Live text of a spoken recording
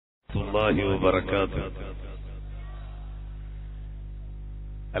الله وبركاته.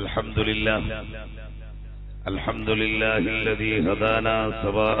 الحمد لله الذي هدانا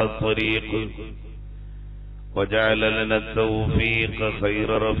سواء الطريق وجعل لنا التوفيق خير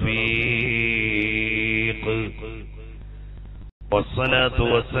رفيق، والصلاة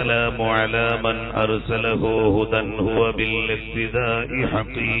والسلام على من أرسله هدى هو بالاقتداء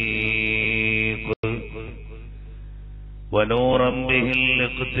حقيق، ونورا به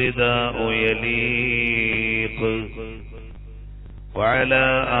الاقتداء يليق، وعلى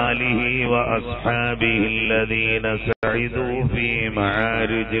آله وأصحابه الذين سعدوا في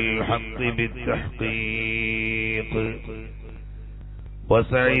معارج الحق بالتحقيق،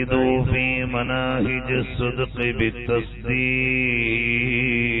 وسعدوا في مناهج الصدق بالتصديق.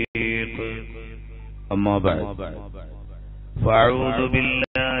 أما بعد، فأعوذ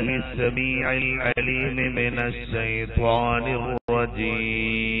بالله السميع العليم من الشيطان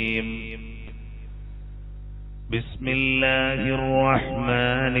الرجيم. بسم الله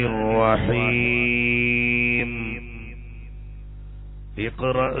الرحمن الرحيم.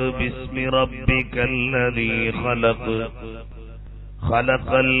 اقرأ باسم ربك الذي خلق، خلق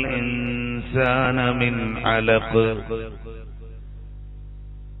الإنسان من علق.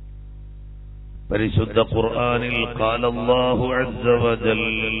 പരിശുദ്ധ ഖുർആനിൽ قال الله عز وجل: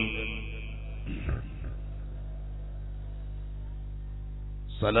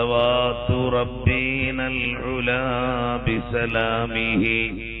 صلوات ربنا العلا بسلامه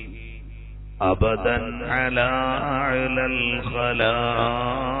أبدا على أعلى الخلائق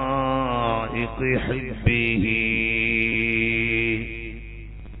حبه.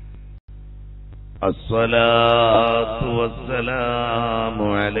 الصلاة والسلام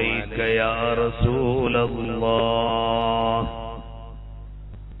عليك يا رسول الله،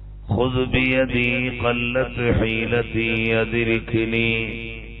 خذ بيدي قلت حيلتي أدركني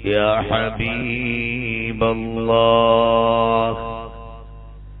يا حبيب الله.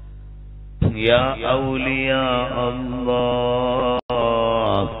 يا أولياء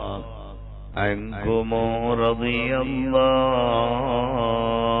الله عنكم رضي الله،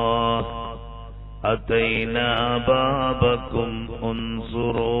 أتينا بابكم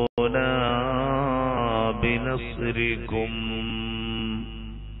انصرونا بنصركم.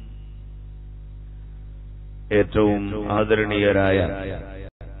 ഏറ്റവും ആദരണീയരായ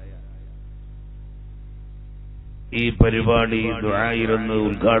ഈ പരിപാടി ദുആയിരുന്ന്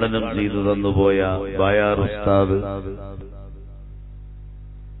ഉദ്ഘാടനം ചെയ്തു തന്നുപോയ ബായാർ ഉസ്താദ്,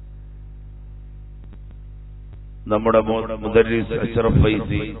 നമ്മുടെ മുദർരിസ് അഷ്റഫ്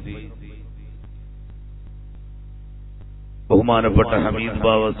ഫൈസി, ബഹുമാനപ്പെട്ട ഹമീദ്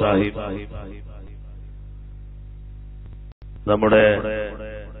ബാവ സാഹിബ്, നമ്മുടെ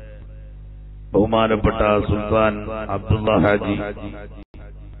ബഹുമാനപ്പെട്ട സുൽത്താൻ അബ്ദുള്ള ഹാജി,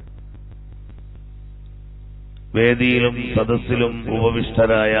 വേദിയിലും സദസ്സിലും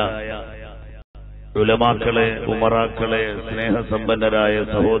ഉപവിഷ്ടരായ ഉലമാക്കളെ, ഉമറാക്കളെ, സ്നേഹസമ്പന്നരായ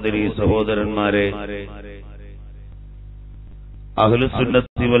സഹോദരീ സഹോദരന്മാരെ,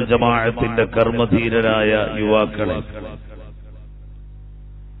 അഹ്ലുസുന്നത്തി വൽ ജമാഅത്തിന്റെ കർമ്മധീരരായ യുവാക്കളെ,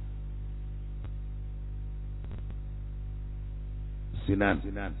 സിനാൻ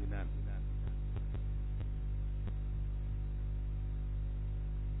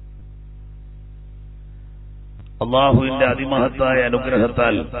അല്ലാഹുവിന്റെ അതിമഹത്തായ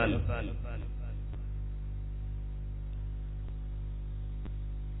അനുഗ്രഹത്താൽ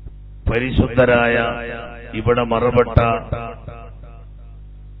പരിശുദ്ധരായ ഇവിടെ മറപ്പെട്ട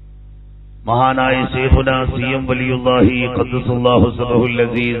മഹാനായ ശൈഖുനാ സിയം വലിയുല്ലാഹി ഖദ്ദസുല്ലാഹു സറഹുൽ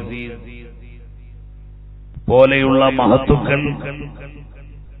അസീസ് പോലെയുള്ള മഹത്തുക്കൾ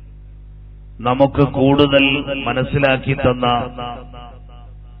നമുക്ക് കൂടുതൽ മനസ്സിലാക്കി തന്ന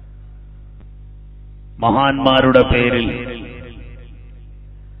മഹാന്മാരുടെ പേരിൽ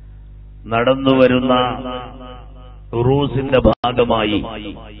നടന്നുവരുന്ന ഉറൂസിന്റെ ഭാഗമായി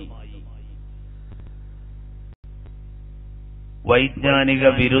വൈജ്ഞാനിക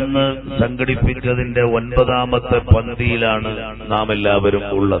വിരുന്ന് സംഘടിപ്പിച്ചതിന്റെ 9ാമത്തെ പന്തിയിലാണ് നാം എല്ലാവരും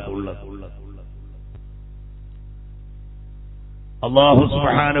ഉള്ളത്. അല്ലാഹു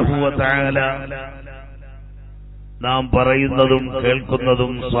സുബ്ഹാനഹു വ തആല നാം പറയുന്നതും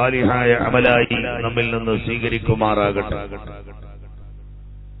കേൾക്കുന്നതും സാലിഹായ അമലായി നമ്മിൽ നിന്ന് സ്വീകരിക്കുമാറാകട്ടെ.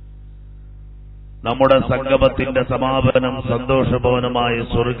 നമ്മുടെ സംഗമത്തിന്റെ സമാപനം സന്തോഷഭവനമായ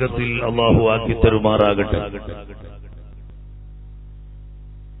സ്വർഗത്തിൽ അല്ലാഹു ആക്കി തരുമാറാകട്ടെ.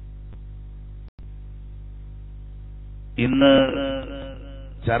 ഇന്ന്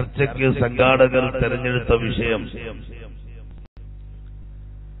ചർച്ചയ്ക്ക് സംഘാടകർ തെരഞ്ഞെടുത്ത വിഷയം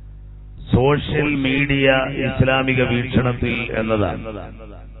സോഷ്യൽ മീഡിയ ഇസ്ലാമിക വീക്ഷണത്തിൽ എന്നതാണ്.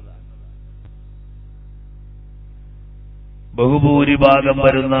 ബഹുഭൂരിഭാഗം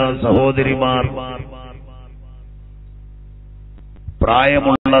വരുന്ന സഹോദരിമാർ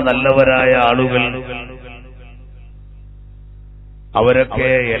പ്രായമുള്ള നല്ലവരായ ആളുകൾ,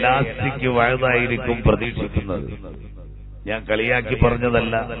 അവരൊക്കെ എലാസ്റ്റിക് വഴുതായിരിക്കും പ്രതീക്ഷിക്കുന്നത്. ഞാൻ കളിയാക്കി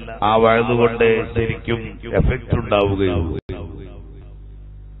പറഞ്ഞതല്ല, ആ വഴുതുകൊണ്ട് ശരിക്കും എഫക്റ്റ് ഉണ്ടാവുകയുള്ളൂ.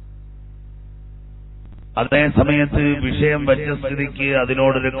 അതേ സമയത്ത് വിഷയം വെച്ച സ്ഥിതിക്ക്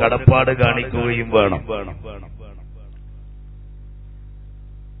അതിനോടൊരു കടപ്പാട് കാണിക്കുകയും വേണം.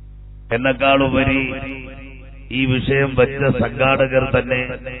 എന്നെക്കാളുപരി ഈ വിഷയം വെച്ച സംഘാടകർ തന്നെ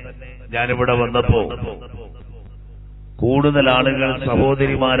ഞാനിവിടെ വന്നപ്പോ കൂടുതൽ ആളുകൾ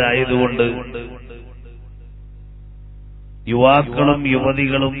സഹോദരിമാരായതുകൊണ്ട് യുവാക്കളും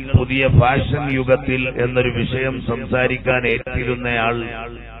യുവതികളും പുതിയ ഫാഷൻ യുഗത്തിൽ എന്നൊരു വിഷയം സംസാരിക്കാൻ ഏറ്റിരുന്നയാൾ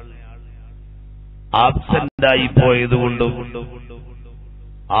ആബ്സെന്റായി പോയതുകൊണ്ടും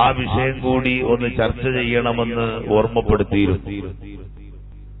ആ വിഷയം കൂടി ഒന്ന് ചർച്ച ചെയ്യണമെന്ന് ഓർമ്മപ്പെടുത്തിയിരുന്നു.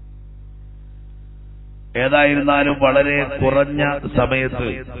 ഏതായിരുന്നാലും വളരെ കുറഞ്ഞ സമയത്ത്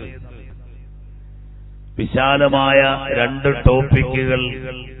വിശാലമായ 2 ടോപ്പിക്കുകൾ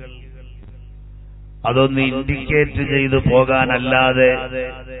അതൊന്ന് ഇൻഡിക്കേറ്റ് ചെയ്തു പോകാനല്ലാതെ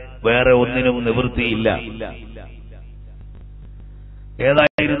വേറെ ഒന്നിനും നിവൃത്തിയില്ല.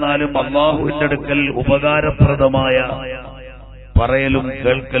 ഏതായിരുന്നാലും അല്ലാഹുവിന്റെ അടുക്കൽ ഉപകാരപ്രദമായ പറയലും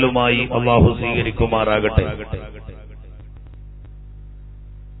കേൾക്കലുമായി അല്ലാഹു സ്വീകരിക്കുമാറാകട്ടെ.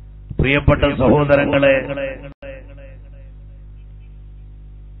 പ്രിയപ്പെട്ട സഹോദരങ്ങളെ,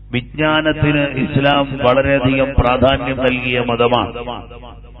 വിജ്ഞാനത്തിന് ഇസ്ലാം വളരെയധികം പ്രാധാന്യം നൽകിയ മതമാണ്.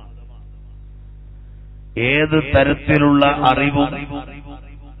 ഏത് തരത്തിലുള്ള അറിവും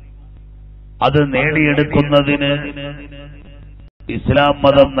അത് നേടിയെടുക്കുന്നതിന് ഇസ്ലാം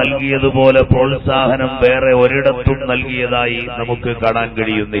മതം നൽകിയതുപോലെ പ്രോത്സാഹനം വേറെ ഒരിടത്തും നൽകിയതായി നമുക്ക് കാണാൻ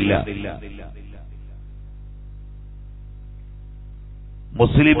കഴിയുന്നില്ല.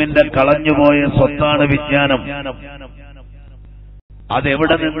 മുസ്ലിമിന്റെ കളഞ്ഞുപോയ സ്വത്താണ് വിജ്ഞാനം.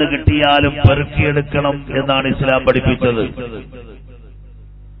 അതെവിടെ നിന്ന് കിട്ടിയാലും പെറുക്കിയെടുക്കണം എന്നാണ് ഇസ്ലാം പഠിപ്പിച്ചത്.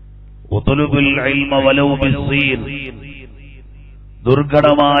 ഉത്ലുബുൽ ഇൽമ വലൗ ബിസ്സീൻ.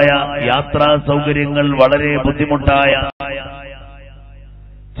 ദുർഘടമായ യാത്രാ സൗകര്യങ്ങൾ, വളരെ ബുദ്ധിമുട്ടായ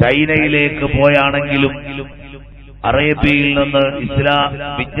ചൈനയിലേക്ക് പോയാണെങ്കിലും അറേബ്യയിൽ നിന്ന് ഇസ്ലാം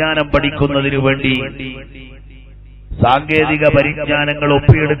വിജ്ഞാനം പഠിക്കുന്നതിനു വേണ്ടി, സാങ്കേതിക പരിജ്ഞാനങ്ങൾ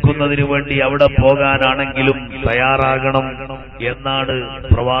ഒപ്പിയെടുക്കുന്നതിനു വേണ്ടി അവിടെ പോകാനാണെങ്കിലും തയ്യാറാകണം എന്നാണ്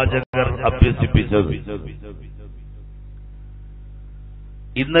പ്രവാചകർ അഭ്യസിപ്പിച്ചത്.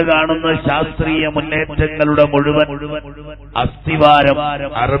 ഇന്ന് കാണുന്ന ശാസ്ത്രീയ മുന്നേറ്റങ്ങളുടെ മുഴുവൻ അസ്ഥിവാരം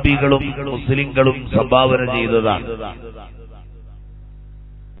അറബികളും മുസ്ലിങ്ങളും സംഭാവന ചെയ്തതാണ്.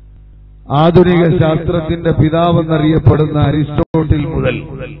 ആധുനിക ശാസ്ത്രത്തിന്റെ പിതാവെന്നറിയപ്പെടുന്ന അരിസ്റ്റോട്ടിൽ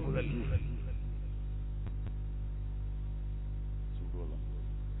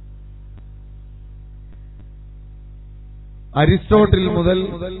മുതൽ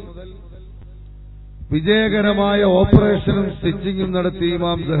വിജയകരമായ ഓപ്പറേഷനും സ്റ്റിച്ചിങ്ങും നടത്തിയ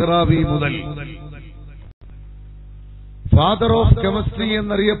ഇമാം സഹ്റാവി മുതൽ ഫാദർ ഓഫ് കെമിസ്ട്രി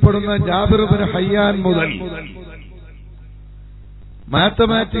എന്നറിയപ്പെടുന്ന ജാബിർ ബിൻ ഹയ്യാൻ മുതൽ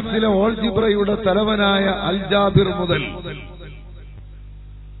മാത്തമാറ്റിക്സിലെ ഓൾജിബ്രയുടെ തലവനായ അൽ ജാബിർ മുതൽ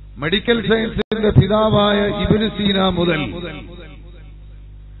മെഡിക്കൽ സയൻസിന്റെ പിതാവായ ഇബ്നു സീന മുതൽ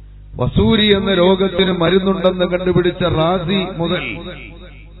വസൂരി എന്ന രോഗത്തിന് മരുന്നുണ്ടെന്ന് കണ്ടുപിടിച്ച റാസി മുതൽ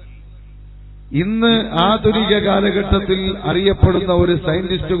ഇന്ന് ആധുനിക കാലഘട്ടത്തിൽ അറിയപ്പെടുന്ന ഒരു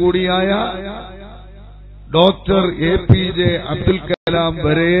സയന്റിസ്റ്റ് കൂടിയായ ഡോക്ടർ APJ അബ്ദുൽ കലാം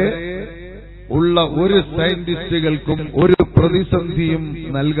വരെ ഉള്ള ഒരു സയന്റിസ്റ്റുകൾക്കും ഒരു പ്രതിസന്ധിയും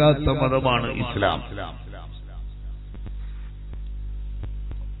നൽകാത്ത മതമാണ് ഇസ്ലാം.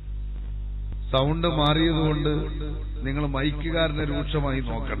 സൗണ്ട് മാറിയതുകൊണ്ട് നിങ്ങൾ മൈക്കുകാരനെ രൂക്ഷമായി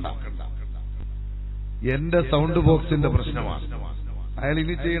നോക്കണ്ട. എന്റെ സൗണ്ട് ബോക്സിന്റെ പ്രശ്നമാണ്. അയാൾ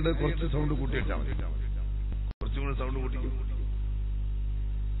ഇനി ചെയ്യേണ്ടത് കുറച്ച് സൗണ്ട് കൂട്ടിയിട്ടാ മതി. കുറച്ചും കൂടെ സൗണ്ട് കൂട്ടിക്കും.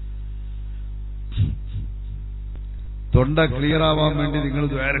 തൊണ്ട ക്ലിയർ ആവാൻ വേണ്ടി നിങ്ങൾ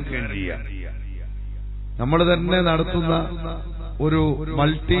ദ്വാരക്കുകയും ചെയ്യാം. നമ്മൾ തന്നെ നടത്തുന്ന ഒരു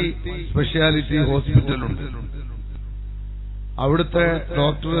മൾട്ടി സ്പെഷ്യാലിറ്റി ഹോസ്പിറ്റലുണ്ട്. അവിടുത്തെ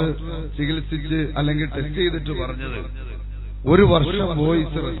ഡോക്ടർ ചികിത്സിച്ച് അല്ലെങ്കിൽ ടെസ്റ്റ് ചെയ്തിട്ട് പറഞ്ഞത് 1 വർഷം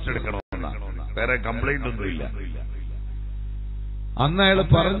വോയിസ് റെസ്റ്റ് എടുക്കണമെന്നാണ്. വേറെ കംപ്ലൈന്റ് ഒന്നുമില്ല. അന്ന് അയാൾ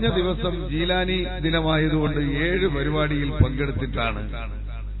പറഞ്ഞ ദിവസം ജീലാനി ദിനമായതുകൊണ്ട് 7 പരിപാടിയിൽ പങ്കെടുത്തിട്ടാണ്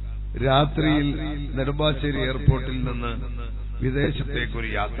രാത്രിയിൽ നെടുമ്പാശ്ശേരി എയർപോർട്ടിൽ നിന്ന് വിദേശത്തേക്കൊരു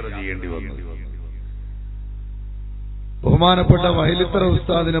യാത്ര ചെയ്യേണ്ടി വന്നു. ബഹുമാനപ്പെട്ട വൈലിത്തറ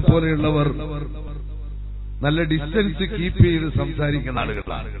ഉസ്താദിനെ പോലെയുള്ളവർ നല്ല ഡിസ്റ്റൻസ് കീപ്പ് ചെയ്ത് സംസാരിക്കുന്ന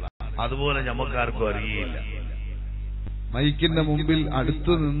ആളുകളാണ്. അതുപോലെ നമുക്കാർക്കും അറിയില്ല. മൈക്കിന്റെ മുമ്പിൽ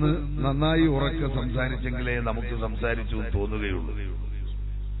അടുത്തു നിന്ന് നന്നായി ഉറക്കെ സംസാരിച്ചെങ്കിലേ നമുക്ക് സംസാരിച്ചു തോന്നുകയുള്ളൂ.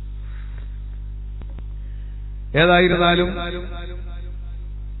 ഏതായിരുന്നാലും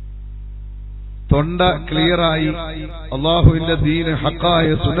തൊണ്ട ക്ലിയറായി അള്ളാഹുവിന്റെ ദീന് ഹക്കായ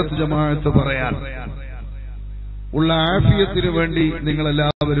സുന്നത്ത് ജമാഅത്ത് പറയാൻ ഉള്ള ആഫിയത്തിനു വേണ്ടി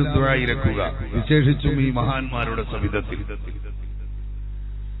നിങ്ങളെല്ലാവരും ദുആയിരക്കുക, വിശേഷിച്ചും ഈ മഹാന്മാരുടെ സവിധത്തിൽ.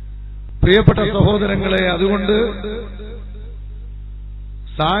 പ്രിയപ്പെട്ട സഹോദരങ്ങളെ, അതുകൊണ്ട്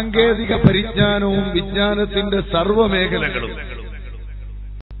സാങ്കേതിക പരിജ്ഞാനവും വിജ്ഞാനത്തിന്റെ സർവ്വമേഖലകളും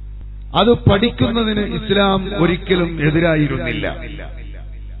അത് പഠിക്കുന്നതിന് ഇസ്ലാം ഒരിക്കലും എതിരായിരുന്നില്ല.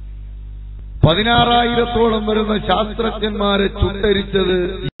 16,000-ഓളം വരുന്ന ശാസ്ത്രജ്ഞന്മാരെ ചുട്ടരിച്ചത്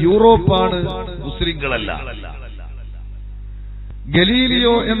യൂറോപ്പാണ്, മുസ്ലിങ്ങളല്ല.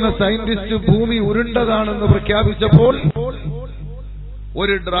 ഗലീലിയോ എന്ന സയന്റിസ്റ്റ് ഭൂമി ഉരുണ്ടതാണെന്ന് പ്രഖ്യാപിച്ചപ്പോൾ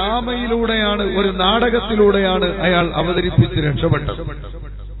ഒരു ഡ്രാമയിലൂടെയാണ്, ഒരു നാടകത്തിലൂടെയാണ് അയാൾ അവതരിപ്പിച്ച് രക്ഷപ്പെട്ടത്.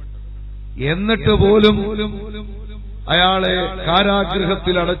 എന്നിട്ട് പോലും അയാളെ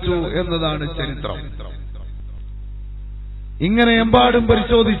കാരാഗൃഹത്തിൽ അടച്ചു എന്നതാണ് ചരിത്രം. ഇങ്ങനെ എമ്പാടും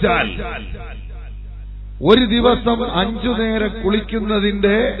പരിശോധിച്ചാൽ ഒരു ദിവസം 5 നേരം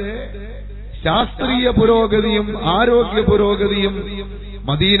കുളിക്കുന്നതിന്റെ ശാസ്ത്രീയ പുരോഗതിയും ആരോഗ്യ പുരോഗതിയും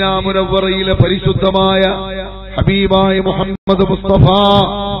മദീന മുനവ്വറയിലെ പരിശുദ്ധമായ ഹബീബായ മുഹമ്മദ് മുസ്തഫ,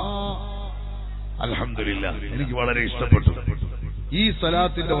 അൽഹംദുലില്ലാഹ്, എനിക്ക് വളരെ ഇഷ്ടപ്പെട്ടു. ഈ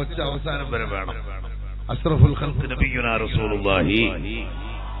സ്വലാത്തിന്റെ ഒച്ച അവസാനം വരെ വേണം. അഷ്റഫുൽ ഖൽഖ് നബിയുനാ റസൂലുള്ളാഹി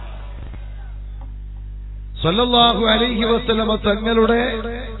സ്വല്ലല്ലാഹു അലൈഹി വസല്ലമ തങ്ങളുടെ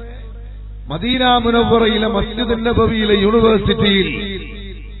മദീന മുനവ്വറയിലെ മസ്ജിദ് നബവിയിലെ യൂണിവേഴ്സിറ്റിയിൽ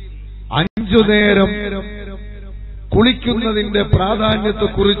 5 നേരം കുളിക്കുന്നതിന്റെ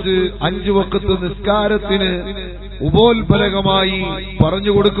പ്രാധാന്യത്തെക്കുറിച്ച് 5 വഖത്ത് നിസ്കാരത്തിന് ഉപോത്ബലകമായി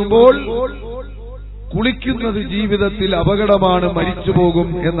പറഞ്ഞു കൊടുക്കുമ്പോൾ കുളിക്കുന്നത് ജീവിതത്തിൽ അപകടമാണ്, മരിച്ചുപോകും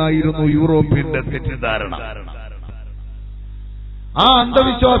എന്നായിരുന്നു യൂറോപ്യന്റെ തെറ്റിദ്ധാരണ. ആ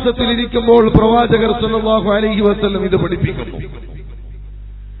അന്ധവിശ്വാസത്തിലിരിക്കുമ്പോൾ പ്രവാചകർ സല്ലല്ലാഹു അലൈഹി വസല്ലം ഇത് പഠിപ്പിക്കുന്നു.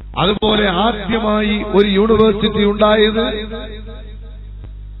 അതുപോലെ ആദ്യമായി ഒരു യൂണിവേഴ്സിറ്റി ഉണ്ടായത്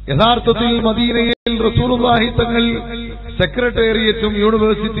യഥാർത്ഥത്തിൽ മദീനയിൽ റസൂലുള്ളാഹി തങ്ങൾ സെക്രട്ടേറിയറ്റും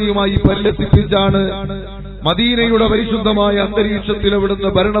യൂണിവേഴ്സിറ്റിയുമായി പരിലസിപ്പിച്ചാണ് മദീനയുടെ പരിശുദ്ധമായ അന്തരീക്ഷത്തിൽ അവിടുന്ന്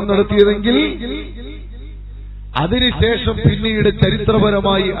ഭരണം നടത്തിയതെങ്കിൽ അതിനുശേഷം പിന്നീട്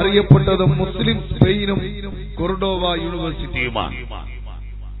ചരിത്രപരമായി അറിയപ്പെട്ടതും മുസ്ലിം സ്പെയിനും കൊർഡോവ യൂണിവേഴ്സിറ്റിയുമാണ്.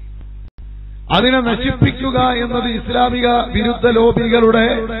 അതിനെ നശിപ്പിക്കുക എന്നത് ഇസ്ലാമിക വിരുദ്ധ ലോബികളുടെ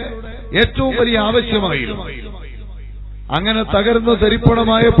ഏറ്റവും വലിയ ആവശ്യമായിരുന്നു. അങ്ങനെ തകർന്നു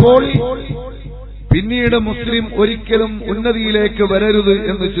തരിപ്പണമായപ്പോൾ പിന്നീട് മുസ്ലിം ഒരിക്കലും ഉന്നതിയിലേക്ക് വരരുത്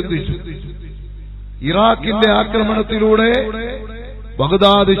എന്ന് ചിന്തിച്ചു. ഇറാഖിന്റെ ആക്രമണത്തിലൂടെ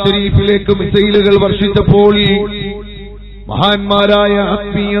ബഗ്ദാദ് ഷരീഫിലേക്ക് മിസൈലുകൾ വർഷിച്ചപ്പോൾ മഹാന്മാരായ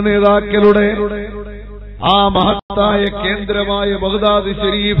ആത്മീയ നേതാക്കളുടെ ആ മഹത്തായ കേന്ദ്രമായ ബഗ്ദാദ്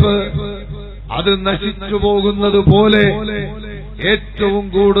ഷരീഫ് അത് നശിച്ചു പോകുന്നത് പോലെ ഏറ്റവും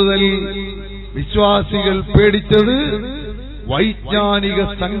കൂടുതൽ വിശ്വാസികൾ പേടിച്ചത് വൈജ്ഞാനിക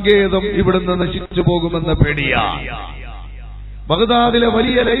സങ്കേതം ഇവിടുന്ന് നശിച്ചു പോകുമെന്ന പേടിയാണ്. ബഗ്ദാദിലെ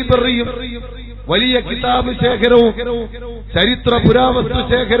വലിയ ലൈബ്രറിയും വലിയ കിതാബ് ശേഖരവും ചരിത്ര പുരാവസ്തു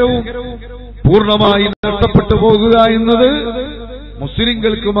ശേഖരവും പൂർണ്ണമായി നഷ്ടപ്പെട്ടു പോകുക എന്നത്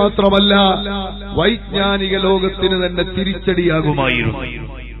മുസ്ലിങ്ങൾക്ക് മാത്രമല്ല വൈജ്ഞാനിക ലോകത്തിന് തന്നെ തിരിച്ചടിയാകുമായിരുന്നു.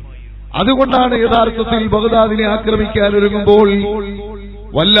 അതുകൊണ്ടാണ് യഥാർത്ഥത്തിൽ ബഗ്ദാദിനെ ആക്രമിക്കാൻ ഒരുങ്ങുമ്പോൾ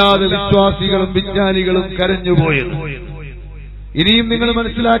വല്ലാതെ വിശ്വാസികളും വിജ്ഞാനികളും കരഞ്ഞുപോയത്. ഇനിയും നിങ്ങൾ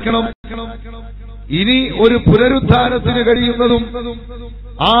മനസ്സിലാക്കണം, ഇനി ഒരു പുനരുദ്ധാനത്തിന് കഴിയുന്നതും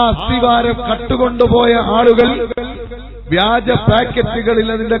ആ അസ്ഥിവാരം കട്ടുകൊണ്ടുപോയ ആളുകൾ വ്യാജ പാക്കറ്റുകളിൽ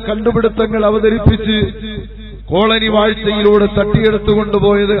അതിന്റെ കണ്ടുപിടുത്തങ്ങൾ അവതരിപ്പിച്ച് കോളനി വാഴ്ചയിലൂടെ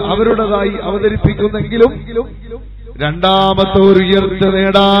തട്ടിയെടുത്തുകൊണ്ടുപോയത് അവരുടേതായി അവതരിപ്പിക്കുന്നെങ്കിലും രണ്ടാമത്തെ ഒരു ഉയർച്ച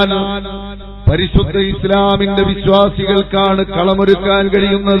നേടാൻ പരിശുദ്ധ ഇസ്ലാമിന്റെ വിശ്വാസികൾക്കാണ് കളമൊരുക്കാൻ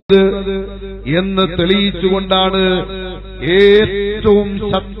കഴിയുന്നത് എന്ന് തെളിയിച്ചുകൊണ്ടാണ് ഏറ്റവും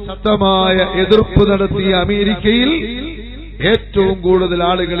ശക്തമായ എതിർപ്പ് നടത്തിയ അമേരിക്കയിൽ ഏറ്റവും കൂടുതൽ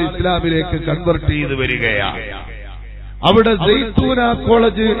ആളുകൾ ഇസ്ലാമിലേക്ക് കൺവെർട്ട് ചെയ്ത് വരികയാണ്. അവിടെ സൈത്തൂന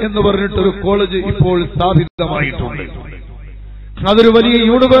കോളേജ് എന്ന് പറഞ്ഞിട്ടൊരു കോളേജ് ഇപ്പോൾ സ്ഥാപിതമായിട്ടുണ്ട്. അതൊരു വലിയ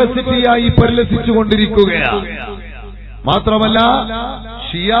യൂണിവേഴ്സിറ്റിയായി പരിലസിച്ചുകൊണ്ടിരിക്കുകയാണ്. മാത്രമല്ല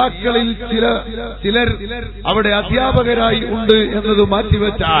ഷിയാക്കളിൽ ചിലർ അവിടെ അധ്യാപകരായി ഉണ്ട് എന്നത്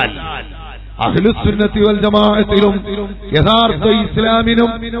മാറ്റിവെച്ചാൽ അഹ്ലുസുന്നത്തി വൽ ജമാഅത്തിലും യഥാർത്ഥ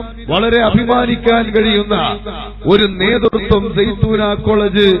ഇസ്ലാമിനും വളരെ അഭിമാനിക്കാൻ കഴിയുന്ന ഒരു നേതൃത്വം സൈത്തൂന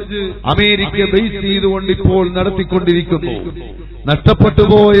കോളേജ് അമേരിക്ക ബേസ് ചെയ്തുകൊണ്ട് ഇപ്പോൾ നടത്തിക്കൊണ്ടിരിക്കുന്നു.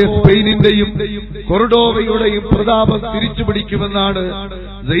 നഷ്ടപ്പെട്ടുപോയ സ്പെയിനിന്റെയും കൊർഡോവയുടെയും പ്രതാപം തിരിച്ചുപിടിക്കുമെന്നാണ്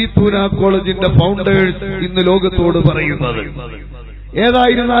സൈത്തൂന കോളേജിന്റെ ഫൗണ്ടേഴ്സ് ഇന്ന് ലോകത്തോട് പറയുന്നത്.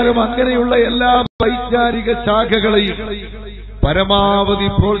 ഏതായിരുന്നാലും അങ്ങനെയുള്ള എല്ലാ വൈജ്ഞാനിക ശാഖകളെയും പരമാവധി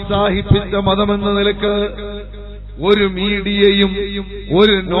പ്രോത്സാഹിപ്പിച്ച മതമെന്ന നിലക്ക് ഒരു മീഡിയയും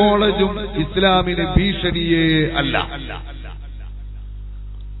ഒരു നോളജും ഇസ്ലാമിന് ഭീഷണിയേ അല്ല.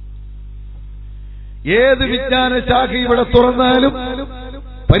 ഏത് വിജ്ഞാന ശാഖ ഇവിടെ തുറന്നാലും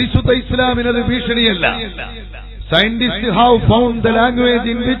പരിശുദ്ധ ഇസ്ലാമിനത് ഭീഷണിയല്ല. Scientist have found the language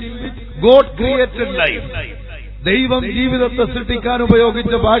in which God created life. ദൈവം ജീവിതത്തെ സൃഷ്ടിക്കാൻ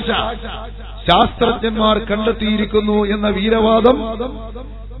ഉപയോഗിച്ച ഭാഷ ശാസ്ത്രജ്ഞന്മാർ കണ്ടെത്തിയിരിക്കുന്നു എന്ന വീരവാദം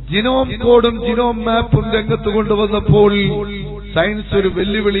ജിനോം കോഡും ജിനോം മാപ്പും രംഗത്ത് കൊണ്ടുവന്നപ്പോൾ സയൻസ് ഒരു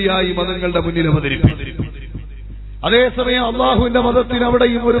വെല്ലുവിളിയായി മതങ്ങളുടെ മുന്നിൽ അവതരിപ്പിച്ചു. അതേസമയം അള്ളാഹുവിന്റെ മതത്തിന്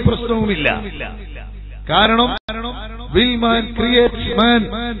അവിടെയും ഒരു പ്രശ്നവുമില്ല. കാരണം വിൽ മാൻ ക്രിയേറ്റ് മാൻ,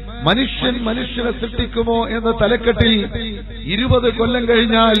 മനുഷ്യൻ മനുഷ്യനെ സൃഷ്ടിക്കുമോ എന്ന തലക്കെട്ടിൽ 20 കൊല്ലം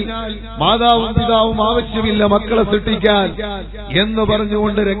കഴിഞ്ഞാൽ മാതാവും പിതാവും ആവശ്യമില്ല മക്കളെ സൃഷ്ടിക്കാൻ എന്ന്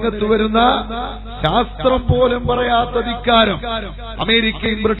പറഞ്ഞുകൊണ്ട് രംഗത്ത് വരുന്ന ശാസ്ത്രം പോലും പറയാത്ത ധിക്കാരം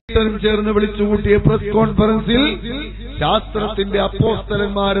അമേരിക്കയും ബ്രിട്ടനും ചേർന്ന് വിളിച്ചുകൂട്ടിയ പ്രസ് കോൺഫറൻസിൽ ശാസ്ത്രത്തിന്റെ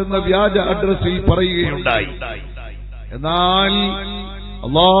അപ്പോസ്തലന്മാരെന്ന വ്യാജ അഡ്രസ്സിൽ പറയുകയുണ്ടായി. എന്നാൽ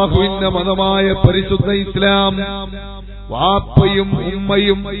അള്ളാഹുവിന്റെ മതമായ പരിശുദ്ധ ഇസ്ലാം വാപ്പയും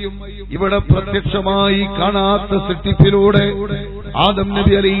ഉമ്മയും ഇവിടെ പ്രത്യക്ഷമായി കാണാത്ത സൃഷ്ടിപ്പിലൂടെ ആദം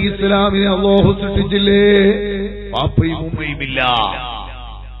നബി അലൈഹി ഇസ്ലാമിനെ അല്ലാഹു സൃഷ്ടിച്ചില്ലേ? വാപ്പയും ഉമ്മയുമില്ല.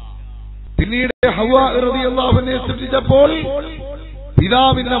 പിന്നീട് ഹവ്വാ റളിയല്ലാഹു അൻഹയെ സൃഷ്ടിച്ചപ്പോൾ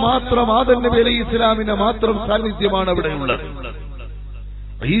പിതാവിന്റെ മാത്രം ആദം നബി അലൈഹി ഇസ്ലാമിന്റെ മാത്രം സാന്നിധ്യമാണ് അവിടെ ഉള്ളത്.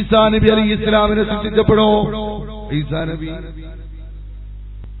 ഈസാ നബി അലൈഹി ഇസ്ലാമിനെ സൃഷ്ടിച്ചപ്പോഴോ ഈസാ നബി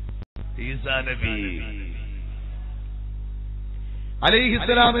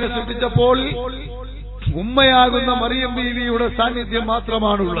അലൈഹിസ്സലാമിനെ സൃഷ്ടിച്ചപ്പോൾ ഉമ്മയാകുന്ന മറിയം ബീവിയുടെ സാന്നിധ്യം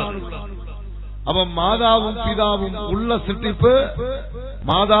മാത്രമാണുള്ളത്. അപ്പം മാതാവും പിതാവും ഉള്ള സൃഷ്ടിപ്പ്,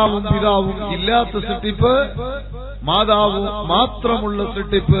 മാതാവും പിതാവും ഇല്ലാത്ത സൃഷ്ടിപ്പ്, മാതാവ് മാത്രമുള്ള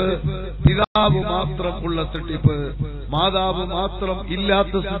സൃഷ്ടിപ്പ്, പിതാവ് മാത്രം ഉള്ള സൃഷ്ടിപ്പ്, മാതാവ് മാത്രം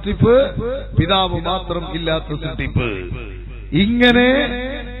ഇല്ലാത്ത സൃഷ്ടിപ്പ്, പിതാവ് മാത്രം ഇല്ലാത്ത സൃഷ്ടിപ്പ്. ഇങ്ങനെ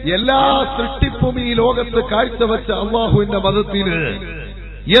എല്ലാ സൃഷ്ടിപ്പും ഈ ലോകത്ത് കാഴ്ചവെച്ച അള്ളാഹുവിന്റെ മതത്തിന്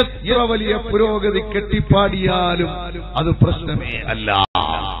എത്ര വലിയ പുരോഗതി കെട്ടിപ്പാടിയാലും അത് പ്രശ്നമേ അല്ല.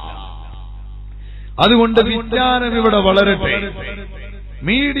 അതുകൊണ്ട് വിജ്ഞാനം ഇവിടെ വളരട്ടെ,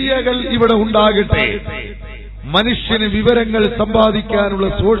 മീഡിയകൾ ഇവിടെ ഉണ്ടാകട്ടെ, മനുഷ്യന് വിവരങ്ങൾ സമ്പാദിക്കാനുള്ള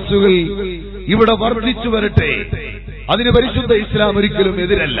സോഴ്സുകൾ ഇവിടെ വർദ്ധിച്ചു വരട്ടെ. അതിന് പരിശുദ്ധ ഇസ്ലാം ഒരിക്കലും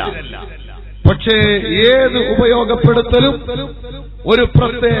എതിരല്ല. പക്ഷേ ഏത് ഉപയോഗപ്പെടുത്തലും ഒരു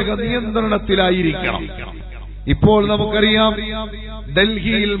പ്രത്യേക നിയന്ത്രണത്തിലായിരിക്കണം. ഇപ്പോൾ നമുക്കറിയാം,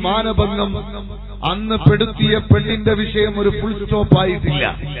 ഡൽഹിയിൽ മാനഭംഗം അന്ന് പെടുത്തിയ പെണ്ണിന്റെ വിഷയം ഒരു ഫുൾ സ്റ്റോപ്പ് ആയിട്ടില്ല.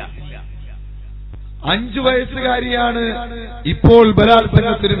 5 വയസ്സുകാരിയാണ് ഇപ്പോൾ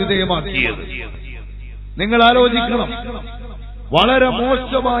ബലാത്സംഗത്തിന് വിധേയമാക്കിയത്. നിങ്ങൾ ആലോചിക്കണം, വളരെ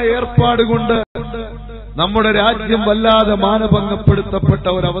മോശമായ ഏർപ്പാട് കൊണ്ട് നമ്മുടെ രാജ്യം വല്ലാതെ മാനഭംഗപ്പെടുത്തപ്പെട്ട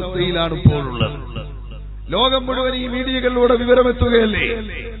ഒരവസ്ഥയിലാണ് ഇപ്പോഴുള്ളത്. ലോകം മുഴുവൻ ഈ മീഡിയകളിലൂടെ വിവരമെത്തുകയല്ലേ?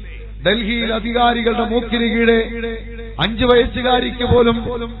 ഡൽഹിയിൽ അധികാരികളുടെ മൂക്കിന് കീഴെ 5 വയസ്സുകാരിക്ക് പോലും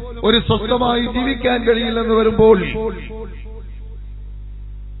ഒരു സ്വസ്ഥമായി ജീവിക്കാൻ കഴിയില്ലെന്ന് വരുമ്പോൾ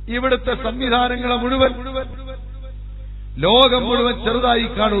ഇവിടുത്തെ സംവിധാനങ്ങളെ മുഴുവൻ ലോകം മുഴുവൻ ചെറുതായി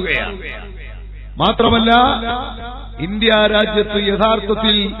കാണുകയാണ്. മാത്രമല്ല, ഇന്ത്യ രാജ്യത്ത്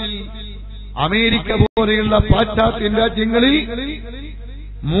യഥാർത്ഥത്തിൽ അമേരിക്ക പോലെയുള്ള പാശ്ചാത്യ രാജ്യങ്ങളിൽ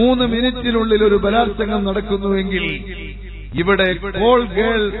 3 മിനിറ്റിനുള്ളിൽ ഒരു ബലാത്സംഗം നടക്കുന്നുവെങ്കിൽ ഇവിടെ കോൾ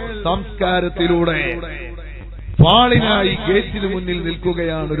ഗേൾ സംസ്കാരത്തിലൂടെ പാളിനായി ഗേറ്റിന് മുന്നിൽ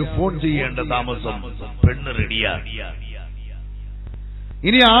നിൽക്കുകയാണ്. ഒരു ഫോൺ ചെയ്യേണ്ട താമസം, പെണ്ണ് റെഡിയാണ്.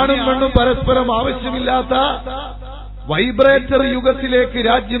 ഇനി ആണും പെണ്ണും പരസ്പരം ആവശ്യമില്ലാത്ത വൈബ്രേറ്റർ യുഗത്തിലേക്ക്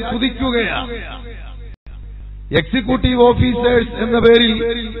രാജ്യം കുതിക്കുകയാണ്. എക്സിക്യൂട്ടീവ് ഓഫീസേഴ്സ് എന്ന പേരിൽ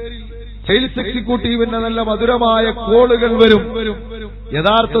സെയിൽസ് എക്സിക്യൂട്ടീവിന്റെ നല്ല മധുരമായ കോളുകൾ വരും.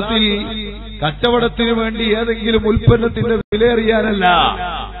 യഥാർത്ഥത്തിൽ കച്ചവടത്തിനു വേണ്ടി ഏതെങ്കിലും ഉൽപ്പന്നത്തിന്റെ വിലയറിയാനല്ല,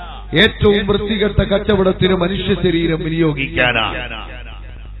 ഏറ്റവും വൃത്തികെട്ട കച്ചവടത്തിന് മനുഷ്യ ശരീരം വിനിയോഗിക്കാനാണ്.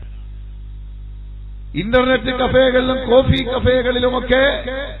 ഇന്റർനെറ്റ് കഫേകളിലും കോഫി കഫേകളിലുമൊക്കെ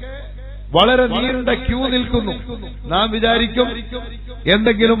വളരെ നീണ്ട ക്യൂ നിൽക്കുന്നു. നാം വിചാരിക്കും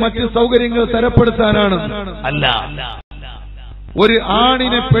എന്തെങ്കിലും മറ്റ് സൗകര്യങ്ങൾ തരപ്പെടുത്താനാണ്. അല്ല, ഒരു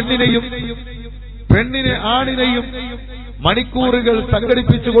ആണിനെ പെണ്ണിനെയും പെണ്ണിനെ ആണിനെയും മണിക്കൂറുകൾ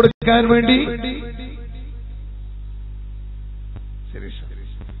സംഘടിപ്പിച്ചു കൊടുക്കാൻ വേണ്ടി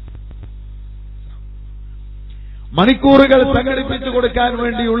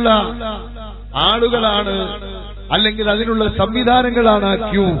വേണ്ടിയുള്ള ആളുകളാണ്, അല്ലെങ്കിൽ അതിനുള്ള സംവിധാനങ്ങളാണ് ആ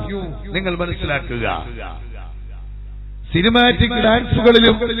ക്യൂ. നിങ്ങൾ മനസ്സിലാക്കുക. സിനിമാറ്റിക്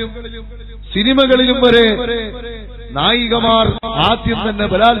ഡാൻസുകളിലും സിനിമകളിലും വരെ നായികമാർ ആദ്യം തന്നെ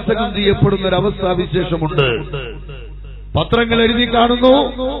ബലാത്സംഗം ചെയ്യപ്പെടുന്ന ഒരവസ്ഥാവിശേഷമുണ്ട്. പത്രങ്ങൾ എഴുതി കാണുന്നു,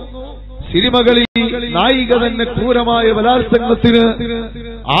 സിനിമകളിൽ നായിക തന്നെ ക്രൂരമായ ബലാത്സംഗത്തിന്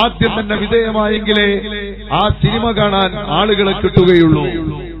ആദ്യം തന്നെ വിധേയമായെങ്കിലേ ആ സിനിമ കാണാൻ ആളുകളെ കിട്ടുകയുള്ളൂ.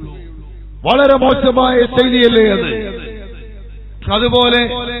 വളരെ മോശമായ ശൈലിയല്ലേ അത്? അതുപോലെ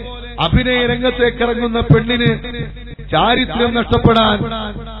അഭിനയ രംഗത്തേക്കിറങ്ങുന്ന പെണ്ണിന് ചാരിത്രം നഷ്ടപ്പെടാൻ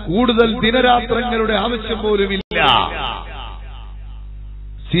കൂടുതൽ ദിനരാത്രങ്ങളുടെ ആവശ്യം പോലുമില്ല.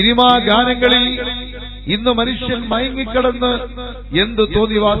 സിനിമാ ഗാനങ്ങളിൽ ഇന്ന് മനുഷ്യൻ മയങ്ങിക്കിടന്ന് എന്ത്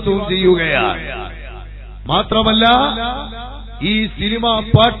തോന്നിവാസവും ചെയ്യുകയാണ്. മാത്രമല്ല, ഈ സിനിമാ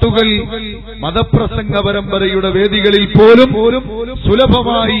പാട്ടുകൾ മതപ്രസംഗ പരമ്പരയുടെ വേദികളിൽ പോലും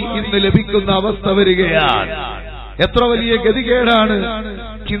സുലഭമായി ഇന്ന് ലഭിക്കുന്ന അവസ്ഥ വരികയാണ്. എത്ര വലിയ ഗതികേടാണ്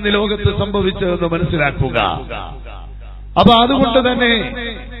ഇന്ന് ലോകത്ത് സംഭവിച്ചതെന്ന് മനസ്സിലാക്കുക. അപ്പൊ അതുകൊണ്ട് തന്നെ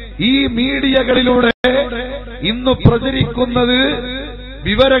ഈ മീഡിയകളിലൂടെ ഇന്ന് പ്രചരിക്കുന്നത്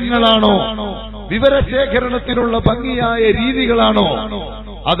വിവരങ്ങളാണോ, വിവരശേഖരണത്തിനുള്ള ഭംഗിയായ രീതികളാണോ,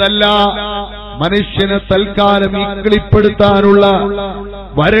 അതല്ല മനുഷ്യനെ തൽക്കാലം ഇക്കിളിപ്പെടുത്താനുള്ള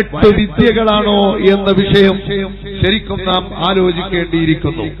വരട്ടു വിദ്യകളാണോ എന്ന വിഷയം ശരിക്കും നാം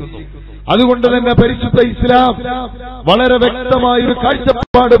ആലോചിക്കേണ്ടിയിരിക്കുന്നു. അതുകൊണ്ട് തന്നെ പരിശുദ്ധ ഇസ്ലാം വളരെ വ്യക്തമായൊരു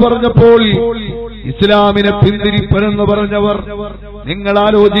കാഴ്ചപ്പാട് പറഞ്ഞപ്പോൾ ഇസ്ലാമിനെ പിന്തിരിപ്പനെന്ന് പറഞ്ഞവർ, നിങ്ങൾ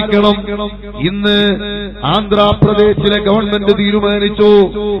ആലോചിക്കണം, ഇന്ന് ആന്ധ്രാപ്രദേശിലെ ഗവൺമെന്റ് തീരുമാനിച്ചു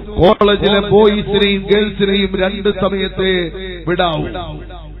കോളേജിലെ ബോയ്സിനെയും ഗേൾസിനെയും 2 സമയത്തെ വിടാവൂ.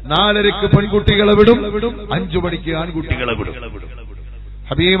 4:30 പെൺകുട്ടികളെ വിടും, 5 മണിക്ക് ആൺകുട്ടികളെ വിടും.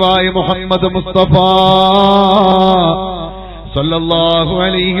 ഹബീബായ മുഹമ്മദ് മുസ്തഫ സല്ലല്ലാഹു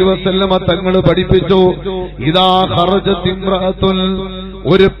അലൈഹി വസല്ലമ തങ്ങൾ പഠിപ്പിച്ചു, ഇദാ ഖറജത് ഇംറഅത്തുൻ,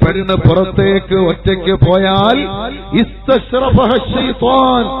 ഒരു പെണ്ണ് പുറത്തേക്ക് ഒറ്റയ്ക്ക് പോയാൽ ഇസ്തശ്റഫഹ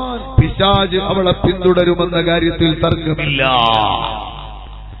ശൈത്താൻ, പിശാച് അവളെ പിന്തുടരുമെന്ന കാര്യത്തിൽ തർക്കമില്ല.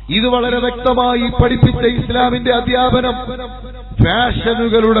 ഇത് വളരെ വ്യക്തമായി പഠിപ്പിച്ച ഇസ്ലാമിന്റെ അധ്യാപനം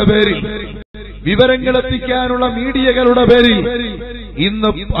ഫാഷനുകളുടെ പേരിൽ, വിവരങ്ങൾ എത്തിക്കാനുള്ള മീഡിയകളുടെ പേരിൽ ഇന്ന്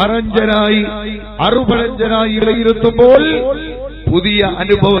അറുപഴഞ്ചനായി വിലയിരുത്തുമ്പോൾ പുതിയ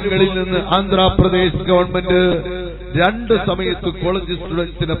അനുഭവങ്ങളിൽ നിന്ന് ആന്ധ്രാപ്രദേശ് ഗവൺമെന്റ് 2 സമയത്ത് കോളേജ്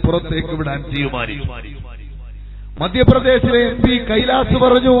സ്റ്റുഡൻസിനെ പുറത്തേക്ക് വിടാൻ തീരുമാനിച്ചു. മധ്യപ്രദേശിലെ MP കൈലാസ്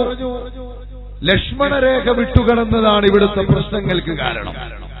പറഞ്ഞു, ലക്ഷ്മണരേഖ വിട്ടുകടന്നതാണ് ഇവിടുത്തെ പ്രശ്നങ്ങൾക്ക് കാരണം.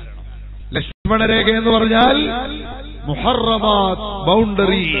 ലക്ഷ്മണരേഖ എന്ന് പറഞ്ഞാൽ മുഹറമാത്ത്,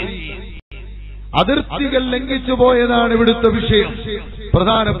 ബൗണ്ടറി, അതിർത്തികൾ ലംഘിച്ചു പോയതാണ് ഇവിടുത്തെ വിഷയം.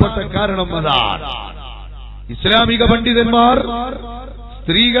 പ്രധാനപ്പെട്ട കാരണം അതാണ്. ഇസ്ലാമിക പണ്ഡിതന്മാർ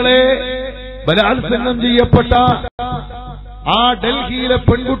സ്ത്രീകളെ ബലാത്സംഗം ചെയ്യപ്പെട്ട ആ ഡൽഹിയിലെ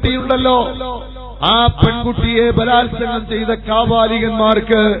പെൺകുട്ടിയുണ്ടല്ലോ, ആ പെൺകുട്ടിയെ ബലാത്സംഗം ചെയ്ത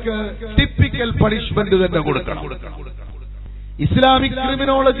കാബാലികന്മാർക്ക് ടിപ്പിക്കൽ പണിഷ്മെന്റ് തന്നെ കൊടുക്കണം. ഇസ്ലാമിക്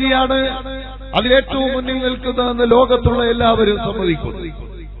ക്രിമിനോളജിയാണ് അതിലേറ്റവും മുന്നിൽ നിൽക്കുന്നതെന്ന് ലോകത്തുള്ള എല്ലാവരും സമ്മതിക്കുന്നു.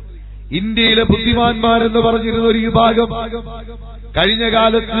 ഇന്ത്യയിലെ ബുദ്ധിമാന്മാരെന്ന് പറഞ്ഞിരുന്ന ഒരു വിഭാഗം കഴിഞ്ഞ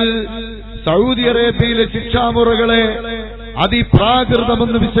കാലത്ത് സൗദി അറേബ്യയിലെ ശിക്ഷാമുറകളെ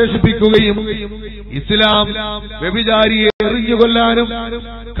അതിപ്രാകൃതമെന്ന് വിശേഷിപ്പിക്കുകയും ഇസ്ലാം വ്യഭിചാരിയെ എറിഞ്ഞുകൊല്ലാനും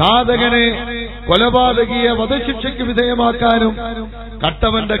ഘാതകനെ കൊലപാതകിയെ വധശിക്ഷയ്ക്ക് വിധേയമാക്കാനും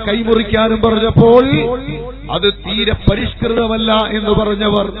കട്ടവന്റെ കൈമുറിക്കാനും പറഞ്ഞപ്പോൾ അത് തീരെ പരിഷ്കൃതമല്ല എന്ന്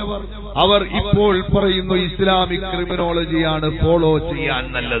പറഞ്ഞവർ അവർ ഇപ്പോൾ പറയുന്നു ഇസ്ലാമിക് ക്രിമിനോളജിയാണ് ഫോളോ ചെയ്യാൻ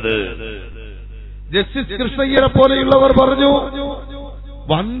നല്ലത്. ജസ്റ്റിസ് കൃഷ്ണയ്യരെ പോലെയുള്ളവർ പറഞ്ഞു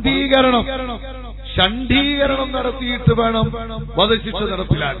വന്ധീകരണം, ഷണ്ഡീകരണം നടത്തിയിട്ട് വേണം വധശിക്ഷ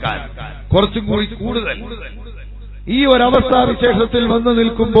നടപ്പിലാക്കാൻ, കുറച്ചും കൂടി കൂടുതൽ. ഈ ഒരവസ്ഥാവിശേഷത്തിൽ വന്നു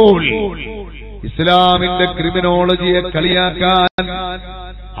നിൽക്കുമ്പോൾ ഇസ്ലാമിന്റെ ക്രിമിനോളജിയെ കളിയാക്കാൻ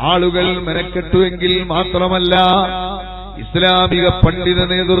ആളുകൾ മെനക്കെട്ടുവെങ്കിൽ മാത്രമല്ല ഇസ്ലാമിക പണ്ഡിത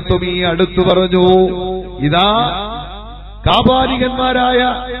നേതൃത്വം ഈ അടുത്തു പറഞ്ഞു, ഇതാ കാബാലികന്മാരായ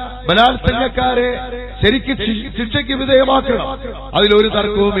ബലാത്സംഗക്കാരെ ശരിക്ക് ശിക്ഷയ്ക്ക് വിധേയമാക്കണം, അതിലൊരു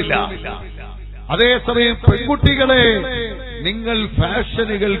തർക്കവുമില്ല. അതേസമയം പെൺകുട്ടികളെ നിങ്ങൾ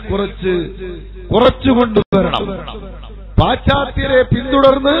ഫാഷനുകൾ കുറച്ചുകൊണ്ടുവരണം. പാശ്ചാത്യരെ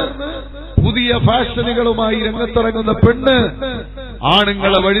പിന്തുടർന്ന് പുതിയ ഫാഷനുകളുമായി രംഗത്തിറങ്ങുന്ന പെണ്ണ്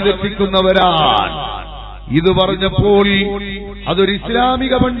ആണുങ്ങളെ വഴിതെറ്റിക്കുന്നവരാണ്. ഇത് പറഞ്ഞപ്പോൾ അതൊരു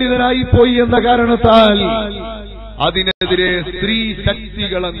ഇസ്ലാമിക പണ്ഡിതനായി പോയി എന്ന കാരണത്താൽ അതിനെതിരെ സ്ത്രീ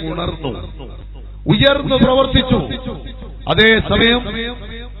ശക്തികളങ്ങ് ഉയർന്നു പ്രവർത്തിച്ചു. അതേസമയം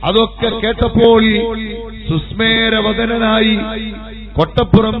അതൊക്കെ കേട്ടപ്പോൾ സുസ്മേരവദനായി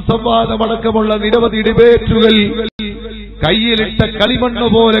കൊട്ടപ്പുറം സംവാദമടക്കമുള്ള നിരവധി ഡിബേറ്റുകൾ കയ്യിലിട്ട കളിമണ്ണ്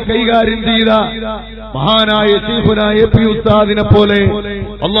പോലെ കൈകാര്യം ചെയ്ത മഹാനായ ശൈഖുനായ പി ഉസ്താദിനെ പോലെ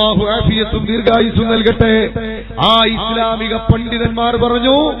അല്ലാഹു ആഫിയത്തും ദീർഘായുസ്സും നൽകട്ടെ, ആ ഇസ്ലാമിക പണ്ഡിതന്മാർ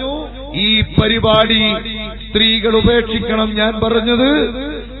പറഞ്ഞു, ഈ പരിപാടി സ്ത്രീകൾ ഉപേക്ഷിക്കണം. ഞാൻ പറഞ്ഞത്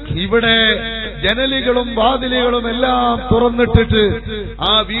ഇവിടെ ജനലുകളും വാതിലുകളും എല്ലാം തുറന്നിട്ടിട്ട്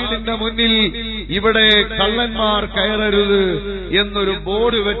ആ വീടിന്റെ മുന്നിൽ ഇവിടെ കള്ളന്മാർ കയറരുത് എന്നൊരു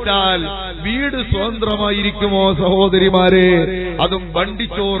ബോർഡ് വെച്ചാൽ വീട് സ്വതന്ത്രമായിരിക്കുമോ സഹോദരിമാരെ? അതും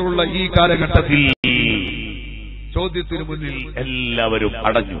വണ്ടിച്ചോറുള്ള ഈ കാലഘട്ടത്തിൽ. ചോദ്യത്തിന് മുന്നിൽ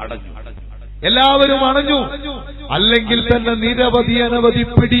എല്ലാവരും അണഞ്ഞു. അല്ലെങ്കിൽ തന്നെ നിരവധി അനവധി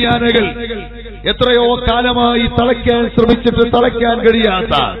പിടിയാനകൾ എത്രയോ കാലമായി തളയ്ക്കാൻ ശ്രമിച്ചിട്ട് തളയ്ക്കാൻ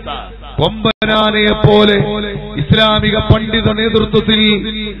കഴിയാത്ത കൊമ്പനാനയെ പോലെ ഇസ്ലാമിക പണ്ഡിത നേതൃത്വത്തിൽ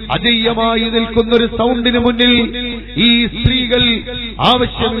അജയ്യമായി നിൽക്കുന്നൊരു സൗണ്ടിന് മുന്നിൽ ഈ സ്ത്രീകൾ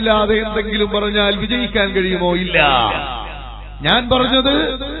ആവശ്യമില്ലാതെ എന്തെങ്കിലും പറഞ്ഞാൽ വിജയിക്കാൻ കഴിയുമോ? ഇല്ല. ഞാൻ പറഞ്ഞത്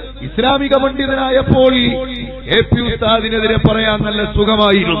ഇസ്ലാമിക പണ്ഡിതനായപ്പോൾ എ പി ഉസ്താദിനെതിരെ പറയാൻ നല്ല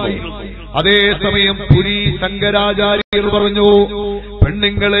സുഖമായിരുന്നു. അതേസമയം പുരി ശങ്കരാചാര്യർ പറഞ്ഞു,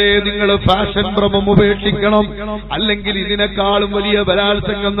 പെണ്ണുങ്ങളെ നിങ്ങൾ ഫാഷൻ ഭ്രമം ഉപേക്ഷിക്കണം, അല്ലെങ്കിൽ ഇതിനേക്കാളും വലിയ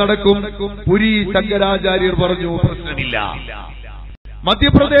ബലാത്സംഗം നടക്കും. പുരി ശങ്കരാചാര്യർ പറഞ്ഞു, പ്രശ്നമില്ല.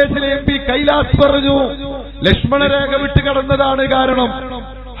 മധ്യപ്രദേശിലെ എം പി കൈലാസ് പറഞ്ഞു, ലക്ഷ്മണരേഖ വിട്ട് കടന്നതാണ് കാരണം,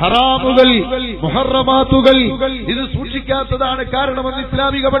 ഹറാമുകൾ മുഹറമാത്തുകൾ ഇത് സൂക്ഷിക്കാത്തതാണ് കാരണമെന്ന്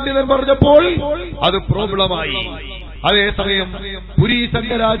ഇസ്ലാമിക പണ്ഡിതൻ പറഞ്ഞപ്പോൾ അത് പ്രോബ്ലമായി. അതേസമയം പുരി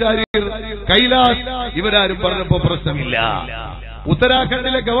ശങ്കരാചാര്യർ, കൈലാസ് ഇവരാരും പറഞ്ഞപ്പോ പ്രശ്നമില്ല.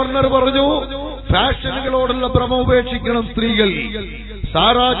 ഉത്തരാഖണ്ഡിലെ ഗവർണർ പറഞ്ഞു, ഫാഷനുകളോടുള്ള ഭ്രമം ഉപേക്ഷിക്കണം സ്ത്രീകൾ.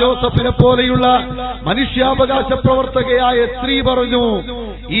 സാറാ ജോസഫിനെ പോലെയുള്ള മനുഷ്യാവകാശ പ്രവർത്തകയായ സ്ത്രീ പറഞ്ഞു,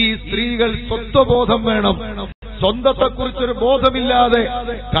 ഈ സ്ത്രീകൾ സ്വത്വബോധം വേണം. സ്വന്തത്തെക്കുറിച്ചൊരു ബോധമില്ലാതെ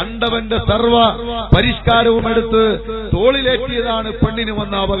കണ്ടവന്റെ സർവ പരിഷ്കാരവും എടുത്ത് തോളിലേറ്റിയതാണ് പെണ്ണിന്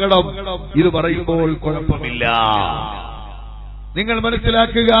വന്ന അപകടം. ഇത് പറയുമ്പോൾ കുഴപ്പമില്ല, നിങ്ങൾ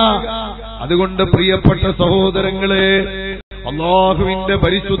മനസ്സിലാക്കുക. അതുകൊണ്ട് പ്രിയപ്പെട്ട സഹോദരങ്ങളെ, അല്ലാഹുവിന്റെ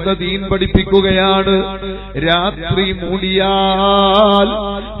പരിശുദ്ധ ദീൻ പഠിപ്പിക്കുകയാണ്, രാത്രി മൂടിയാൽ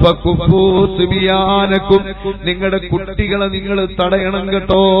നിങ്ങളുടെ കുട്ടികളെ നിങ്ങൾ തടയണം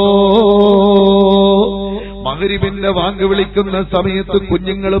കേട്ടോ. മഗ്രിബിന്റെ വാങ്ക് വിളിക്കുന്ന സമയത്ത്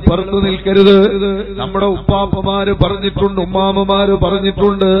കുഞ്ഞുങ്ങൾ പുറത്തു നിൽക്കരുത്. നമ്മുടെ ഉപ്പാപ്പമാര് പറഞ്ഞിട്ടുണ്ട്, ഉമ്മാമ്മമാര്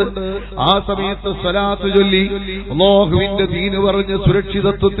പറഞ്ഞിട്ടുണ്ട്. ആ സമയത്ത് സ്വലാത്ത് ചൊല്ലി അല്ലാഹുവിന്റെ ദീന് പറഞ്ഞ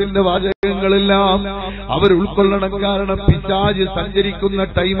സുരക്ഷിതത്വത്തിന്റെ വാചകങ്ങളെല്ലാം അവർ ഉൾക്കൊള്ളണം. കാരണം പിശാച് സഞ്ചരിക്കുന്ന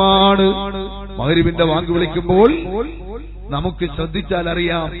ടൈമാണ്. മഗ്രിബിന്റെ വാങ്ക് വിളിക്കുമ്പോൾ നമുക്ക് ശ്രദ്ധിച്ചാൽ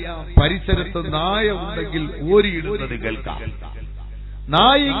അറിയാം, പരിസരത്ത് നായ ഉണ്ടെങ്കിൽ ഓരിയിടുന്നത് കേൾക്കാം,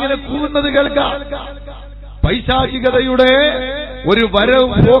 നായ ഇങ്ങനെ കൂവുന്നത് കേൾക്കാം. പൈശാചികതയുടെ ഒരു വരവ്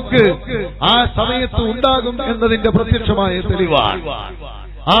പോക്ക് ആ സമയത്ത് ഉണ്ടാകും എന്നതിന്റെ പ്രത്യക്ഷമായ തെളിവാണ്.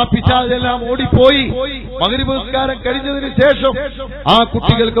 ആ പിശാചെല്ലാം ഓടിപ്പോയി. മഗ്രിബ് നിസ്കാരം കഴിഞ്ഞതിന് ശേഷം ആ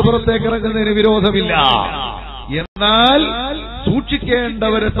കുട്ടികൾക്ക് പുറത്തേക്ക് ഇറങ്ങുന്നതിന് വിരോധമില്ല. എന്നാൽ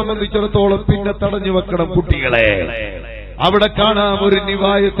സൂക്ഷിക്കേണ്ടവരെ സംബന്ധിച്ചിടത്തോളം പിന്നെ തടഞ്ഞു വെക്കണം കുട്ടികളെ. അവിടെ കാണാം ഒരു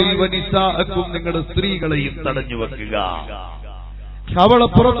നിവായത്തിൽ വനിസാഅക്കും, നിങ്ങളുടെ സ്ത്രീകളെയും തടഞ്ഞു വെക്കുക. അവളെ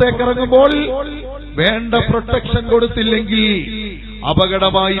പുറത്തേക്ക് ഇറങ്ങുമ്പോൾ വേണ്ട പ്രൊട്ടക്ഷൻ കൊടുത്തില്ലെങ്കിൽ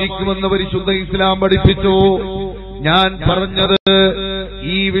അപകടമായിരിക്കുമെന്ന് പരിശുദ്ധ ഇസ്ലാം പഠിപ്പിച്ചു. ഞാൻ പറഞ്ഞത്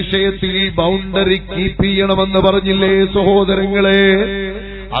ഈ വിഷയത്തിൽ ബൗണ്ടറി കീപ്പ് ചെയ്യണമെന്ന് പറഞ്ഞില്ലേ സഹോദരങ്ങളെ?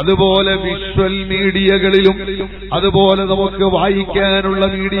 അതുപോലെ വിഷ്വൽ മീഡിയകളിലും അതുപോലെ നമുക്ക് വായിക്കാനുള്ള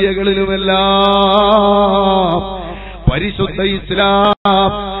മീഡിയകളിലുമെല്ലാം പരിശുദ്ധ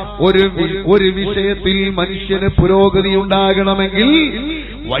ഇസ്ലാം ഒരു വിഷയത്തിൽ മനുഷ്യന് പുരോഗതി ഉണ്ടാകണമെങ്കിൽ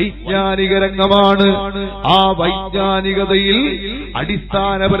വൈജ്ഞാനിക രംഗമാണ്. ആ വൈജ്ഞാനികതയിൽ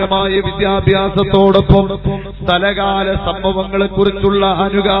അടിസ്ഥാനപരമായ വിദ്യാഭ്യാസത്തോടൊപ്പം സ്ഥലകാല സംഭവങ്ങളെക്കുറിച്ചുള്ള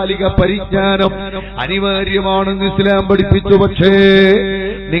ആനുകാലിക പരിജ്ഞാനം അനിവാര്യമാണെന്ന് ഇസ്ലാം പഠിപ്പിച്ചു. പക്ഷേ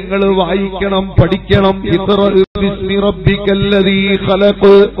നിങ്ങൾ വായിക്കണം, പഠിക്കണം.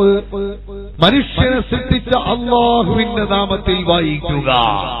 മനുഷ്യനെ സൃഷ്ടിച്ച അല്ലാഹുവിന്റെ നാമത്തിൽ വായിക്കുക.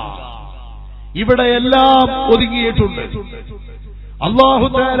 ഇവിടെയെല്ലാം ഒതുങ്ങിയിട്ടുണ്ട്. അല്ലാഹു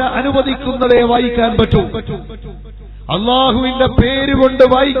തആല അനുവദിക്കുന്നതേ വായിക്കാൻ പറ്റൂ. അല്ലാഹുവിന്റെ പേരുകൊണ്ട്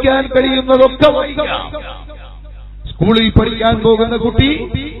വായിക്കാൻ കഴിയുന്നതൊക്കെ വായിക്കാം. സ്കൂളിൽ പഠിക്കാൻ പോകുന്ന കുട്ടി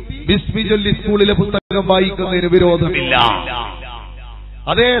ബിസ്മി ചൊല്ലി സ്കൂളിലെ പുസ്തകം വായിക്കുന്നതിന് വിരോധമില്ല.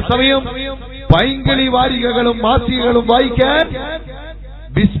 അതേസമയം പൈങ്കിളി വാരികകളും മാസികകളും വായിക്കാൻ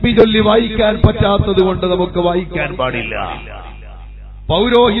ബിസ്മി ചൊല്ലി വായിക്കാൻ പറ്റാത്തത് കൊണ്ട് നമുക്ക് വായിക്കാൻ പാടില്ല.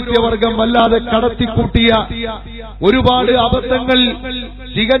 പൗരോഹിത്യവർഗം വല്ലാതെ കടത്തിക്കൂട്ടിയ ഒരുപാട് അബദ്ധങ്ങൾ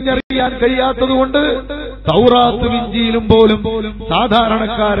തികഞ്ഞറിയാൻ കഴിയാത്തതുകൊണ്ട് തൗറാത്തും ഇഞ്ചീലും പോലും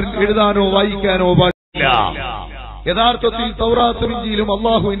സാധാരണക്കാരൻ എഴുതാനോ വായിക്കാനോ പാടില്ല. യഥാർത്ഥത്തിൽ തൗറാത്തും ഇഞ്ചീലും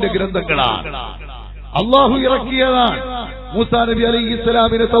അള്ളാഹുവിന്റെ ഗ്രന്ഥങ്ങളാണ്, അള്ളാഹു ഇറക്കിയതാണ്. മൂസാ നബി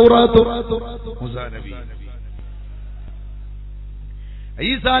അലൈഹിസ്സലാമിന് തൗറാത്തും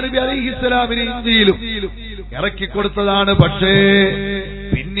ഈസാ നബി അലൈഹിസ്സലാമിന് ഇഞ്ചീലും ഇറക്കിക്കൊടുത്തതാണ്. പക്ഷേ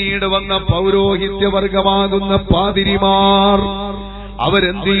പിന്നീട് വന്ന പൗരോഹിത്യവർഗമാകുന്ന പാതിരിമാർ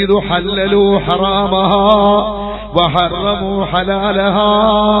അവരെന്ത് ചെയ്തു? ഹല്ലലു ഹറാമഹാ വഹറമു ഹലാലഹാ.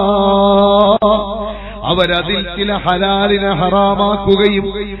 അവരതിൽ ചില ഹലാലിനെ ഹറാമാക്കുകയും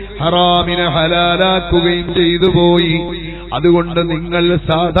ഹറാമിനെ ഹലാലാക്കുകയും ചെയ്തു പോയി. അതുകൊണ്ട് നിങ്ങൾ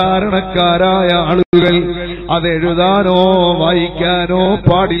സാധാരണക്കാരായ ആളുകൾ അതെഴുതാനോ വായിക്കാനോ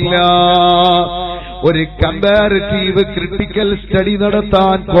പാടില്ല. ഒരു കമ്പാരിറ്റീവ് ക്രിട്ടിക്കൽ സ്റ്റഡി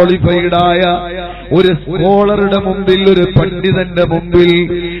നടത്താൻ ക്വാളിഫൈഡായ ഒരു സ്കോളറുടെ മുമ്പിൽ, ഒരു പണ്ഡിതന്റെ മുമ്പിൽ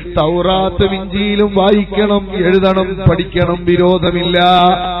തൗറാത്തും ഇഞ്ചീലും വായിക്കണം, എഴുതണം, പഠിക്കണം, വിരോധമില്ല.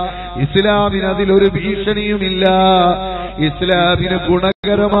 ഇസ്ലാമിന് അതിലൊരു ഭീഷണിയുമില്ല. ഇസ്ലാമിന്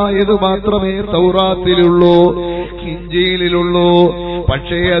ഗുണകരമായത് മാത്രമേ തൗറാത്തിലുള്ളൂ, ഇഞ്ചീലിലുള്ളൂ.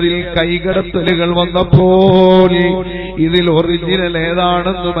 പക്ഷേ അതിൽ കൈകടത്തലുകൾ വന്നപ്പോൾ ഇതിൽ ഒറിജിനൽ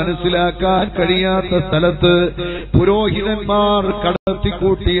ഏതാണെന്ന് മനസ്സിലാക്കാൻ കഴിയാത്ത സ്ഥലത്ത് പുരോഹിതന്മാർ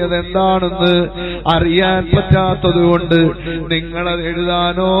കടത്തിക്കൂട്ടിയത് എന്താണെന്ന് അറിയാൻ പറ്റാത്തതുകൊണ്ട് നിങ്ങളത്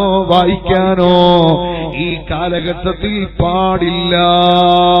എഴുതാനോ വായിക്കാനോ ഈ കാലഘട്ടത്തിൽ പാടില്ല.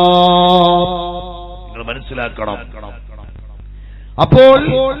 നിങ്ങൾ മനസ്സിലാക്കണം. അപ്പോൾ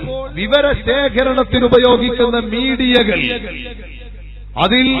വിവരശേഖരണത്തിന് ഉപയോഗിക്കുന്ന മീഡിയകൾ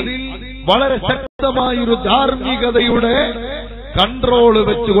അതിൽ വളരെ ശക്തമായൊരു ധാർമ്മികതയുടെ കൺട്രോള്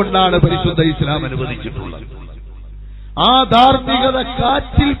വെച്ചുകൊണ്ടാണ് പരിശുദ്ധ ഇസ്ലാം അനുവദിച്ചിട്ടുള്ളത്. ആ ധാർമ്മികത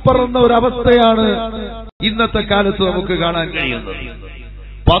കാറ്റിൽ പറന്ന ഒരവസ്ഥയാണ് ഇന്നത്തെ കാലത്ത് നമുക്ക് കാണാൻ കഴിയുന്നത്.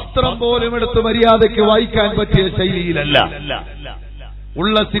 പത്രം പോലും എടുത്ത് മര്യാദയ്ക്ക് വായിക്കാൻ പറ്റിയ ശൈലിയിലല്ല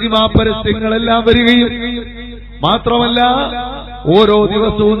ഉള്ള സിനിമാ പരസ്യങ്ങളെല്ലാം വരികയും മാത്രമല്ല ഓരോ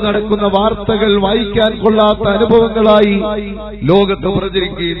ദിവസവും നടക്കുന്ന വാർത്തകൾ വായിക്കാൻ കൊള്ളാത്ത അനുഭവങ്ങളായി ലോകത്ത്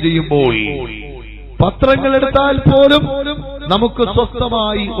പ്രചരിക്കുകയും ചെയ്യുമ്പോൾ പത്രങ്ങൾ എടുത്താൽ പോലും നമുക്ക്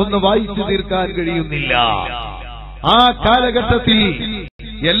സ്വസ്ഥമായി ഒന്ന് വായിച്ചു തീർക്കാൻ കഴിയുന്നില്ല. ആ കാലഘട്ടത്തിൽ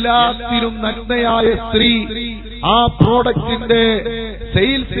എല്ലാത്തിനും നഗ്നയായ സ്ത്രീ ആ പ്രോഡക്റ്റിന്റെ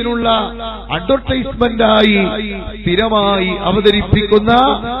സെയിൽസിനുള്ള അഡ്വർടൈസ്മെന്റായി സ്ഥിരമായി അവതരിപ്പിക്കുന്ന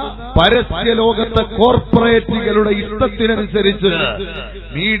പരസ്യ ലോകത്തെ കോർപ്പറേറ്റുകളുടെ ഇഷ്ടത്തിനനുസരിച്ച്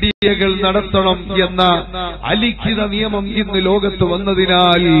മീഡിയകൾ നടത്തണം എന്ന അലിഖിത നിയമം ഇന്ന് ലോകത്ത്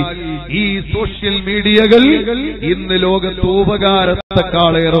വന്നതിനാൽ ഈ സോഷ്യൽ മീഡിയകൾ ഇന്ന് ലോകത്ത്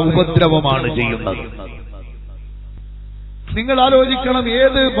ഉപകാരത്തെക്കാളേറെ ഉപദ്രവമാണ് ചെയ്യുന്നത്. നിങ്ങൾ ആലോചിക്കണം,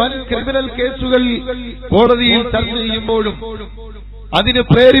 ഏത് വൻ ക്രിമിനൽ കേസുകൾ കോടതിയിൽ ചർച്ച ചെയ്യുമ്പോഴും അതിന്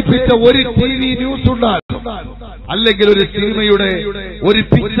പ്രേരിപ്പിച്ച ഒരു TV ന്യൂസ് ഉണ്ടാകും, അല്ലെങ്കിൽ ഒരു സിനിമയുടെ ഒരു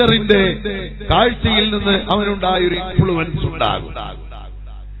പിക്ചറിന്റെ കാഴ്ചയിൽ നിന്ന് അവനുണ്ടായ ഒരു ഇൻഫ്ലുവൻസ് ഉണ്ടാകും.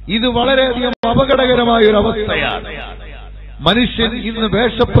 ഇത് വളരെയധികം അപകടകരമായ ഒരു അവസ്ഥയാണ്. മനുഷ്യൻ ഇന്ന്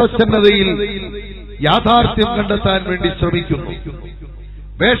വേഷപ്രച്ഛന്നതയിൽ യാഥാർത്ഥ്യം കണ്ടെത്താൻ വേണ്ടി ശ്രമിക്കുന്നു.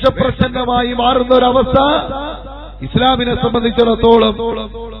 വേഷപ്രച്ഛന്നമായി മാറുന്ന ഒരവസ്ഥ ഇസ്ലാമിനെ സംബന്ധിച്ചിടത്തോളം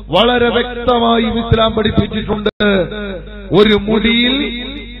വളരെ വ്യക്തമായി ഇസ്ലാം പഠിപ്പിച്ചിട്ടുണ്ട്. ഒരു മുടിയിൽ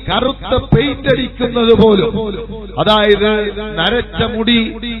കറുത്ത പെയിന്റ് അടിക്കുന്നത് പോലും, അതായത് നരച്ച മുടി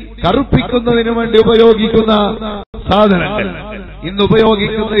കറുപ്പിക്കുന്നതിന് വേണ്ടി ഉപയോഗിക്കുന്ന സാധനങ്ങൾ ഇന്ന്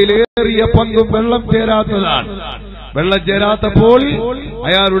ഉപയോഗിക്കുന്നതിലേറിയ പങ്കും വെള്ളം ചേരാത്തതാണ്. വെള്ളം ചേരാത്തപ്പോൾ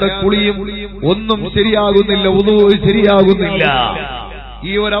അയാളുടെ കുളിയും ഒന്നും ശരിയാകുന്നില്ല, ഉളൂ ശരിയാകുന്നില്ല.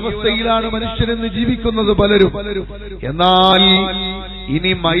 ഈ ഒരവസ്ഥയിലാണ് മനുഷ്യനെന്ന് ജീവിക്കുന്നത് പലരും. എന്നാൽ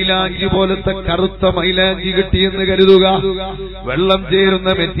ഇനി മൈലാഞ്ചി പോലത്തെ കറുത്ത മൈലാഞ്ചി കിട്ടിയെന്ന് കരുതുക, വെള്ളം ചേരുന്ന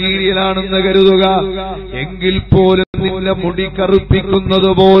മെറ്റീരിയലാണെന്ന് കരുതുക, എങ്കിൽ പോലും നിന്റെ മുടി കറുപ്പിക്കുന്നത്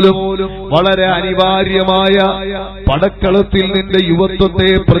പോലും വളരെ അനിവാര്യമായ പടക്കളത്തിൽ നിന്റെ യുവത്വത്തെ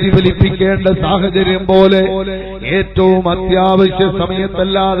പ്രതിഫലിപ്പിക്കേണ്ട സാഹചര്യം പോലെ ഏറ്റവും അത്യാവശ്യ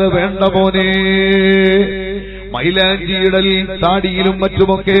സമയത്തല്ലാതെ വേണ്ട മോനെ. മൈലാഞ്ചിയിടൽ താടിയിലും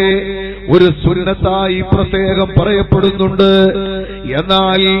മറ്റുമൊക്കെ ഒരു സുന്നത്തായി പ്രത്യേകം പറയപ്പെടുന്നുണ്ട്.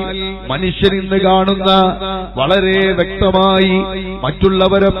 എന്നാൽ മനുഷ്യൻ ഇന്ന് കാണുന്ന വളരെ വ്യക്തമായി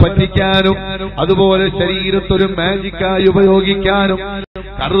മറ്റുള്ളവരെ പറ്റിക്കാനും അതുപോലെ ശരീരത്തൊരു മാജിക്കായി ഉപയോഗിക്കാനും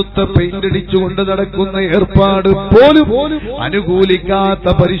കറുത്ത പെയിന്റടിച്ചുകൊണ്ട് നടക്കുന്ന ഏർപ്പാട് പോലും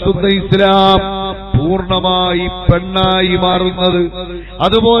അനുകൂലിക്കാത്ത പരിശുദ്ധ ഇസ്ലാം പൂർണ്ണമായി പെണ്ണായി മാറുന്നത്.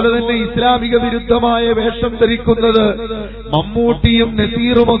 അതുപോലെ തന്നെ ഇസ്ലാമിക വിരുദ്ധമായ വേഷം ധരിക്കുന്നത് മമ്മൂട്ടിയും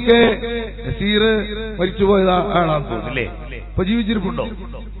നസീറുമൊക്കെ. നസീർ മരിച്ചുപോയത് ആളാണെന്ന് തോന്നുന്നില്ലേ? ഇപ്പൊ ജീവിച്ചിരിപ്പുണ്ടോ?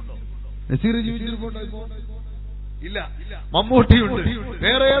 നസീർ ജീവിച്ചിരിപ്പുണ്ടോ? ഇല്ല. മമ്മൂട്ടിയുണ്ട്,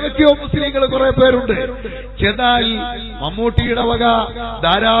 വേറെ ഏതൊക്കെയോ മുസ്ലിങ്ങൾ കുറെ പേരുണ്ട്. എന്നാൽ മമ്മൂട്ടിയുടെ വക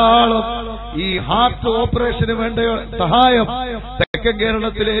ധാരാളം ഈ ഹാർട്ട് ഓപ്പറേഷന് വേണ്ട സഹായം തെക്കൻ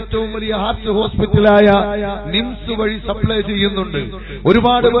കേരളത്തിലെ ഏറ്റവും വലിയ ഹാർട്ട് ഹോസ്പിറ്റലായ നിംസ് വഴി സപ്ലൈ ചെയ്യുന്നുണ്ട്.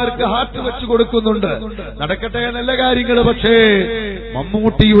 ഒരുപാട് പേർക്ക് ഹാർട്ട് വെച്ചു കൊടുക്കുന്നുണ്ട്. നടക്കട്ടെ, നല്ല കാര്യങ്ങൾ. പക്ഷേ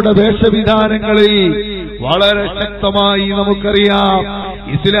മമ്മൂട്ടിയുടെ വേഷവിധാനങ്ങളിൽ വളരെ ശക്തമായി നമുക്കറിയാം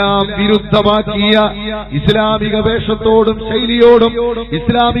ഇസ്ലാം വിരുദ്ധമാക്കിയ ഇസ്ലാമിക വേഷത്തോടും ശൈലിയോടും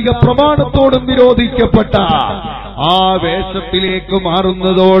ഇസ്ലാമിക പ്രമാണത്തോടും വിരോധിക്കപ്പെട്ട ആ വേഷത്തിലേക്ക്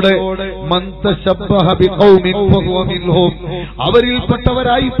മാറുന്നതോടെ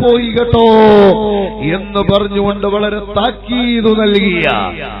അവരിൽപ്പെട്ടവരായി പോയി കേട്ടോ എന്ന് പറഞ്ഞുകൊണ്ട് വളരെ താക്കീത് നൽകിയ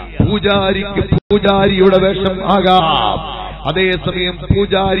പൂജാരിക്ക് പൂജാരിയുടെ വേഷം ആകാം. അതേസമയം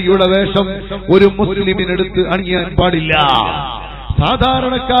പൂജാരിയുടെ വേഷം ഒരു മുസ്ലിമിനെടുത്ത് അണിയാൻ പാടില്ല.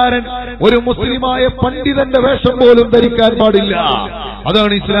 സാധാരണക്കാരൻ ഒരു മുസ്ലിമായ പണ്ഡിതന്റെ വേഷം പോലും ധരിക്കാൻ പാടില്ല.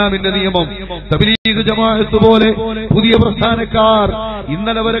 അതാണ് ഇസ്ലാമിന്റെ നിയമം. തബ്ലീഗ് ജമാഅത്ത് പോലെ പുതിയ പ്രസ്ഥാനക്കാർ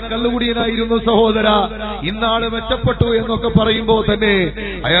ഇന്നലെ വരെ കള്ളുകുടിയനായിരുന്നു സഹോദര, ഇന്നാള് മെച്ചപ്പെട്ടു എന്നൊക്കെ പറയുമ്പോ തന്നെ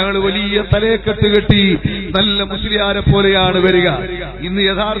അയാൾ വലിയ തലയെക്കെട്ട് കെട്ടി നല്ല മുസ്ലിയാരെ പോലെയാണ് വരിക. ഇന്ന്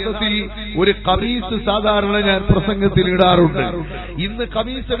യഥാർത്ഥത്തിൽ ഒരു കമീസ് സാധാരണ ഞാൻ പ്രസംഗത്തിൽ ഇടാറുണ്ട്. ഇന്ന്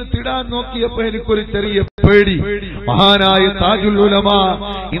കമീസ് എടുത്തിടാൻ നോക്കിയപ്പോ എനിക്കൊരു ചെറിയ പേടി. മഹാനായ താജുൽ ഉലമ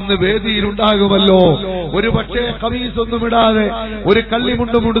ഇന്ന് വേദിയിലുണ്ടാകുമല്ലോ. ഒരു പക്ഷേ കമീസ് ഒന്നും ഇടാതെ ഒരു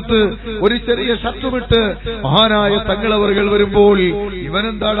കള്ളിമുണ്ടുമുടുത്ത് ഒരു ചെറിയ ഷർട്ടുമിട്ട് മഹാനായ തങ്ങളവറുകൾ വരുമ്പോൾ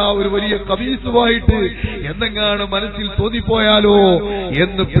ഇവനെന്താടാ ഒരു വലിയ കമീസുമായിട്ട് എന്നെങ്ങാണ് മനസ്സിൽ തോന്നിപ്പോയാലോ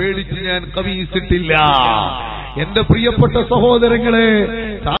എന്ന് പേടിച്ച് ഞാൻ കമീസ് ഇട്ടില്ല. എന്റെ പ്രിയപ്പെട്ട സഹോദരങ്ങളെ,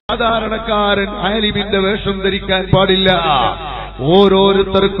 സാധാരണക്കാരൻ ആലിമിന്റെ വേഷം ധരിക്കാൻ പാടില്ല.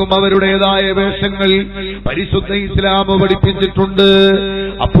 ഓരോരുത്തർക്കും അവരുടേതായ വേഷങ്ങൾ പരിശുദ്ധ ഇസ്ലാം പഠിപ്പിച്ചിട്ടുണ്ട്.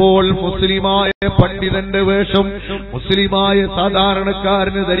 അപ്പോൾ മുസ്ലിമായ പണ്ഡിതന്റെ വേഷം മുസ്ലിമായ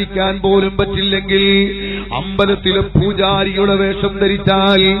സാധാരണക്കാരന് ധരിക്കാൻ പോലും പറ്റില്ലെങ്കിൽ അമ്പലത്തിലെ പൂജാരിയുടെ വേഷം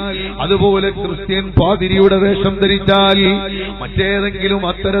ധരിച്ചാൽ, അതുപോലെ ക്രിസ്ത്യൻ പാതിരിയുടെ വേഷം ധരിച്ചാൽ, മറ്റേതെങ്കിലും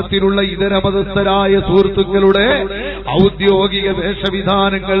അത്തരത്തിലുള്ള ഇതര മതസ്ഥരായ സുഹൃത്തുക്കളുടെ ഔദ്യോഗിക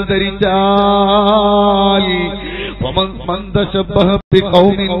വേഷവിധാനങ്ങൾ ധരിച്ചാൽ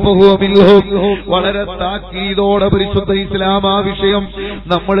വളരെ താക്കീതോടെ പരിശുദ്ധ ഇസ്ലാം ആ വിഷയം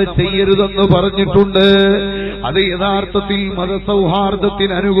നമ്മൾ ചെയ്യരുതെന്ന് പറഞ്ഞിട്ടുണ്ട്. അത് യഥാർത്ഥത്തിൽ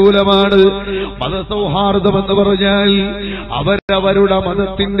മതസൗഹാർദ്ദത്തിന് അനുകൂലമാണ്. മതസൗഹാർദ്ദം എന്ന് പറഞ്ഞാൽ അവരവരുടെ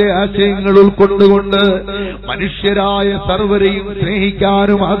മതത്തിന്റെ ആശയങ്ങൾ ഉൾക്കൊണ്ടുകൊണ്ട് മനുഷ്യരായ സർവരെയും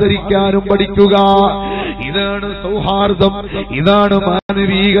സ്നേഹിക്കാനും ആദരിക്കാനും പഠിക്കുക. ഇതാണ് സൗഹാർദ്ദം, ഇതാണ്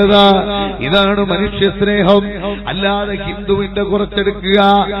മാനവികത, ഇതാണ് മനുഷ്യ സ്നേഹം. അല്ലാതെ ഹിന്ദുവിന്റെ കുറച്ചെടുക്കുക,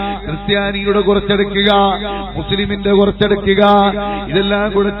 ക്രിസ്ത്യാനിയുടെ കുറച്ചെടുക്കുക, മുസ്ലിമിന്റെ കുറച്ചെടുക്കുക, ഇതെല്ലാം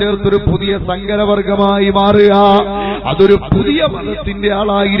കൂടെ ചേർത്തൊരു പുതിയ സങ്കരവർഗമായി മാറുക. അതൊരു പുതിയ മതത്തിന്റെ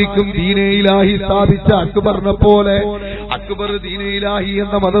ആളായിരിക്കും. ദീനേ ഇലാഹി സ്ഥാപിച്ച അക്ബറിനെ പോലെ അക്ബർ ദീനേ ഇലാഹി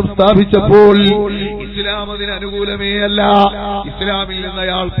എന്ന മതം സ്ഥാപിച്ചപ്പോൾ ഇസ്ലാം അതിന് അനുകൂലമേ അല്ല. ഇസ്ലാമിൽ നിന്ന്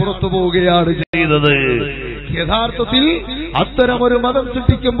അയാൾ പുറത്തു പോവുകയാണ് ചെയ്തത്. യഥാർത്ഥത്തിൽ അത്തരമൊരു മതം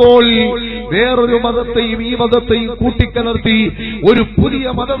സൃഷ്ടിക്കുമ്പോൾ വേറൊരു മതത്തെയും ഈ മതത്തെയും കൂട്ടിക്കലർത്തി ഒരു പുതിയ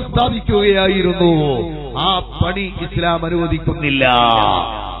മതം സ്ഥാപിക്കുകയായിരുന്നു. ആ പണി ഇസ്ലാം അനുവദിക്കുന്നില്ല.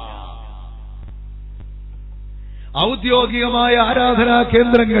 ഔദ്യോഗികമായ ആരാധനാ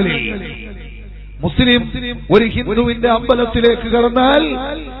കേന്ദ്രങ്ങളിൽ മുസ്ലിം ഒരു ഹിന്ദുവിന്റെ അമ്പലത്തിലേക്ക് കടന്നാൽ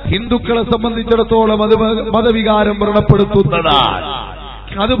ഹിന്ദുക്കളെ സംബന്ധിച്ചിടത്തോളം അത് മതവികാരം വ്രണപ്പെടുത്തുന്നതാണ്.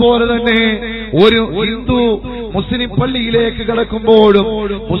 അതുപോലെ തന്നെ ഒരു ഹിന്ദു മുസ്ലിം പള്ളിയിലേക്ക് കടക്കുമ്പോഴും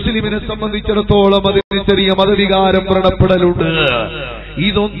മുസ്ലിമിനെ സംബന്ധിച്ചിടത്തോളം അതിന് ചെറിയ മതവികാരം വ്രണപ്പെടലുണ്ട്.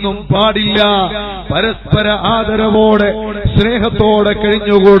 ഇതൊന്നും പാടില്ല. പരസ്പര ആദരവോടെ സ്നേഹത്തോടെ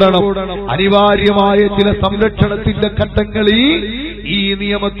കഴിഞ്ഞുകൂടണം. അനിവാര്യമായ ചില സംരക്ഷണത്തിന്റെ ഘട്ടങ്ങളിൽ ഈ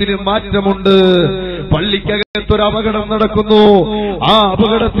നിയമത്തിന് മാറ്റമുണ്ട്. പള്ളിക്കകത്തൊരു അപകടം നടക്കുന്നു. ആ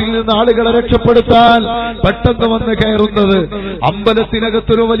അപകടത്തിൽ നിന്ന് ആളുകളെ രക്ഷപ്പെടുത്താൻ പെട്ടെന്ന് വന്ന് കയറുന്നത്.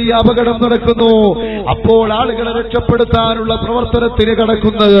 അമ്പലത്തിനകത്തൊരു വലിയ അപകടം നടക്കുന്നു. അപ്പോൾ ആളുകളെ രക്ഷപ്പെടുത്താനുള്ള പ്രവർത്തനത്തിന്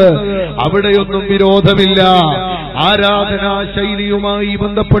കടക്കുന്നത്. അവിടെയൊന്നും വിരോധമില്ല. ആരാധനാ ശൈലിയുമായി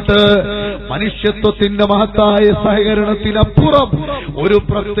ബന്ധപ്പെട്ട് മനുഷ്യത്വത്തിന്റെ മഹത്തായ സഹകരണത്തിനപ്പുറം ഒരു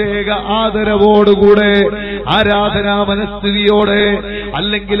പ്രത്യേക ആദരവോടുകൂടെ ആരാധനാ മനസ്ഥിതിയോടെ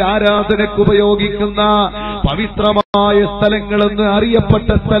അല്ലെങ്കിൽ ആരാധനയ്ക്ക് ഉപയോഗിക്കുന്ന വന്ന പവിത്രമായ സ്ഥലങ്ങളെന്ന് അറിയപ്പെട്ട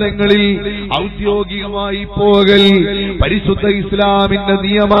സ്ഥലങ്ങളിൽ ഔദ്യോഗികമായി പോകൽ പരിശുദ്ധ ഇസ്ലാമിന്റെ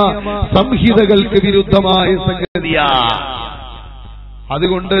നിയമ സംഹിതകൾക്ക് വിരുദ്ധമായ സംഗതിയാണ്.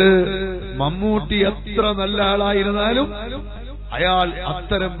 അതുകൊണ്ട് മമ്മൂട്ടി എത്ര നല്ല ആളായിരുന്നാലും അയാൾ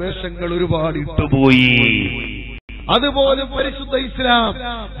അത്തരം വേഷങ്ങൾ ഒരുപാട് ഇട്ടുപോയി. അതുപോലെ പരിശുദ്ധ ഇസ്ലാം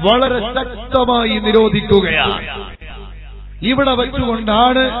വളരെ ശക്തമായി നിരോധിക്കുകയാണ്. ഇവിടെ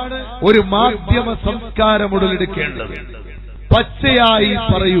വെച്ചുകൊണ്ടാണ് ഒരു മാധ്യമ സംസ്കാരം ഉടലെടുക്കേണ്ടത്. പച്ചയായി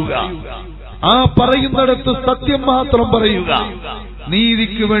പറയുക, ആ പറയുന്നിടത്ത് സത്യം മാത്രം പറയുക,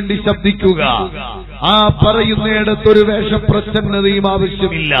 നീതിക്ക് വേണ്ടി ശബ്ദിക്കുക. ആ പറയുന്നിടത്തൊരു വേഷപ്രച്ഛന്നതയും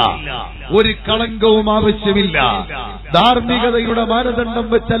ആവശ്യമില്ല, ഒരു കളങ്കവും ആവശ്യമില്ല. ധാർമ്മികതയുടെ മാനദണ്ഡം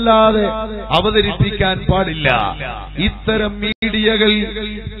വെച്ചല്ലാതെ അവതരിപ്പിക്കാൻ പാടില്ല. ഇത്തരം മീഡിയകൾ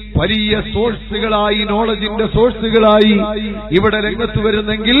വലിയ സോഴ്സുകളായി, നോളജിന്റെ സോഴ്സുകളായി ഇവിടെ രംഗത്ത്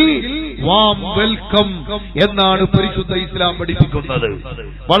വരുന്നെങ്കിൽ വാം വെൽക്കം എന്നാണ് പരിശുദ്ധ ഇസ്ലാം പഠിപ്പിക്കുന്നത്.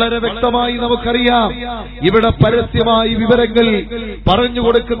 വളരെ വ്യക്തമായി നമുക്കറിയാം, ഇവിടെ പരസ്യമായി വിവരങ്ങൾ പറഞ്ഞു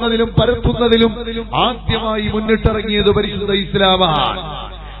കൊടുക്കുന്നതിലും പരത്തുന്നതിലും ആദ്യമായി മുന്നിട്ടിറങ്ങിയത് പരിശുദ്ധ ഇസ്ലാമാണ്.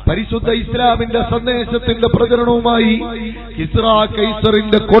 പരിശുദ്ധ ഇസ്ലാമിന്റെ സന്ദേശത്തിന്റെ പ്രചരണവുമായി കിസ്റ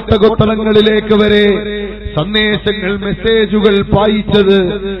കൈസറിന്റെ കോട്ടകൊത്തളങ്ങളിലേക്ക് വരെ സന്ദേശങ്ങൾ, മെസ്സേജുകൾ പായിച്ചത്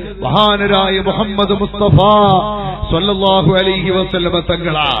മഹാനരായ മുഹമ്മദ് മുസ്തഫ സ്വല്ലല്ലാഹു അലൈഹി വസല്ലമ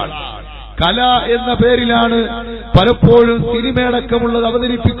തങ്ങളാണ്. കല എന്ന പേരിലാണ് പലപ്പോഴും സിനിമയടക്കമുള്ളത്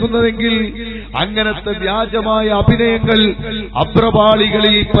അവതരിപ്പിക്കുന്നതെങ്കിൽ അങ്ങനത്തെ വ്യാജമായ അഭിനയങ്ങൾ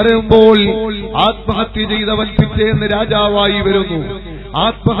അപ്രപാളികളിൽ പരമ്പോൾ ആത്മഹത്യ ചെയ്തവൻ പിറ്റേന്ന് രാജാവായി വരുന്നു.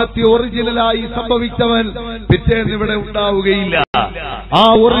 ആത്മഹത്യ ഒറിജിനലായി സംഭവിച്ചവൻ പിറ്റേന്ന് ഇവിടെ ഉണ്ടാവുകയില്ല. ആ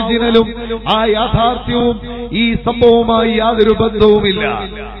ഒറിജിനലും ആ യാഥാർത്ഥ്യവും ഈ സംഭവവുമായി യാതൊരു ബന്ധവുമില്ല.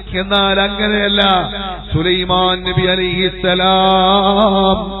 എന്നാൽ അങ്ങനെയല്ല. സുലൈമാൻ നബി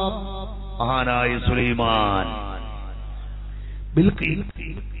അലൈഹിസ്സലാം, മഹാനായ സുലൈമാൻ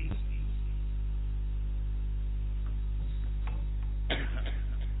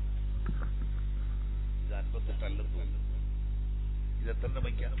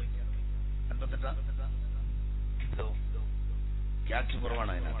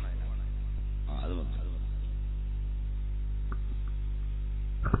കുറവാണ്. അത്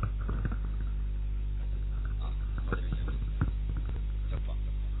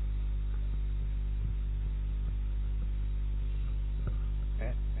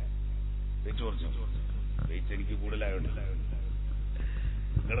വെയിറ്റ് എനിക്ക് കൂടുതലായോണ്ട്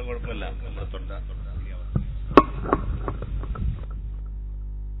നിങ്ങളുടെ കുഴപ്പമില്ല. നമ്മുടെ തൊണ്ട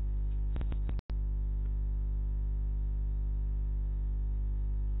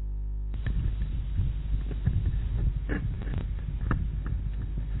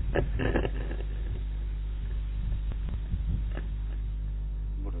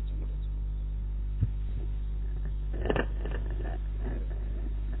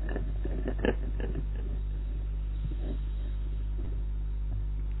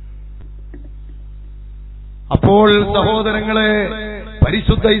അപ്പോൾ സഹോദരങ്ങളെ,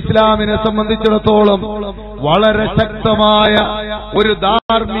 പരിശുദ്ധ ഇസ്ലാമിനെ സംബന്ധിച്ചിടത്തോളം വളരെ ശക്തമായ ഒരു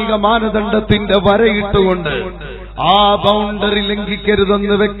ധാർമ്മിക മാനദണ്ഡത്തിന്റെ വരയിട്ടുകൊണ്ട് ആ ബൗണ്ടറി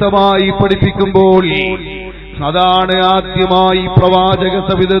ലംഘിക്കരുതെന്ന് വ്യക്തമായി പഠിപ്പിക്കുമ്പോൾ അതാണ് ആദ്യമായി പ്രവാചക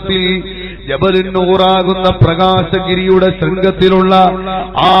സവിധത്തിൽ ജബലുന്നൂറാകുന്ന പ്രകാശഗിരിയുടെ ശൃംഗത്തിലുള്ള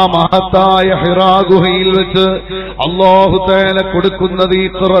ആ മഹത്തായ ഹിറാ ഗുഹയിൽ വെച്ച് അല്ലാഹു തആല കൊടുക്കുന്നത്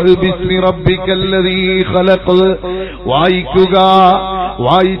ഇഖ്റ ബിസ്മി റബ്ബിക്കല്ലദീ ഖലഖ്. വായിക്കുക,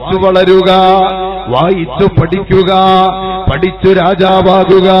 വായിച്ചു വളരുക, വായിച്ചു പഠിക്കുക, പഠിച്ചു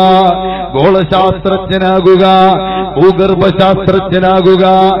രാജാവാകുക, ഗോളശാസ്ത്രജ്ഞനാകുക, ഭൂഗർഭശാസ്ത്രജ്ഞനാകുക,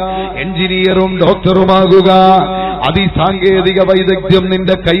 എഞ്ചിനീയറും ഡോക്ടറുമാകുക. അതിസാങ്കേതിക വൈദഗ്ധ്യം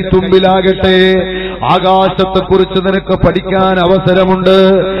നിന്റെ കൈത്തുമ്പിലാകട്ടെ. ആകാശത്തെക്കുറിച്ച് നിനക്ക് പഠിക്കാൻ അവസരമുണ്ട്.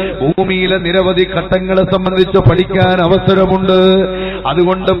 ഭൂമിയിലെ നിരവധി ഘട്ടങ്ങളെ സംബന്ധിച്ച് പഠിക്കാൻ അവസരമുണ്ട്.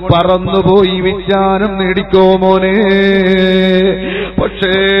 അതുകൊണ്ട് പറന്നുപോയി വിജ്ഞാനം നേടിക്കോ മോനെ.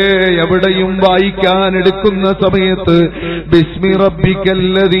 പക്ഷേ എവിടെയും വായിക്കാൻ എടുക്കുന്ന സമയത്ത് ബിസ്മി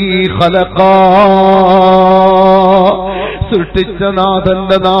റബ്ബിക്കല്ലദീ ഖലഖാ, സൃഷ്ടിച്ച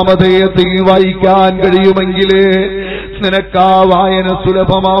നാഥന്റെ നാമധേയത്തിൽ വായിക്കാൻ കഴിയുമെങ്കിലേ നിനക്ക് ആ വായന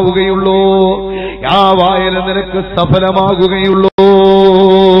സുലഭമാവുകയുള്ളൂ, ആ വായന നിനക്ക് സഫലമാകുകയുള്ളൂ.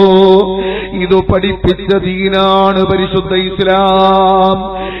 ഇത് പഠിപ്പിച്ച ദീനാണ് പരിശുദ്ധ ഇസ്ലാം.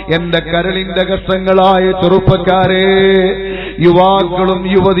 എന്റെ കരളിന്റെ കഷ്ടങ്ങളായ ചെറുപ്പക്കാരെ, യുവാക്കളും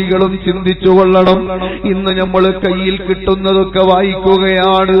യുവതികളും ചിന്തിച്ചുകൊള്ളണം. ഇന്ന് നമ്മൾ കയ്യിൽ കിട്ടുന്നതൊക്കെ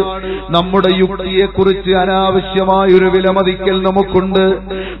വായിക്കുകയാണ്. നമ്മുടെ യുക്തിയെക്കുറിച്ച് അനാവശ്യമായൊരു വിലമതിക്കൽ നമുക്കുണ്ട്.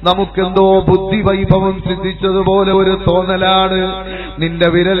 നമുക്കെന്തോ ബുദ്ധിവൈഭവം സിദ്ധിച്ചതുപോലെ ഒരു തോന്നലാണ്. നിന്റെ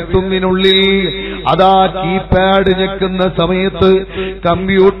വിരൽത്തുമ്പിനുള്ളിൽ അതാ കീപാഡ് ഞെക്കുന്ന സമയത്ത്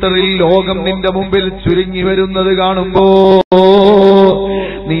കമ്പ്യൂട്ടറിൽ ലോകം നിന്റെ മുമ്പിൽ ചുരുങ്ങി വരുന്നത് കാണുമ്പോ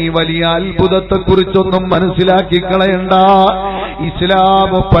നീ വലിയ അത്ഭുതത്തെക്കുറിച്ചൊന്നും മനസ്സിലാക്കി കളയണ്ട.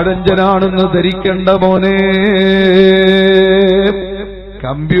 ഇസ്ലാം പഴഞ്ചനാണെന്ന് ധരിക്കേണ്ട മോനെ.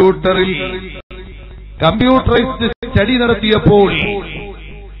 കമ്പ്യൂട്ടറൈസ്ഡ് സ്റ്റഡി നടത്തിയപ്പോൾ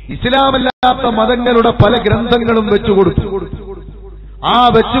ഇസ്ലാമല്ലാത്ത മതങ്ങളുടെ പല ഗ്രന്ഥങ്ങളും വെച്ചുകൊടുത്തു. ആ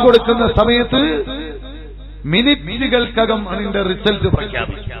വെച്ചുകൊടുക്കുന്ന സമയത്ത് മിനിറ്റുകൾക്കകം അതിന്റെ റിസൾട്ട്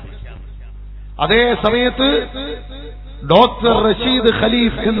പ്രഖ്യാപിച്ചു. അതേ സമയത്ത് ഡോക്ടർ റഷീദ്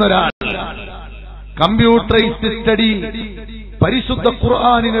ഖലീഫ് എന്നൊരാൾ കമ്പ്യൂട്ടറൈസ്ഡ് സ്റ്റഡി പരിശുദ്ധ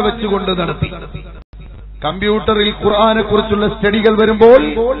ഖുർആനിനെ വെച്ചുകൊണ്ട് നടത്തി. കമ്പ്യൂട്ടറിൽ ഖുർആനെ കുറിച്ചുള്ള സ്റ്റഡികൾ വരുമ്പോൾ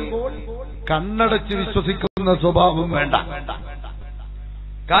കണ്ണടച്ച് വിശ്വസിക്കുന്ന സ്വഭാവം വേണ്ട.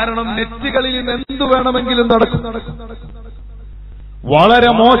 കാരണം നെറ്റുകളിൽ എന്തു വേണമെങ്കിലും നടക്കും.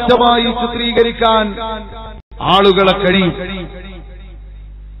 വളരെ മോശമായി ചിത്രീകരിക്കാൻ ആളുകളെ കഴിയും.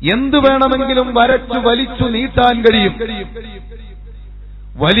 എന്തു വേണമെങ്കിലും വരച്ചു വലിച്ചു നീട്ടാൻ കഴിയും.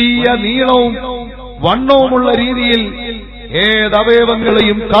 വലിയ നീളവും വണ്ണവുമുള്ള രീതിയിൽ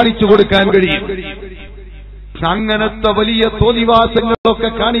ഏതവയവങ്ങളെയും കാണിച്ചു കൊടുക്കാൻ കഴിയും. അങ്ങനത്തെ വലിയ തോന്നിവാസങ്ങളൊക്കെ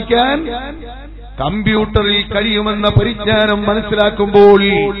കാണിക്കാൻ കമ്പ്യൂട്ടറിൽ കഴിയുമെന്ന പരിജ്ഞാനം മനസ്സിലാക്കുമ്പോൾ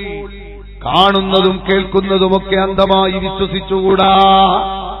കാണുന്നതും കേൾക്കുന്നതുമൊക്കെ അന്ധമായി വിശ്വസിച്ചുകൂടാ.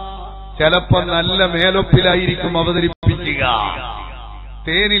 ചിലപ്പോ നല്ല മേലൊപ്പിലായിരിക്കും അവതരിപ്പിക്കുക.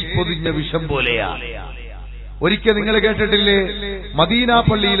 തേനിൽ പൊതിഞ്ഞ വിഷം പോലെയാണ്. ഒരിക്കൽ നിങ്ങൾ കേട്ടിട്ടില്ലേ, മദീന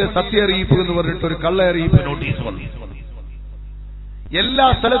പള്ളിയിലെ സത്യ അറിയിപ്പ് എന്ന് പറഞ്ഞിട്ട് ഒരു കള്ള അറിയിപ്പ് നോട്ടീസ് വന്നു. എല്ലാ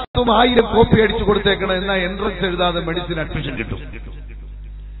സ്ഥലത്തും 1000 കോപ്പി അടിച്ചു കൊടുത്തേക്കണം, എന്നാൽ എൻട്രൻസ് എഴുതാതെ മെഡിസിൻ അഡ്മിഷൻ കിട്ടും.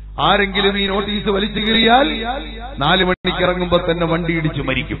 ആരെങ്കിലും ഈ നോട്ടീസ് വലിച്ചു കീറിയാൽ 4 മണിക്ക് ഇറങ്ങുമ്പോ തന്നെ വണ്ടി ഇടിച്ചു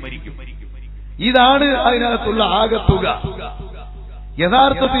മരിക്കും. ഇതാണ് അതിനകത്തുള്ള ആകത്തുക.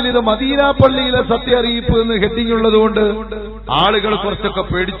 യഥാർത്ഥത്തിൽ ഇത് മദീന പള്ളിയിലെ സത്യ അറിയിപ്പ് എന്ന് ഹെഡിങ് ഉള്ളതുകൊണ്ട് ആളുകൾ കുറച്ചൊക്കെ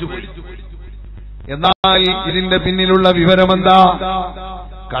പേടിച്ചു പോയി. എന്നാൽ ഇതിന്റെ പിന്നിലുള്ള വിവരമെന്താ?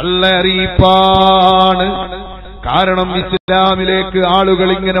 കള്ള അറിയിപ്പാണ്. കാരണം ഇസ്ലാമിലേക്ക് ആളുകൾ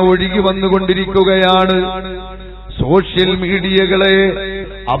ഇങ്ങനെ ഒഴുകി വന്നുകൊണ്ടിരിക്കുകയാണ്. സോഷ്യൽ മീഡിയകളെ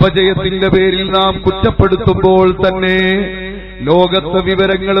അപജയത്തിന്റെ പേരിൽ നാം കുറ്റപ്പെടുത്തുമ്പോൾ തന്നെ ലോകത്തെ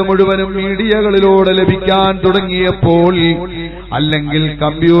വിവരങ്ങൾ മുഴുവനും മീഡിയകളിലൂടെ ലഭിക്കാൻ തുടങ്ങിയപ്പോൾ, അല്ലെങ്കിൽ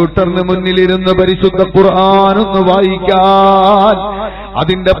കമ്പ്യൂട്ടറിന് മുന്നിലിരുന്ന് പരിശുദ്ധ ഖുർആനൊന്ന് വായിക്കാൻ,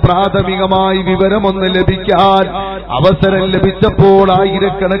 അതിന്റെ പ്രാഥമികമായി വിവരമൊന്ന് ലഭിക്കാൻ അവസരം ലഭിച്ചപ്പോൾ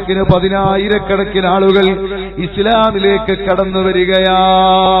ആയിരക്കണക്കിന് 10,000-കണക്കിന് ആളുകൾ ഇസ്ലാമിലേക്ക് കടന്നു വരികയാ.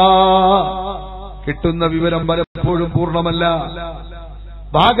 കിട്ടുന്ന വിവരം പലപ്പോഴും പൂർണ്ണമല്ല.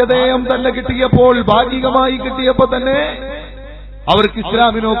 ഭാഗധേയം തന്നെ കിട്ടിയപ്പോൾ, ഭാഗികമായി കിട്ടിയപ്പോ തന്നെ അവർക്ക്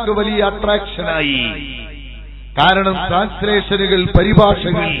ഇസ്ലാമിനൊക്കെ വലിയ അട്രാക്ഷനായി. കാരണം ട്രാൻസ്ലേഷനുകൾ,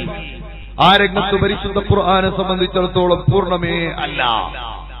 പരിഭാഷകൾ ആ രംഗത്ത് പരിശുദ്ധ ഖുർആനെ സംബന്ധിച്ചിടത്തോളം പൂർണ്ണമേ അല്ല.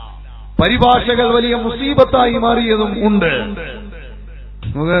 പരിഭാഷകൾ വലിയ മുസീബത്തായി മാറിയതും ഉണ്ട്.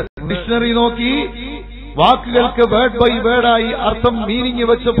 ഡിക്ഷണറി നോക്കി വാക്കുകൾക്ക് വേർഡ് ബൈ വേർഡായി അർത്ഥം മീനിങ്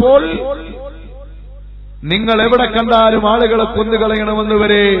വെച്ചപ്പോൾ നിങ്ങൾ എവിടെ കണ്ടാലും ആളുകളെ കൊന്നുകളയണമെന്ന്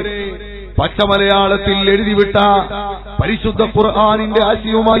വരെ പച്ചമലയാളത്തിൽ എഴുതിവിട്ട പരിശുദ്ധ ഖുർആനിന്റെ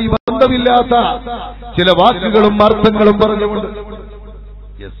ആശയവുമായി ബന്ധമില്ലാത്ത ചില വാക്കുകളും അർത്ഥങ്ങളും പറഞ്ഞുകൊണ്ട്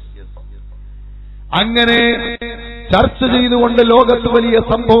അങ്ങനെ ചർച്ച ചെയ്തുകൊണ്ട് ലോകത്ത് വലിയ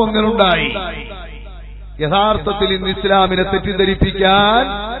സംഭവങ്ങളുണ്ടായി. യഥാർത്ഥത്തിൽ ഇന്ന് ഇസ്ലാമിനെ തെറ്റിദ്ധരിപ്പിക്കാൻ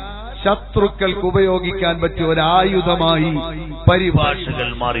ശത്രുക്കൾക്ക് ഉപയോഗിക്കാൻ പറ്റിയ ഒരു ആയുധമായി പരിഭാഷകൾ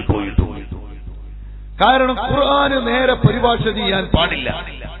മാറിപ്പോയിട്ടുണ്ട്. കാരണം ഖുർആന് നേരെ പരിഭാഷ ചെയ്യാൻ പാടില്ല.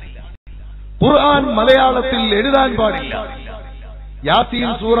 ഖുർആൻ മലയാളത്തിൽ എഴുതാൻ പാടില്ല. യാസീൻ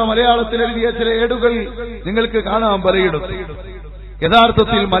സൂറ മലയാളത്തിൽ എഴുതിയ ചില ഏടുകൾ നിങ്ങൾക്ക് കാണാൻ പറയിടുന്നു.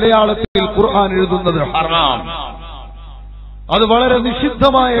 യഥാർത്ഥത്തിൽ മലയാളത്തിൽ ഖുർആൻ എഴുതുന്നത് ഹറാം. അത് വളരെ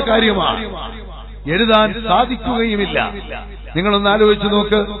നിഷിദ്ധമായ കാര്യമാണ്. എഴുതാൻ സാധിക്കുകയുമില്ല. നിങ്ങളൊന്ന് ആലോചിച്ച്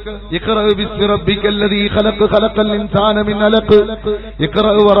നോക്ക്. ഇഖ്റഅ ബിസ്മി റബ്ബിക്കല്ലദീ ഖലഖ ഖലഖൽ ഇൻസാന മിൻ അലഖ്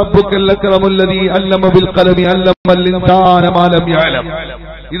ഇഖ്റഅ വറബ്ബുക്കൽ അക്രമുല്ലദീ അല്ലമ ബിൽ ഖലമി അല്ലമൽ ഇൻസാന മാ ലം യഅലം.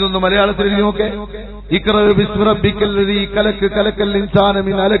 ഇതൊന്ന് മലയാളത്തിൽ എഴുതി നോക്കേ. ഇഖ്റഅ ബിസ്മി റബ്ബിക്കല്ലദീ ഖലഖ ഖലഖൽ ഇൻസാന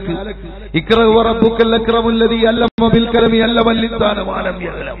മിൻ അലഖ് ഇഖ്റഅ വറബ്ബുക്കൽ അക്രമുല്ലദീ അല്ലമ ബിൽ ഖലമി അല്ലമൽ ഇൻസാന മാ ലം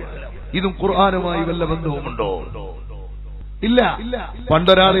യഅലം. ഇതും ഖുർആനുമായി വല്ല ബന്ധവുമുണ്ടോ? ഇല്ല.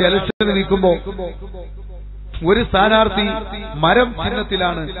 പണ്ടൊരാൾ ഇലക്ഷന് നിൽക്കുമ്പോ ഒരു സ്ഥാനാർത്ഥി മരം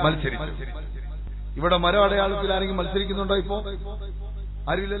ചിഹ്നത്തിലാണ് മത്സരിച്ചത്. ഇവിടെ മരം അടയാളത്തിൽ ആരെങ്കിലും മത്സരിക്കുന്നുണ്ടോ? ഇപ്പോ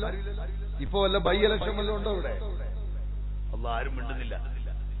ആരുമില്ലല്ലോ. ഇപ്പോ വല്ല ബൈ ഇലക്ഷൻ വല്ലതും ഉണ്ടോ ഇവിടെ? ആരും മിണ്ടുന്നില്ല.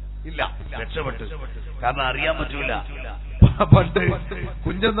 ഇല്ല, രക്ഷപ്പെട്ടു. കാരണം അറിയാൻ പറ്റൂല. പണ്ട്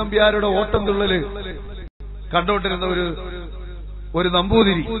കുഞ്ചൻ നമ്പ്യാരുടെ ഓട്ടം തുള്ളല് കണ്ടോണ്ടിരുന്ന ഒരു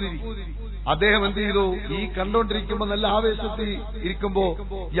നമ്പൂതിരി, അദ്ദേഹം എന്ത് ചെയ്തു? ഈ കണ്ടോണ്ടിരിക്കുമ്പോ നല്ല ആവേശത്തിൽ ഇരിക്കുമ്പോ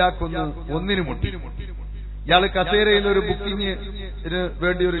ഇയാൾക്കൊന്ന് ഒന്നിനു മുട്ടി. ഇയാള് കസേരയിൽ ഒരു ബുക്കിങ്ങിന്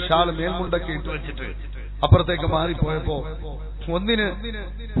വേണ്ടി ഒരു ഷാള് മേൽമുണ്ടൊക്കെ ഇട്ട് വെച്ചിട്ട് അപ്പുറത്തേക്ക് മാറിപ്പോയപ്പോ ഒന്നിന്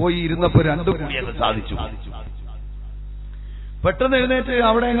പോയി ഇരുന്നപ്പോ രണ്ടും കൂടിയത് സാധിച്ചു. പെട്ടെന്ന് എഴുന്നേറ്റ്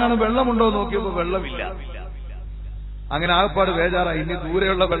അവിടെ എങ്ങാനും വെള്ളമുണ്ടോ നോക്കിയപ്പോ വെള്ളമില്ല. അങ്ങനെ ആകപ്പാട് ബേജാറായി. ഇനി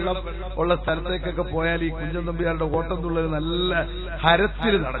ദൂരെയുള്ള വെള്ളം ഉള്ള സ്ഥലത്തേക്കൊക്കെ പോയാൽ ഈ കുഞ്ചൻ നമ്പ്യാരുടെ ഓട്ടം തുള്ളൽ നല്ല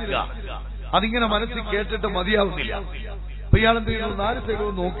ഹരത്തിൽ നടക്കുക. അതിങ്ങനെ മനസ്സിൽ കേട്ടിട്ട് മതിയാവുന്നില്ല. അപ്പൊ ഇയാളെന്ത് ചെയ്യുന്നു? 4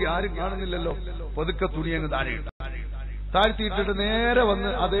 സൈഡും നോക്കി, ആരും കാണുന്നില്ലല്ലോ. പതുക്കെ തുണിയങ്ങ് താഴ്ത്തിയിട്ടിട്ട് നേരെ വന്ന്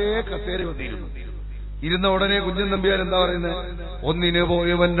അതേ കസേര വന്നിരുന്നു. ഇരുന്ന ഉടനെ കുഞ്ചൻ നമ്പ്യാർ എന്താ പറയുന്നത്? ഒന്നിന്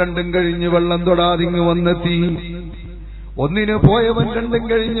പോയവൻ രണ്ടും കഴിഞ്ഞ് വെള്ളം തൊടാതിങ്ങ് വന്നെത്തി. ഒന്നിന് പോയവൻ രണ്ടും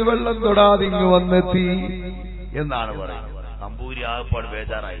കഴിഞ്ഞ് വെള്ളം തൊടാതിങ്ങ് വന്നെത്തി എന്നാണ് പറയുന്നത്. നമ്പൂരി ആകപ്പാട്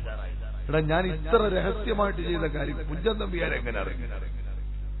ബേജാറായി. എടാ, ഞാൻ ഇത്ര രഹസ്യമായിട്ട് ചെയ്ത കാര്യം കുഞ്ചൻ നമ്പ്യാർ എങ്ങനെ അറിഞ്ഞു?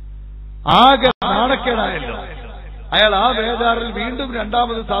 ആകെ നാണക്കേടായല്ലോ. അയാൾ ആ ബേജാറിൽ വീണ്ടും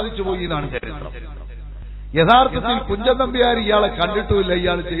രണ്ടാമത് സാധിച്ചു പോയി എന്നാണ് ചരിത്രം. യഥാർത്ഥത്തിൽ കുഞ്ചൻ നമ്പ്യാർ ഇയാളെ കണ്ടിട്ടുമില്ല,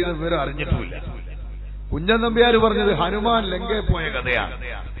 ഇയാൾ ചെയ്ത വിവരം അറിഞ്ഞിട്ടുമില്ല. കുഞ്ചൻ നമ്പ്യാർ പറഞ്ഞത് ഹനുമാൻ ലങ്കയിൽ പോയ കഥയാണ്.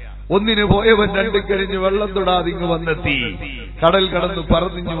 ഒന്നിന് പോയവൻ രണ്ടും കഴിഞ്ഞ് വെള്ളം തൊടാതിങ്ങ് വന്നെത്തി, കടൽ കടന്ന്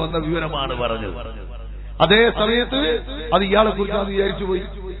പറന്നിഞ്ഞു വന്ന വിവരമാണ് പറഞ്ഞത്. അതേ സമയത്ത് അത് ഇയാളെ കുറിച്ചാണ് വിചാരിച്ചു പോയി.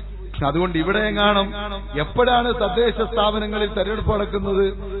 അതുകൊണ്ട് ഇവിടെ എങ്ങാനും എപ്പോഴാണ് തദ്ദേശ സ്ഥാപനങ്ങളിൽ തെരഞ്ഞെടുപ്പ് നടക്കുന്നത്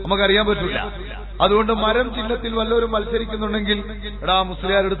നമുക്കറിയാൻ പറ്റില്ല. അതുകൊണ്ട് മരം ചിഹ്നത്തിൽ വല്ലവരും മത്സരിക്കുന്നുണ്ടെങ്കിൽ എടാ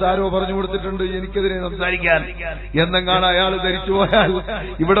മുസ്ലിയാരെടുത്ത് ആരോ പറഞ്ഞു കൊടുത്തിട്ടുണ്ട് എനിക്കെതിരെ സംസാരിക്കാൻ എന്നെങ്ങാണ് അയാൾ ധരിച്ചു പോയാൽ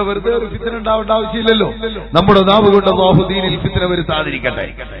ഇവിടെ വെറുതെ ഒരു ഫിത്ന ഉണ്ടാവേണ്ട ആവശ്യമില്ലല്ലോ. നമ്മുടെ നാവ് കൊണ്ട് അല്ലാഹു ദീനിൽ ഫിത്ന വരുത്താതിരിക്കട്ടെ.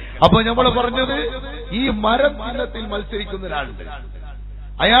 അപ്പൊ നമ്മൾ പറഞ്ഞത് ഈ മരം ചിഹ്നത്തിൽ മത്സരിക്കുന്ന ഒരാളുണ്ട്,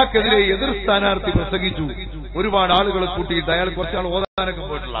 അയാൾക്കെതിരെ എതിർ സ്ഥാനാർത്ഥി പ്രസംഗിച്ചു. ഒരുപാട് ആളുകളെ കൂട്ടിയിട്ട് അയാൾ കുറച്ചാൾ ഓതാനൊക്കെ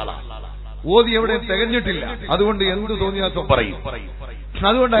പോയിട്ടുള്ള ആളാണ്. ഓതി എവിടെ തികഞ്ഞിട്ടില്ല. അതുകൊണ്ട് എന്ത് തോന്നിയാസം പറയും.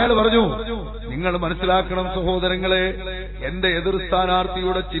 അതുകൊണ്ട് അയാൾ പറഞ്ഞു, നിങ്ങൾ മനസ്സിലാക്കണം സഹോദരങ്ങളെ, എന്റെ എതിർ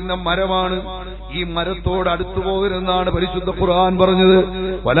സ്ഥാനാർത്ഥിയുടെ ചിഹ്നം മരമാണ്. ഈ മരത്തോട് അടുത്തു പോകരുതെന്നാണ് പരിശുദ്ധ ഖുർആൻ പറഞ്ഞത്.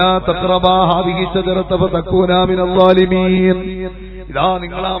 വലാ തഖറബാ ഹാദിഹി ശജറത ഫതകൂനാ മിനൽ ളാലിമീൻ. ഇതാ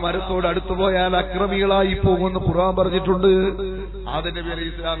നിങ്ങൾ ആ മരത്തോട് അടുത്തു പോയാൽ അക്രമികളായി പോകുമെന്ന് ഖുർആൻ പറഞ്ഞിട്ടുണ്ട്. ആദം നബി അലൈഹി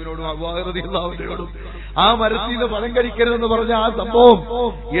ഇസ്ലാമിനോടും ഹവ്വാ റളിയല്ലാഹു അൻഹയോടും ആ മരത്തിൽ നിന്ന് പഴം കഴിക്കരുതെന്ന് പറഞ്ഞ ആ സംഭവം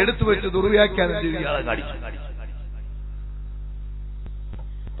എടുത്തു വെച്ച് ദുർവ്യാഖ്യാനം ചെയ്ത് ഇയാളെ കാണിച്ചു.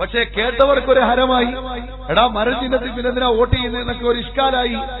 പക്ഷേ കേട്ടവർക്കൊരു ഹരമായി. എടാ മരചിഹ്നത്തിൽ പിന്നെന്തിനാ വോട്ട് ചെയ്യുന്നതെന്നൊക്കെ ഒരു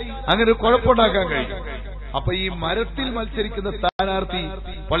ഇഷ്കാലായി. അങ്ങനെ ഒരു കുഴപ്പമുണ്ടാക്കാൻ കഴിയും. അപ്പൊ ഈ മരത്തിൽ മത്സരിക്കുന്ന സ്ഥാനാർത്ഥി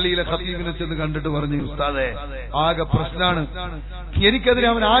പള്ളിയിലെ ഖതീബിനെ ചെന്ന് കണ്ടിട്ട് പറഞ്ഞു, ഉസ്താദേ ആകെ പ്രശ്നമാണ്, എനിക്കെതിരെ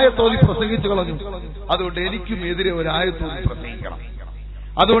അവൻ ആയത്തോതി പ്രസംഗിച്ചു കളഞ്ഞു, അതുകൊണ്ട് എനിക്കും എതിരെ ഒരു ആയത്തോതി പ്രസംഗിക്കണം.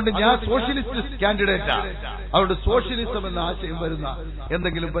 അതുകൊണ്ട് ഞാൻ സോഷ്യലിസ്റ്റ് കാൻഡിഡേറ്റാണ്. അതുകൊണ്ട് സോഷ്യലിസം എന്ന ആശയം വരുന്ന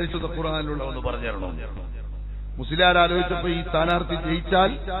എന്തെങ്കിലും പരിശുദ്ധ ഖുർആനിലുള്ള ഒന്ന് പറഞ്ഞു തരണോ? മുസ്ലിയാർ ആലോചിച്ചപ്പോ ഈ സ്ഥാനാർത്ഥി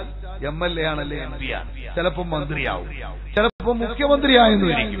ജയിച്ചാൽ MLA ആണല്ലേ, MP ആണ്, ചിലപ്പോൾ മന്ത്രിയാവും, ചിലപ്പോൾ മുഖ്യമന്ത്രിയായെന്ന്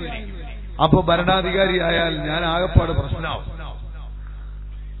വരിക്കും. അപ്പൊ ഭരണാധികാരിയായാൽ ഞാൻ ആകപ്പാട് പ്രശ്നമാവും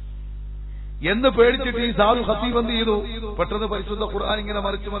എന്ന് പേടിച്ചിട്ട് ഈ സാധു ഖതീബ് എന്ത് ചെയ്തു? പെട്ടെന്ന് പരിശുദ്ധ ഖുർആൻ ഇങ്ങനെ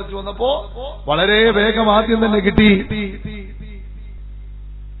മറിച്ചു വന്നപ്പോ വളരെ വേഗം ആദ്യം തന്നെ കിട്ടി.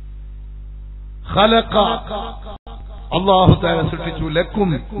 ഖലഖ, അല്ലാഹു തആല സൃഷ്ടിച്ചു, ലക്കും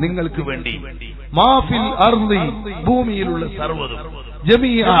നിങ്ങൾക്ക് വേണ്ടി, മാഫിൽ അർളി ഭൂമിയിലുള്ള സർവ്വതും,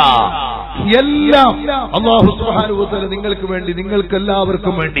 ജമീഅ എല്ലാം അല്ലാഹു സുബ്ഹാനഹു വ തആല നിങ്ങൾക്ക് വേണ്ടി, നിങ്ങൾക്ക്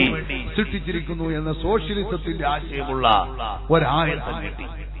എല്ലാവർക്കും വേണ്ടി സൃഷ്ടിച്ചിരിക്കുന്നു എന്ന സോഷ്യലിസത്തിന്റെ ആശയമുള്ള ഒരായത്ത് കിട്ടി.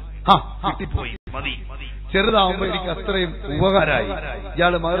 കിട്ടിപ്പോയി, മതി. ചെറുതാവുമ്പോ എനിക്ക് അത്രയും ഉപകാരമായി.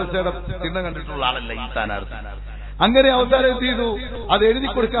 ഇയാള് മദ്രസയുടെ ചിഹ്നം കണ്ടിട്ടുള്ള ആളല്ല ഈ സ്ഥാനാർത്ഥി. അങ്ങനെ അവസാനം എന്ത് ചെയ്തു? അത് എഴുതി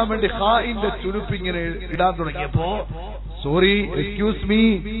കൊടുക്കാൻ വേണ്ടി ഖാഇന്റെ ചുരുപ്പിങ്ങനെ ഇടാൻ തുടങ്ങിയപ്പോ, സോറി എക്സ്ക്യൂസ് മീ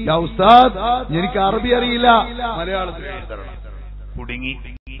യാ ഉസ്താദ്, എനിക്ക് അറബി അറിയില്ല, മലയാളത്തിൽ എഴുതി തരണം. കുടുങ്ങി.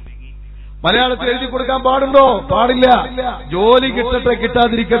 മലയാളത്തിൽ എഴുതി കൊടുക്കാൻ പാടുണ്ടോ? പാടില്ല. ജോലി കിട്ടട്ടെ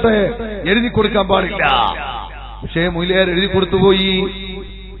കിട്ടാതിരിക്കട്ടെ, എഴുതി കൊടുക്കാൻ പാടില്ല. പക്ഷേ മൂല്യർ എഴുതി കൊടുത്തുപോയി.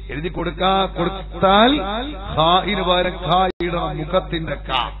 എഴുതി കൊടുത്താൽ ഖാഇന് പകരം ഖാ ഇടണം, മുഖത്തിന്റെ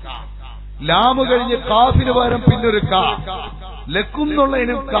ഖാ. ലാമ് കഴിഞ്ഞ് ഖാഫിന് പകരം പിന്നൊരു ഖാ, ലക്കുന്നുള്ള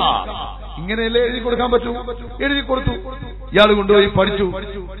ഇനം ഖാ. ഇങ്ങനെയല്ലേ എഴുതി കൊടുക്കാൻ പറ്റൂ? എഴുതി കൊടുത്തു. ഇയാൾ കൊണ്ടുപോയി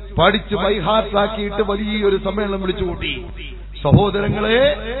പഠിച്ച് ബൈഹാർട്ടാക്കിയിട്ട് വലിയൊരു സമ്മേളനം വിളിച്ചു കൂട്ടി. സഹോദരങ്ങളെ,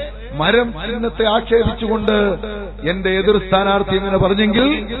 മരം ചിഹ്നത്തെ ആക്ഷേപിച്ചുകൊണ്ട് എന്റെ എതിർ സ്ഥാനാർത്ഥി ഇങ്ങനെ പറഞ്ഞെങ്കിൽ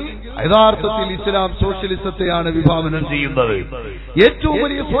യഥാർത്ഥത്തിൽ ഇസ്ലാം സോഷ്യലിസത്തെയാണ് വിഭാവനം ചെയ്യുന്നത്. ഏറ്റവും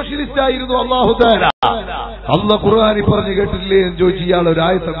വലിയ സോഷ്യലിസ്റ്റ് ആയിരുന്നു അല്ലാഹു തആല. അല്ലാഹു ഖുർആനിൽ പറഞ്ഞു കേട്ടില്ലേ എന്ന് ചോദിച്ചു ഇയാൾ ഒരു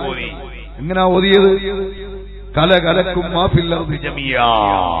ആയത്ത് ഓതി. എങ്ങനെയാ ഓതിയത്? കലകലക്കും മാഫിൽ അർദി ജമിയാ.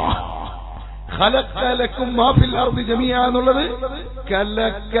 ഖലഖലക്കും മാഫിൽ അർദി ജമിയാ എന്നുള്ളത്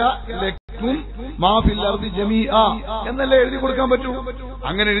കലകലക്കും മാഫിൽ അർദി ജമിയാ എന്നല്ലേ എഴുതി കൊടുക്കാൻ പറ്റൂ?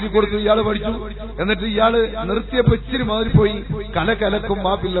 അങ്ങനെ എഴുതി കൊടുത്തു. ഇയാള് പഠിച്ചു. എന്നിട്ട് ഇയാള് നിർത്തിയപ്പോ ഇച്ചിരി മാതിരി പോയി. കലകലക്കും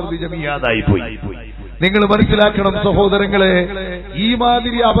മാഫിൽ അർദി ജമിയാതായി പോയി. നിങ്ങൾ മനസ്സിലാക്കണം സഹോദരങ്ങളെ, ഈ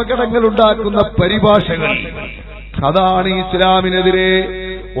മാതിരി അപകടങ്ങൾ ഉണ്ടാക്കുന്ന പരിഭാഷകൾ, അതാണ് ഇസ്ലാമിനെതിരെ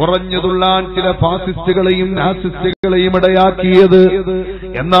ഉറഞ്ഞുതുള്ളാൻ ചില ഫാസിസ്റ്റുകളെയും നാസിസ്റ്റുകളെയും ഇടയാക്കിയത്.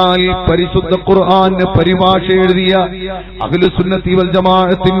 എന്നാൽ പരിശുദ്ധ ഖുർആന് പരിഭാഷ എഴുതിയ അഹ്ലുസുന്നത്തി വൽ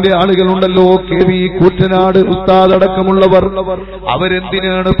ജമാഅത്തിന്റെ ആളുകളുണ്ടല്ലോ, കെ.വി. കൂറ്റനാട് ഉസ്താദ് അടക്കമുള്ളവർ,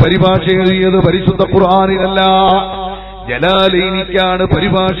 അവരെന്തിനാണ് പരിഭാഷ എഴുതിയത്? പരിശുദ്ധ ഖുർആനിലല്ല, ജലാലൈനിക്കാണ്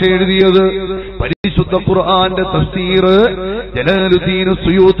പരിഭാഷ എഴുതിയത്. പരിശുദ്ധ ഖുർആന്റെ തഫ്സീർ ജലാലുദ്ദീൻ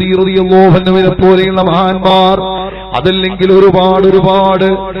സുയൂത്തി റളിയല്ലാഹു അൻഹുവിനെ പോലെയുള്ള മഹാന്മാർ, അതല്ലെങ്കിൽ ഒരുപാട്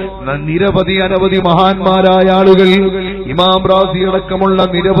നിരവധി അനവധി മഹാന്മാരായ ആളുകൾ, ഇമാം റാസി അടക്കമുള്ള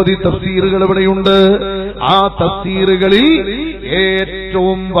നിരവധി തഫ്സീറുകൾ ഇവിടെയുണ്ട്. ആ തഫ്സീറുകളിൽ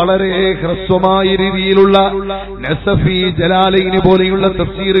ഏറ്റവും വളരെ ഹ്രസ്വമായ രീതിയിലുള്ള നസഫി, ജലാലൈനി പോലെയുള്ള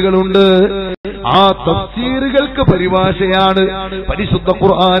തഫ്സീറുകളുണ്ട്. ആ തഫ്സീറുകൾക്ക് പരിഭാഷയാണ് പരിശുദ്ധ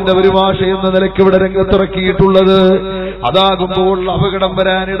ഖുർആന്റെ പരിഭാഷ എന്ന നിലയ്ക്ക് ഇവിടെ രംഗത്തിറക്കിയിട്ടുള്ളത്. അതാകുമ്പോൾ അപകടം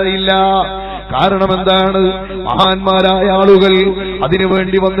വരാനിടയില്ല. കാരണം എന്താണ്? മഹാന്മാരായ ആളുകൾ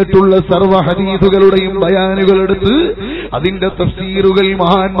അതിനുവേണ്ടി വന്നിട്ടുള്ള സർവ്വ ഹദീസുകളുടെയും ബയാനുകൾ എടുത്ത് അതിന്റെ തഫ്സീറുകൾ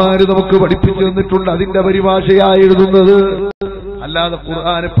മഹാന്മാര് നമുക്ക് പഠിപ്പിച്ചു തന്നിട്ടുണ്ട്. അതിന്റെ പരിഭാഷയായി എഴുതുന്നത്. അല്ലാതെ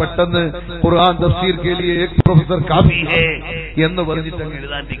ഖുർആനെ പെട്ടെന്ന് ഖുർആൻ തഫ്സീർ കെ ലിയേ പ്രൊഫസർ കാഫി ഹേ എന്ന് പറഞ്ഞിട്ട്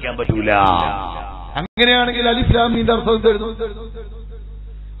എഴുതാണ്ടിരിക്കാൻ പറ്റൂല. അങ്ങനെയാണെങ്കിൽ അലിഫ് ലാം മീമിന്റെ അർത്ഥം എഴുതും.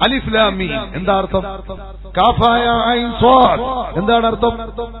 അലിഫ് ലാം മീം എന്താ അർത്ഥം? കാഫായ ഐൻ സ്വാദ് എന്താണ് അർത്ഥം?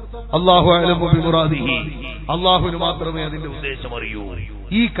 അല്ലാഹു അഅലമു ബിമുറാദിഹി, അല്ലാഹുവിന് മാത്രമേ അതിന്റെ ഉദ്ദേശം അറിയൂ.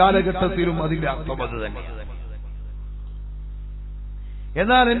 ഈ കാലഘട്ടത്തിലും അതിന്റെ അർത്ഥം അത് തന്നെ.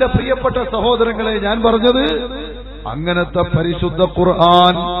 എന്നാൽ എന്റെ പ്രിയപ്പെട്ട സഹോദരങ്ങളെ, ഞാൻ പറഞ്ഞത് അങ്ങനത്തെ പരിശുദ്ധ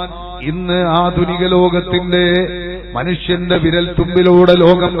ഖുർആൻ ഇന്ന് ആധുനിക ലോകത്തിന്റെ മനുഷ്യന്റെ വിരൽ തുമ്പിലൂടെ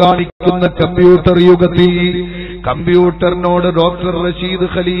ലോകം കാണിക്കുന്ന കമ്പ്യൂട്ടർ യുഗത്തിൽ കമ്പ്യൂട്ടറിനോട് ഡോക്ടർ റഷീദ്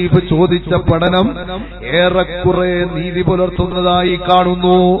ഖലീഫ് ചോദിച്ച പഠനം ഏറെക്കുറെ നീതി പുലർത്തുന്നതായി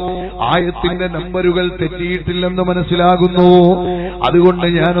കാണുന്നു. ആയത്തിന്റെ നമ്പറുകൾ തെറ്റിയിട്ടില്ലെന്ന് മനസ്സിലാകുന്നു. അതുകൊണ്ട്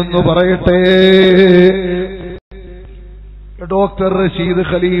ഞാനൊന്ന് പറയട്ടെ, ഡോക്ടർ റഷീദ്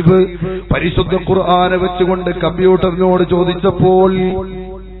ഖലീഫ് പരിശുദ്ധ ഖുർആനെ വെച്ചുകൊണ്ട് കമ്പ്യൂട്ടറിനോട് ചോദിച്ചപ്പോൾ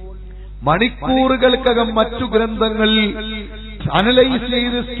മണിക്കൂറുകൾക്കകം മറ്റു ഗ്രന്ഥങ്ങൾ അനലൈസ്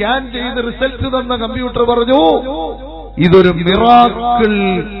ചെയ്ത് സ്കാൻ ചെയ്ത് റിസൾട്ട് തന്ന കമ്പ്യൂട്ടർ പറഞ്ഞു, ഇതൊരു മിറാക്കിൾ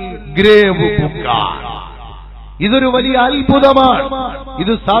ഗ്രേവ് ബുക്കാണ്, ഇതൊരു വലിയ അത്ഭുതമാണ്,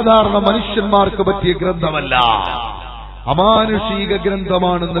 ഇത് സാധാരണ മനുഷ്യന്മാർക്ക് പറ്റിയ ഗ്രന്ഥമല്ല, അമാനുഷിക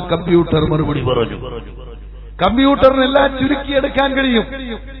ഗ്രന്ഥമാണെന്ന് കമ്പ്യൂട്ടർ മറുപടി പറഞ്ഞു. കമ്പ്യൂട്ടറിനെല്ലാം ചുരുക്കിയെടുക്കാൻ കഴിയും,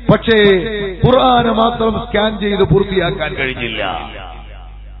 പക്ഷേ ഖുർആനെ മാത്രം സ്കാൻ ചെയ്ത് പൂർത്തിയാക്കാൻ കഴിഞ്ഞില്ല.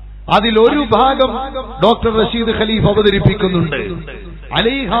 അതിലൊരു ഭാഗം ഡോക്ടർ റഷീദ് ഖലീഫ് അവതരിപ്പിക്കുന്നുണ്ട്.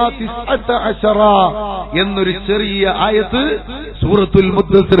 അലൈഹാ തിസ്അത അശറ എന്നൊരു ചെറിയ ആയത്ത് സൂറത്തുൽ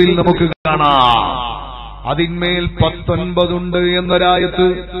മുദ്ദസ്സിറിൽ നമുക്ക് കാണാം. അതിന്മേൽ 19 ഉണ്ട് എന്നൊരായത്ത്.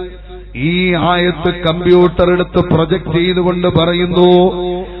 ഈ ആയത്ത് കമ്പ്യൂട്ടർ എടുത്ത് പ്രൊജക്ട് ചെയ്തുകൊണ്ട് പറയുന്നു,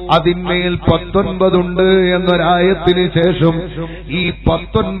 അതിന്മേൽ 19 ഉണ്ട് എന്നൊരായത്തിന് ശേഷം ഈ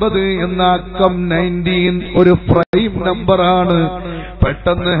 19 എന്ന അക്കം 19 ഒരു പ്രൈം നമ്പറാണ്.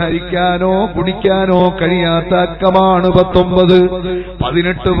 പെട്ടെന്ന് ഹരിക്കാനോ ഗുണിക്കാനോ കഴിയാത്ത അക്കമാണ് 19.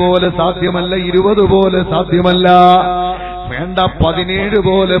 18 പോലെ സാധ്യമല്ല, 20 പോലെ സാധ്യമല്ല, വേണ്ട 17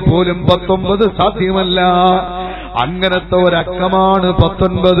 പോലെ പോലും 19 സാധ്യമല്ല. അങ്ങനത്തെ ഒരക്കമാണ്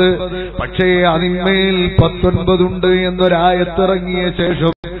 19. പക്ഷേ അതിന്മേൽ 19 ഉണ്ട് എന്നൊരായത്തിറങ്ങിയ ശേഷം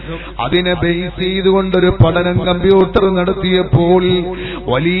അതിനെ ബേസ് ചെയ്തുകൊണ്ടൊരു പഠനം കമ്പ്യൂട്ടർ നടത്തിയപ്പോൾ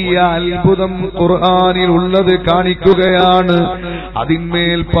വലിയ അത്ഭുതം ഖുർആനിൽ ഉള്ളത് കാണിക്കുകയാണ്.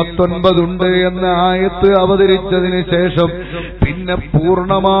 അതിന്മേൽ 19 ഉണ്ട് എന്ന ആയത്ത് അവതരിച്ചതിന് ശേഷം പിന്നെ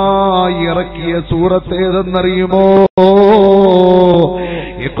പൂർണ്ണമായി ഇറക്കിയ സൂറത്ത് ഏതെന്നറിയുമോ?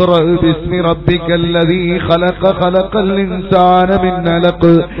 ഇഖ്റ ബിസ്മി റബ്ബിക്കല്ലദീ ഖലഖ ഖലഖൽ ഇൻസാന മിൻ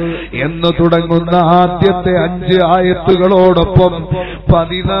അലഖ് എന്ന് തുടങ്ങുന്ന ആദ്യത്തെ 5 ആയത്തുകളോടൊപ്പം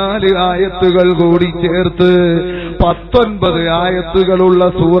 14 ആയത്തുകൾ കൂടി ചേർത്ത് 19 ആയത്തുകളുള്ള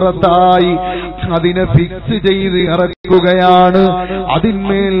സൂറത്തായി അതിനെ ഫിക്സ് ചെയ്ത് ഇറക്കുകയാണ്.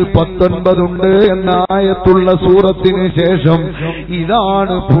 അതിന്മേൽ 19 ഉണ്ട് എന്ന ആയത്തുള്ള സൂറത്തിന് ശേഷം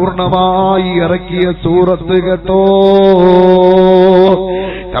ഇതാണ് പൂർണ്ണമായി ഇറക്കിയ സൂറത്ത് കേട്ടോ.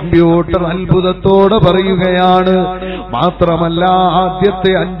 കമ്പ്യൂട്ടർ അത്ഭുതത്തോടെ പറയുകയാണ്. മാത്രമല്ല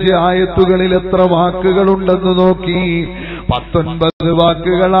ആദ്യത്തെ 5 ആയത്തുകളിൽ എത്ര വാക്കുകളുണ്ടെന്ന് നോക്കി, 19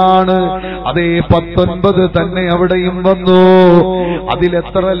 വാക്കുകളാണ്. അതേ 19 തന്നെ അവിടെയും വന്നു.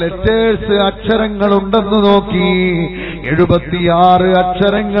 അതിലെത്ര ലെറ്റേഴ്സ് അക്ഷരങ്ങളുണ്ടെന്ന് നോക്കി, 76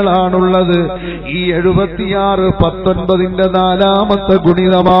 അക്ഷരങ്ങളാണുള്ളത്. ഈ 76 19ന്റെ 4ാമത്തെ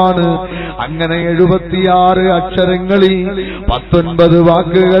ഗുണിതമാണ്. അങ്ങനെ 76 അക്ഷരങ്ങളിൽ 19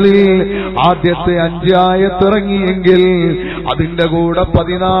 വാക്കുകളിൽ ആദ്യത്തെ 5 ആയത്തിറങ്ങിയെങ്കിൽ അതിന്റെ കൂടെ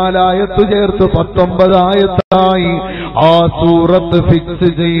 14 ആയത്ത് ചേർത്ത് 19 ആയത്തായി ആ സൂറത്ത് ഫിക്സ്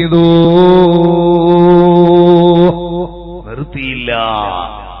ചെയ്തു. നിർത്തിയില്ല.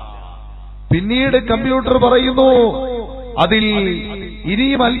 പിന്നീട് കമ്പ്യൂട്ടർ പറയുന്നു അതിൽ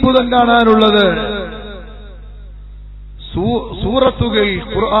ഇനിയും അത്ഭുതം കാണാനുള്ളത്. സൂറത്തുകൾ,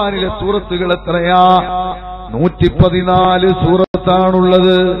 ഖുർആനിലെ സൂറത്തുകൾ എത്രയാ? 114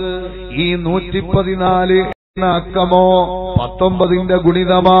 സൂറത്താണുള്ളത്. ഈ 114 എന്ന അക്കമോ 19ന്റെ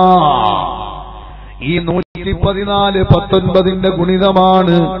ഗുണിതമാ. ഈ 114 19ന്റെ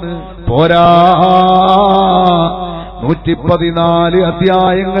ഗുണിതമാണ്. പോരാ, 114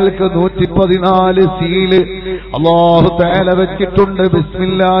 അധ്യായങ്ങൾക്ക് 114 സീല് അല്ലാഹു തആല വെച്ചിട്ടുണ്ട്.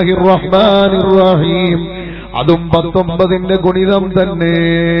 ബിസ്മില്ലാഹിർ റഹ്മാനിർ റഹീം. അതും 19ന്റെ ഗുണിതം തന്നെ.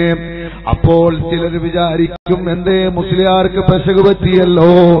 അപ്പോൾ ചിലർ വിചാരിക്കും, എന്തേ മുസ്ലിയാർക്ക് പെശക്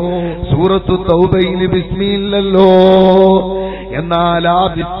പറ്റിയല്ലോ, സൂറത്തു തൗബയിൽ ബിസ്മില്ലല്ലോ. എന്നാൽ ആ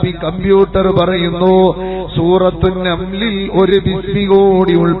ബിസ്മി കമ്പ്യൂട്ടർ പറയുന്നു സൂറത്തു നംലിൽ ഒരു ബിസ്മി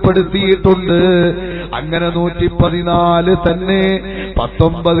കൂടി ഉൾപ്പെടുത്തിയിട്ടുണ്ട്. അങ്ങനെ 114 തന്നെ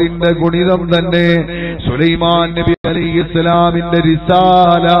 19ന്റെ ഗുണിതം തന്നെ. സുലൈമാൻ നബി അലൈഹിസ്സലാമിന്റെ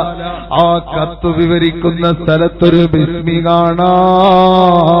റിസാല ആ കത്ത് വിവരിക്കുന്ന സ്ഥലത്തൊരു ബിസ്മി കാണാം.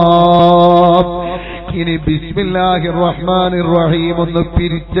 ഇനി ബിസ്മില്ലാഹിർ റഹ്മാനിർ റഹീം ഒന്ന്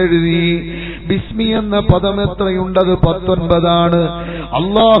പിരിച്ചെഴുതി. ബിസ്മി എന്ന പദം എത്രയുണ്ടത്? 19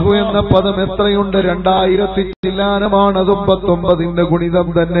 അല്ലാഹു എന്ന പദം എത്രയുണ്ട്? 2000 ചില്ലാനമാണ്. അതും 19ന്റെ ഗുണിതം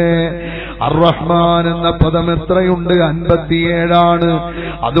തന്നെ. അർ-റഹ്മാൻ എന്ന പദം എത്രയുണ്ട്? 57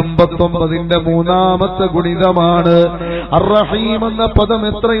 അതും 19ന്റെ 3ാമത്തെ ഗുണിതമാണ്. അർ-റഹീം എന്ന പദം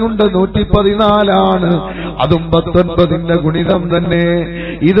എത്രയുണ്ട്? 114 അതും 19ന്റെ ഗുണിതം തന്നെ.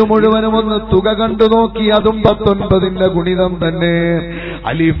 ഇത് മുഴുവനും ഒന്ന് തുക കണ്ടു നോക്കി, അതും 19ന്റെ ഗുണിതം തന്നെ.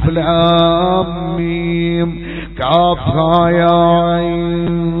 അലിഫ് ലാം മീം കാഫ് ഹാ യാ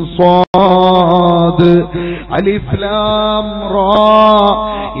ഐൻ സ്വാദ് അലിഫ് ലാം റാ,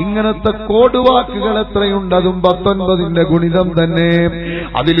 ഇങ്ങനത്തെ കോഡ് വാക്കുകൾ എത്രയുണ്ട്? അതും 19ന്റെ ഗുണിതം തന്നെ.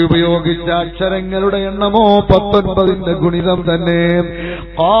 അതിലുപയോഗിച്ച അക്ഷരങ്ങളുടെ എണ്ണമോ 19ന്റെ ഗുണിതം തന്നെ.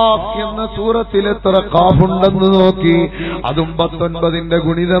 ഖാഫ് എന്ന സൂറത്തിൽ എത്ര ഖാഫ് ഉണ്ടെന്ന് നോക്കി, അതും 19ന്റെ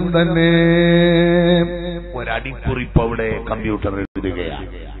ഗുണിതം തന്നെ. ഒരടിക്കുറിപ്പ് അവിടെ കമ്പ്യൂട്ടർ എഴുതുകയാണ്.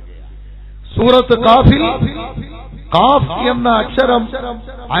 സൂറത്ത് ഖാഫിൽ ഖാഫ് എന്ന അക്ഷരം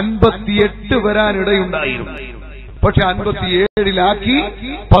 58 വരാനിടയുണ്ടായിരുന്നു. പക്ഷെ 57ലാക്കി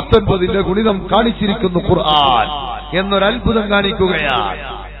 19ന്റെ ഗുണിതം കാണിച്ചിരിക്കുന്നു ഖുർആൻ എന്നൊരത്ഭുതം കാണിക്കുകയാണ്.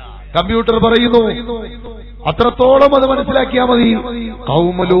 കമ്പ്യൂട്ടർ പറയുന്നു അത്രത്തോളം അത് മനസ്സിലാക്കിയാൽ മതി.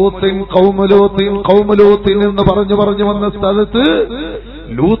 ഖൗമുലൂത്തിൻ ഖൗമുലൂത്തിൻ ഖൗമുലൂത്തിൻ എന്ന് പറഞ്ഞു വന്ന സ്ഥലത്ത്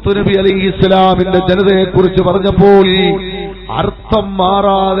ലൂത്ത് നബി അലൈഹിസ്സലാമിന്റെ ജനതയെ കുറിച്ച് പറഞ്ഞപ്പോൾ അർത്ഥം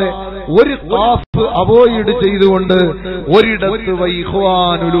മാറാതെ ഒരു ഖാഫ് അവോയ്ഡ് ചെയ്തുകൊണ്ട് ഒരിടത്ത്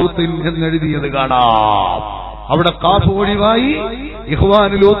വൈഖ്വാനുലൂത്തിൻ എന്നെഴുതിയത് കാണാം. അവിടെ ഖാഫ് ഒഴിവായി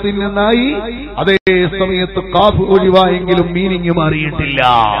ഇഖ്വാനുലൂത്തിൻ എന്നായി. അതേ സമയത്ത് ഖാഫ് ഒഴിവായെങ്കിലും മീനിങ് മാറിയിട്ടില്ല.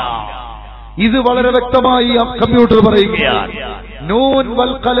 ഇത് വളരെ വ്യക്തമായി കമ്പ്യൂട്ടർ പറയുകയാണ്. നൂൻ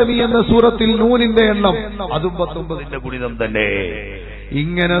വൽ ഖലമി എന്ന സൂറത്തിൽ നൂനിന്റെ എണ്ണം അതും 19ന്റെ ഗുണിതം തന്നെ.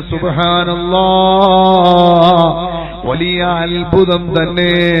 ഇങ്ങനെ സുബ്ഹാനല്ലാഹ് വലിയ അത്ഭുതം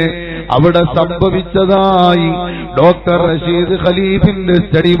തന്നെ അവിടെ സംഭവിച്ചതായി ഡോക്ടർ റഷീദ് ഖലീഫിന്റെ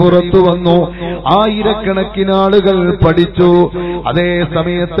സ്റ്റഡി പുറത്തു വന്നു. ആയിരക്കണക്കിന് ആളുകൾ പഠിച്ചു. അതേ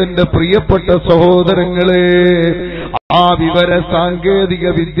സമയത്തിന്റെ പ്രിയപ്പെട്ട സഹോദരങ്ങളെ, ആ വിവര സാങ്കേതിക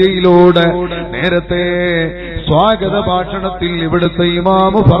വിദ്യയിലൂടെ നേരത്തെ സ്വാഗത ഭാഷണത്തിൽ ഇവിടുത്തെ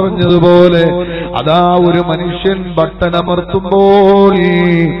ഇമാമ് പറഞ്ഞതുപോലെ അതാ ഒരു മനുഷ്യൻ ബട്ടണമർത്തുമ്പോൾ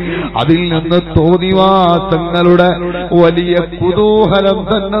അതിൽ നിന്ന് തോന്നിവാസങ്ങളുടെ വലിയ കുതൂഹലം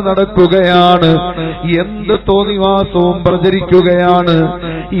തന്നെ നടക്കുകയാണ്. എന്ത് തോന്നിവാസവും പ്രചരിക്കുകയാണ്.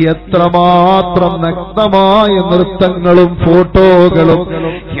 എത്രമാത്രം നഗ്നമായ നൃത്തങ്ങളും ഫോട്ടോകളും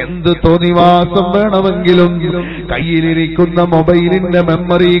എന്ത് തോന്നിവാസം വേണമെങ്കിലും കയ്യിലിരിക്കുന്ന മൊബൈലിന്റെ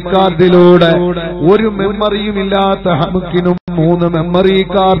മെമ്മറി കാർഡിലൂടെ ഒരു മെമ്മറിയുമില്ലാത്ത നമുക്കിനും 3 മെമ്മറി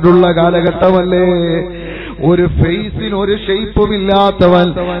കാർഡുള്ള കാലഘട്ടമല്ലേ. ഒരു ഫേസിന് ഒരു ഷേപ്പുമില്ലാത്തവൻ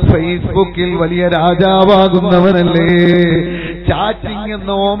ഫേസ്ബുക്കിൽ വലിയ രാജാവാകുന്നവനല്ലേ. ചാറ്റിംഗ് എന്ന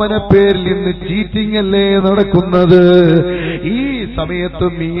ഓമന പേരിൽ ഇന്ന് ചീറ്റിംഗ് അല്ലേ നടക്കുന്നത്. ഈ സമയത്ത്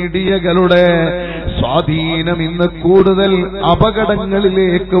മീഡിയകളുടെ സ്വാധീനം ഇന്ന് കൂടുതൽ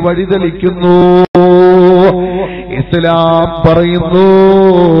അപകടങ്ങളിലേക്ക് വഴിതെളിക്കുന്നു. ഇസ്ലാം പറയുന്നു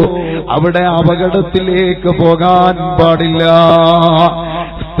അവിടെ അപകടത്തിലേക്ക് പോകാൻ പാടില്ല.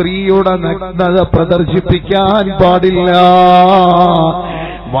 സ്ത്രീയുടെ നഗ്നത പ്രദർശിപ്പിക്കാൻ പാടില്ല.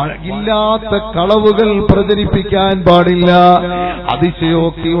 ഇല്ലാത്ത കളവുകൾ പ്രചരിപ്പിക്കാൻ പാടില്ല.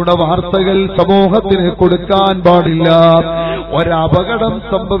 അതിശയോക്തിയുടെ വാർത്തകൾ സമൂഹത്തിന് കൊടുക്കാൻ പാടില്ല. ഒരപകടം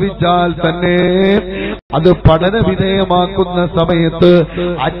സംഭവിച്ചാൽ തന്നെ അത് പഠന വിധേയമാക്കുന്ന സമയത്ത്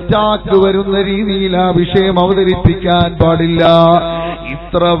അറ്റാക്ക് വരുന്ന രീതിയിൽ ആ വിഷയം അവതരിപ്പിക്കാൻ പാടില്ല.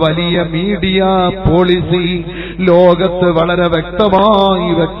 ഇത്ര വലിയ മീഡിയ പോളിസി ലോകത്ത് വളരെ വ്യക്തമായി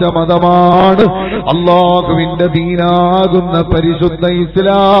വെച്ച മതമാണ് അല്ലാഹുവിന്റെ ദീനാകുന്ന പരിശുദ്ധ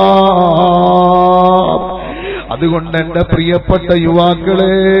ഇസ്ലാം. അതുകൊണ്ട് എന്റെ പ്രിയപ്പെട്ട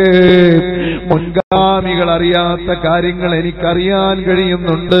യുവാക്കളെ, മുൻഗാമികൾ അറിയാത്ത കാര്യങ്ങൾ എനിക്കറിയാൻ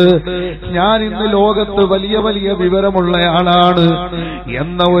കഴിയുന്നുണ്ട്. ഞാൻ ഇന്ന് ലോകത്ത് വലിയ വലിയ വിവരമുള്ളയാളാണ്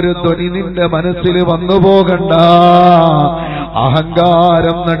എന്ന ഒരു ധ്വനി നിന്റെ മനസ്സിൽ വന്നു പോകണ്ട.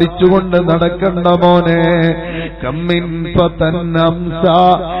 അഹങ്കാരം നടിച്ചുകൊണ്ട് നടക്കണ്ട മോനെ. കമ്മിൻ ഫതന്നംസ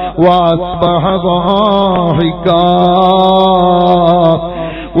വഅസ്ബഹ ളാഹികാ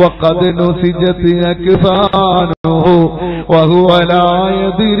وقد نسجت أكفانه وهو لا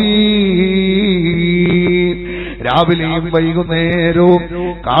يدري. രാവിലെയും വൈകുന്നേരവും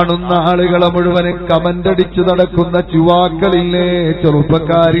കാണുന്ന ആളുകളെ മുഴുവനെ കമന്റടിച്ചു നടക്കുന്ന ചുവാക്കളില്ലേ,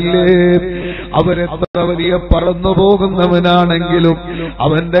 ചെറുപ്പക്കാരില്ലേ, അവരെത്ര വലിയ പറന്നു പോകുന്നവനാണെങ്കിലും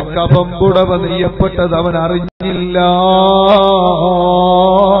അവന്റെ കഫം പുടവ നെയ്യപ്പെട്ടത് അവൻ അറിഞ്ഞില്ല.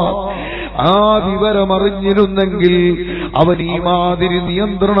 ആ വിവരമറിഞ്ഞിരുന്നെങ്കിൽ അവൻ ഈ മാതിരി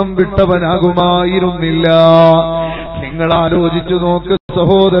നിയന്ത്രണം വിട്ടവനാകുമായിരുന്നില്ല. നിങ്ങൾ ആലോചിച്ചു നോക്ക്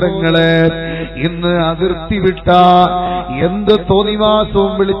സഹോദരങ്ങളെ, ഇന്ന് അതിർത്തി വിട്ട എന്ത്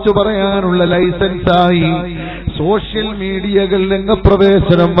തോന്നിവാസവും വിളിച്ചു പറയാനുള്ള ലൈസൻസായി സോഷ്യൽ മീഡിയകൾ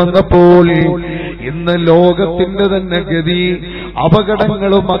രംഗപ്രവേശനം വന്നപ്പോൾ ഇന്ന് ലോകത്തിന്റെ തന്നെ ഗതി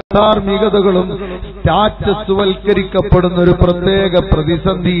അപകടങ്ങളും അധാർമികതകളും സ്റ്റാറ്റസ് വൽക്കരിക്കപ്പെടുന്ന ഒരു പ്രത്യേക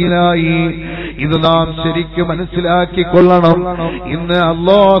പ്രതിസന്ധിയിലായി. ഇത് നാം ശരിക്കും മനസ്സിലാക്കിക്കൊള്ളണം. ഇന്ന്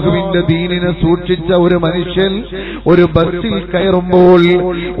അല്ലാഹുവിന്റെ ദീനിനെ സൂക്ഷിച്ച ഒരു മനുഷ്യൻ ഒരു ബസ്സിൽ കയറുമ്പോൾ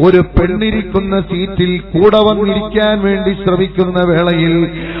ഒരു പെണ്ണിരിക്കുന്ന സീറ്റിൽ കൂടെ വന്നിരിക്കാൻ വേണ്ടി ശ്രമിക്കുന്ന വേളയിൽ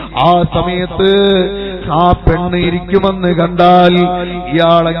ആ സമയത്ത് ആ പെണ്ണ് ഇരിക്കുമെന്ന് കണ്ടാൽ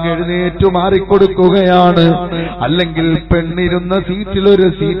ഇയാളങ്ങ് എഴുന്നേറ്റു മാറിക്കൊടുക്കുകയാണ്. അല്ലെങ്കിൽ പെണ്ണിരുന്ന സീറ്റിൽ ഒരു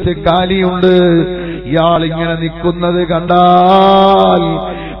സീറ്റ് കാലിയുണ്ട്, ഇയാളിങ്ങനെ നിൽക്കുന്നത് കണ്ടാൽ,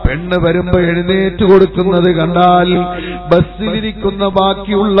 പെണ്ണ് വരുമ്പോ എഴുന്നേറ്റ് കൊടുക്കുന്നത് കണ്ടാൽ ബസ്സിലിരിക്കുന്ന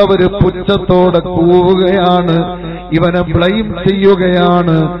ബാക്കിയുള്ളവര് പുച്ഛത്തോടെ കൂവുകയാണ്, ഇവനെ ബ്ലെയിം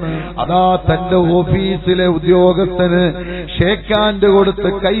ചെയ്യുകയാണ്. അതാ തന്റെ ഓഫീസിലെ ഉദ്യോഗസ്ഥന് ഷേക്ക് ഹാൻഡ് കൊടുത്ത്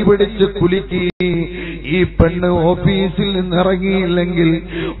കൈപിടിച്ച് കുലുക്കി ഈ പെണ്ണ് ഓഫീസിൽ നിന്നിറങ്ങിയില്ലെങ്കിൽ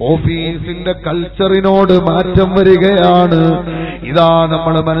ഓഫീസിന്റെ കൾച്ചറിനോട് മാറ്റം വരികയാണ്. ഇതാ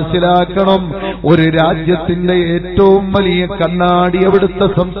നമ്മൾ മനസ്സിലാക്കണം, ഒരു രാജ്യത്തിന്റെ ഏറ്റവും വലിയ കണ്ണാടി അവിടുത്തെ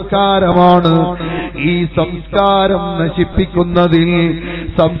സംസ്കാരമാണ്. ഈ സംസ്കാരം നശിപ്പിക്കുന്നതിൽ,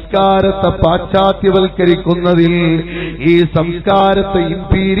 സംസ്കാരത്തെ പാശ്ചാത്യവൽക്കരിക്കുന്നതിൽ, ഈ സംസ്കാരത്തെ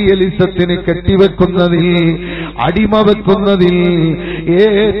ഇംപീരിയലിസത്തിന് കെട്ടിവെക്കുന്നതിൽ, അടിമ വെക്കുന്നതിൽ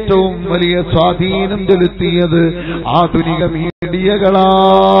ഏറ്റവും വലിയ സ്വാധീനം ചെലുത്തിയത് ആധുനിക മീഡിയകളാണ്.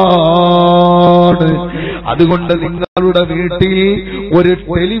 അതുകൊണ്ട് നിങ്ങളുടെ വീട്ടിൽ ഒരു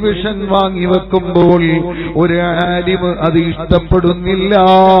ടെലിവിഷൻ വാങ്ങി വെക്കുമ്പോൾ ഒരു ആലിം അത് ഇഷ്ടപ്പെടുന്നില്ല.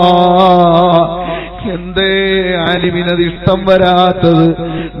 എന്തേ ആലിമിനത് ഇഷ്ടം വരാത്തത്?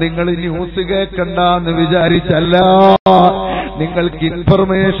 നിങ്ങൾ ന്യൂസ് കേൾക്കണ്ടെന്ന് വിചാരിച്ചല്ല, നിങ്ങൾക്ക്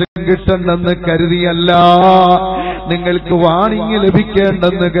ഇൻഫർമേഷൻ കിട്ടണ്ടെന്ന് കരുതിയല്ല, നിങ്ങൾക്ക് വാണിംഗ്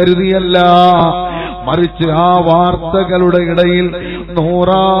ലഭിക്കേണ്ടെന്ന് കരുതിയല്ല, മറിച്ച് ആ വാർത്തകളുടെ ഇടയിൽ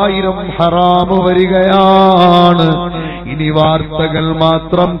 100,000 ഹറാമ് വരികയാണ്. ഇനി വാർത്തകൾ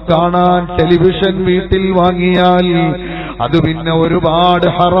മാത്രം കാണാൻ ടെലിവിഷൻ വീട്ടിൽ വാങ്ങിയാൽ അത് പിന്നെ ഒരുപാട്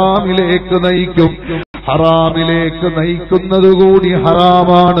ഹറാമിലേക്ക് നയിക്കും. ഹറാമിലേക്ക് നയിക്കുന്നതുകൂടി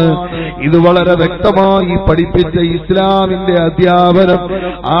ഹറാമാണ്. ഇത് വളരെ വ്യക്തമായി പഠിപ്പിച്ച ഇസ്ലാമിന്റെ അധ്യാപനം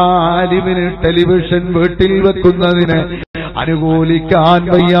ആ ആലിമിന് ടെലിവിഷൻ വീട്ടിൽ വെക്കുന്നതിന് അനുകൂലിക്കാൻ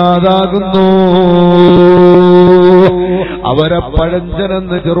വയ്യാതാകുന്നു. അവരെ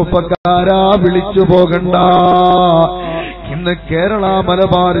പഴഞ്ചനെന്ന് ചെറുപ്പക്കാരാ വിളിച്ചു പോകണ്ട. ഇന്ന് Kerala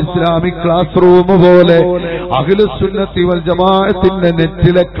Malabar Islamic class room പോലെ അഹ്ലുസുന്നത്തി വൽ ജമാഅത്തിന്റെ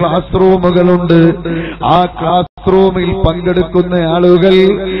നെറ്റിലെ ക്ലാസ് റൂമുകളുണ്ട്. ആ ക്ലാസ് റൂമിൽ പങ്കെടുക്കുന്ന ആളുകൾ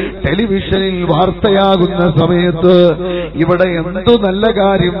ടെലിവിഷനിൽ വാർത്തയാകുന്ന സമയത്ത് ഇവിടെ എന്തു നല്ല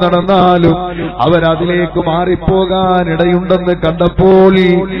കാര്യം നടന്നാലും അവരതിലേക്ക് മാറിപ്പോകാനിടയുണ്ടെന്ന് കണ്ടപ്പോൾ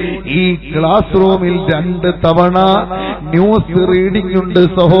ഈ ക്ലാസ് റൂമിൽ 2 തവണ ന്യൂസ് റീഡിംഗ് ഉണ്ട്.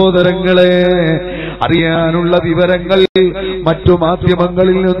 സഹോദരങ്ങളെ, അറിയാനുള്ള വിവരങ്ങൾ മറ്റു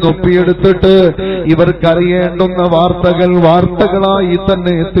മാധ്യമങ്ങളിൽ നിന്നൊപ്പിയെടുത്തിട്ട് ഇവർക്കറിയേണ്ടുന്ന വാർത്തകളായി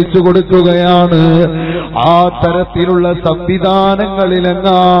തന്നെ എത്തിച്ചു കൊടുക്കുകയാണ്. ആ തരത്തിലുള്ള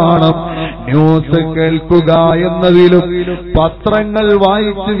സംവിധാനങ്ങളിലെങ്ങാണം ന്യൂസ് കേൾക്കുക എന്നതിലും പത്രങ്ങൾ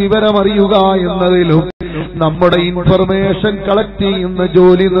വായിച്ച് വിവരമറിയുക എന്നതിലും നമ്മുടെ ഇൻഫർമേഷൻ കളക്ട് ചെയ്യുന്ന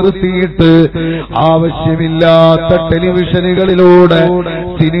ജോലി നിർത്തിയിട്ട് ആവശ്യമില്ലാത്ത ടെലിവിഷനുകളിലൂടെ,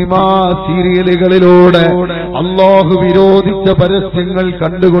 സിനിമാ സീരിയലുകളിലൂടെ, അല്ലാഹു വിരോധിച്ച പരസ്യങ്ങൾ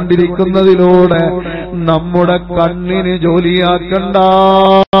കണ്ടുകൊണ്ടിരിക്കുന്നതിലൂടെ നമ്മുടെ കണ്ണിന് ജോലിയാക്കണ്ട.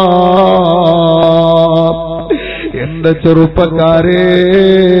 എന്റെ ചെറുപ്പക്കാരെ,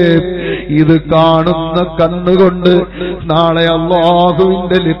 ഇത് കാണുന്ന കണ്ണുകൊണ്ട് നാളെ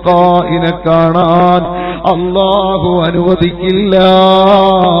അല്ലാഹുവിന്റെ ലിഖാഇനെ കാണാൻ അല്ലാഹു അനുവദിക്കില്ല.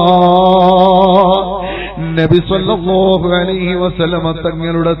 നബി സല്ലല്ലാഹു അലൈഹി വസല്ലമ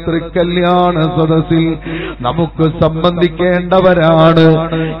തങ്ങളുടെ തൃക്കല്യാണ സദസ്സിൽ നമുക്ക് സംബന്ധിക്കേണ്ടവരാണ്.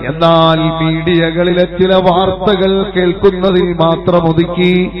 എന്നാൽ മീഡിയകളിലെ ചില വാർത്തകൾ കേൾക്കുന്നതിൽ മാത്രം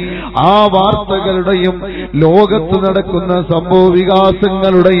ഒതുക്കി ആ വാർത്തകളുടെയും ലോകത്ത് നടക്കുന്ന സംഭവ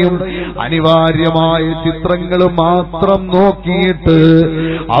വികാസങ്ങളുടെയും അനിവാര്യമായ ചിത്രങ്ങൾ മാത്രം നോക്കിയിട്ട്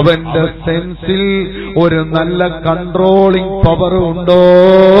അവന്റെ സെൻസിൽ ഒരു നല്ല കൺട്രോളിംഗ് പവർ ഉണ്ടോ,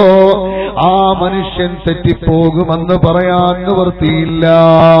 ആ മനുഷ്യൻ തെറ്റിപ്പോകുമെന്ന് പറയാൻ നിവൃത്തിയില്ല.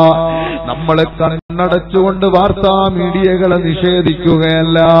 നമ്മൾ കണ്ണടച്ചുകൊണ്ട് വാർത്താ മീഡിയകളെ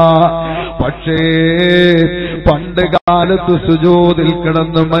നിഷേധിക്കുകയല്ല. പക്ഷേ പണ്ട് കാലത്ത് സുജൂദിൽ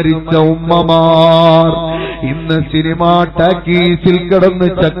കിടന്ന് മരിച്ച ഉമ്മമാർ ഇന്ന് സിനിമാ ടാക്കീസിൽ കിടന്ന്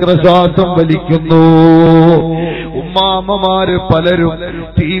ചക്രശ്വാസം വലിക്കുന്നു. ഉമ്മാമ്മമാര് പലരും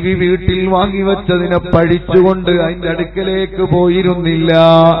TV വീട്ടിൽ വാങ്ങിവെച്ചതിനെ പഴിച്ചുകൊണ്ട് അതിന്റെ അടുക്കലേക്ക് പോയിരുന്നില്ല.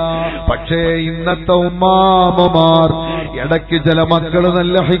 പക്ഷേ ഇന്നത്തെ ഉമ്മാമ്മമാർ ഇടയ്ക്ക് ചില മക്കൾ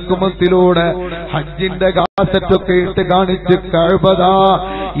നല്ല ഹിക്മത്തിലൂടെ ഹജ്ജിന്റെ കാസറ്റൊക്കെ ഇട്ട് കാണിച്ച് കഅബദാ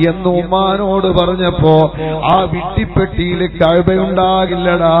എന്ന് ഉമ്മാനോട് പറഞ്ഞപ്പോ ആ വിട്ടിപ്പെട്ടിയിൽ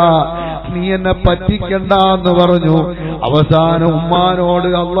കഅബയുണ്ടാകില്ലടാ, നീ എന്നെ പറ്റിക്കണ്ടെന്ന് പറഞ്ഞു. അവസാനം ഉമ്മാനോട്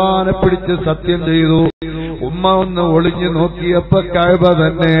അള്ളാനെ പിടിച്ച് സത്യം ചെയ്തു. ഉമ്മ ഒന്ന് ഒളിഞ്ഞു നോക്കിയപ്പോ കഅബ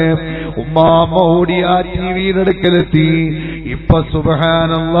തന്നെ. ഉമ്മാമ്മ ഓടി ആ ടിവിയുടെ അടുക്കലെത്തി. ഇപ്പൊ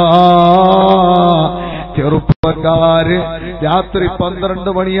സുബ്ഹാനല്ലാഹ്, ചെറുപ്പക്കാര് രാത്രി 12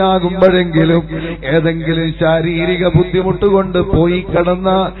 മണിയാകുമ്പോഴെങ്കിലും ഏതെങ്കിലും ശാരീരിക ബുദ്ധിമുട്ട് കൊണ്ട് പോയി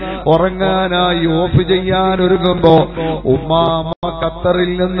കിടന്ന് ഉറങ്ങാനായി ഓഫ് ചെയ്യാൻ ഒരുങ്ങുമ്പോ ഉമ്മാമ്മ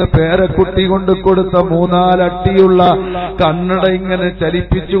ഖത്തറിൽ നിന്ന് പേരക്കുട്ടി കൊണ്ട് കൊടുത്ത 3-4 അട്ടിയുള്ള കണ്ണട ഇങ്ങനെ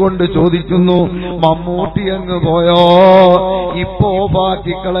ചലിപ്പിച്ചുകൊണ്ട് ചോദിക്കുന്നു, മമ്മൂട്ടി അങ്ങ് പോയോ? ഇപ്പോ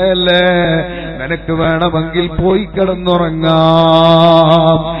ബാക്കി കളയല്ലേ, നിനക്ക് വേണമെങ്കിൽ പോയി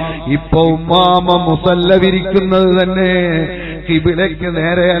കിടന്നുറങ്ങാം. ഇപ്പൊ ഉമ്മാമ മുസല്ല വിരിക്കുന്നത് തന്നെ കിബിലയ്ക്ക്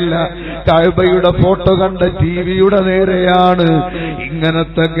നേരെയല്ല, കഅബയുടെ ഫോട്ടോ കണ്ട ടിവിയുടെ നേരെയാണ്.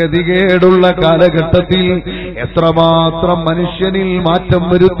 ഇങ്ങനത്തെ ഗതികേടുള്ള കാലഘട്ടത്തിൽ എത്രമാത്രം മനുഷ്യനിൽ മാറ്റം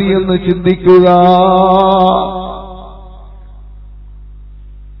വരുത്തിയെന്ന് ചിന്തിക്കുക.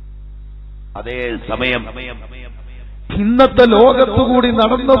 അതേ സമയം ഇന്നത്തെ ലോകത്തുകൂടി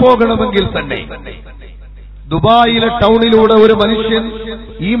നടന്നു പോകണമെങ്കിൽ തന്നെ ദുബായിലെ ടൗണിലൂടെ ഒരു മനുഷ്യൻ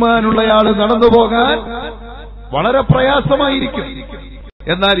ഈമാനുള്ളയാള് നടന്നു പോകാൻ വളരെ പ്രയാസമായിരിക്കും.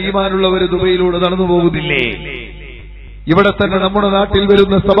 എന്നാൽ ഈമാനുള്ളവർ ദുബൈയിലൂടെ നടന്നു പോകുന്നില്ലേ? ഇവിടെ തന്നെ നമ്മുടെ നാട്ടിൽ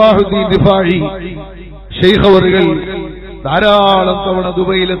വരുന്ന സബാഹുദ്ദീൻ ദിഫാഴി ശൈഖ് അവറുകൾ ധാരാളം തവണ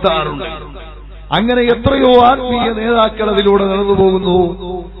ദുബൈയിലെത്താറുണ്ട്. അങ്ങനെ എത്രയോ ആത്മീയ നേതാക്കൾ അതിലൂടെ നടന്നു പോകുന്നു.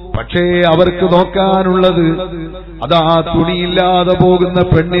 പക്ഷേ അവർക്ക് നോക്കാനുള്ളത് അതാ തുണിയില്ലാതെ പോകുന്ന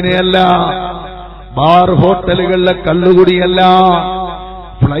പെണ്ണിനെയല്ല, ബാർ ഹോട്ടലുകളിലെ കള്ളുകുടിയല്ല,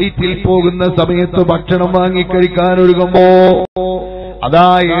 ഫ്ലൈറ്റിൽ പോകുന്ന സമയത്ത് ഭക്ഷണം വാങ്ങിക്കഴിക്കാൻ ഒരുങ്ങുമ്പോ അതാ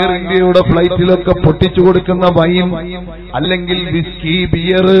എയർ ഇന്ത്യയുടെ ഫ്ലൈറ്റിലൊക്കെ പൊട്ടിച്ചു കൊടുക്കുന്ന വൈൻ അല്ലെങ്കിൽ വിസ്കി,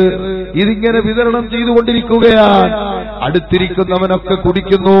 ബിയർ ഇതിങ്ങനെ വിതരണം ചെയ്തുകൊണ്ടിരിക്കുകയാണ്. അടുത്തിരിക്കുന്നവനൊക്കെ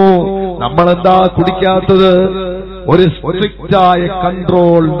കുടിക്കുന്നു. നമ്മളെന്താ കുടിക്കാത്തത്? ഒരു സ്ട്രിക്റ്റായ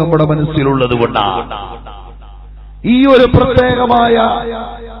കൺട്രോൾ നമ്മുടെ മനസ്സിലുള്ളത് കൊണ്ടാണ്. ഈ ഒരു പ്രത്യേകമായ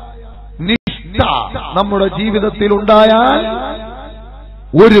നിഷ്ഠ നമ്മുടെ ജീവിതത്തിൽ ഉണ്ടായാൽ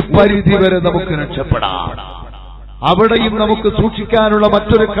ഒരു പരിധിവരെ നമുക്ക് രക്ഷപ്പെടാം. അവിടെയും നമുക്ക് സൂക്ഷിക്കാനുള്ള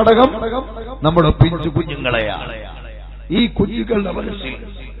മറ്റൊരു ഘടകം നമ്മുടെ പിഞ്ചു കുഞ്ഞുങ്ങളെയാണ്. ഈ കുഞ്ഞുങ്ങളുടെ മനസ്സിൽ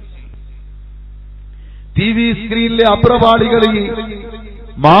TV സ്ക്രീനിലെ അപ്രപാടികളിൽ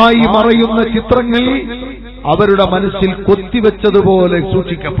മായി മറയുന്ന ചിത്രങ്ങൾ അവരുടെ മനസ്സിൽ കൊത്തിവെച്ചതുപോലെ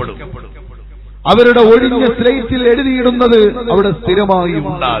സൂക്ഷിക്കപ്പെടും. അവരുടെ ഒഴിഞ്ഞ സ്ലേറ്റിൽ എഴുതിയിടുന്നത് അവിടെ സ്ഥിരമായി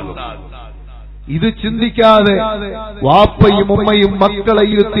ഉണ്ടാകും. ഇത് ചിന്തിക്കാതെ വാപ്പയും ഉമ്മയും മക്കളെ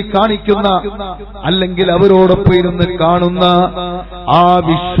ഇരുത്തി കാണിക്കുന്ന, അല്ലെങ്കിൽ അവരോടൊപ്പം ഇരുന്ന് കാണുന്ന ആ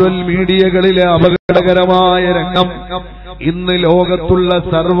വിഷ്വൽ മീഡിയകളിലെ അപകടകരമായ രംഗം ഇന്ന് ലോകത്തുള്ള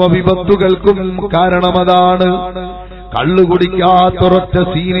സർവ്വവിപത്തുകൾക്കും കാരണമതാണ്. കള്ളു കുടിക്കാത്തൊരൊറ്റ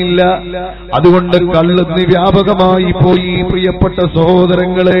സീനില്ല. അതുകൊണ്ട് കള്ളിന്ന് വ്യാപകമായി പോയി പ്രിയപ്പെട്ട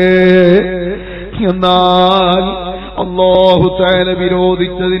സഹോദരങ്ങളെ. എന്നാൽ അല്ലാഹു തആല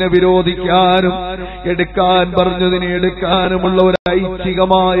വിരോധിച്ചതിനെ വിരോധിക്കാനും എടുക്കാൻ പറഞ്ഞതിനെ എടുക്കാനുമുള്ള ഒരു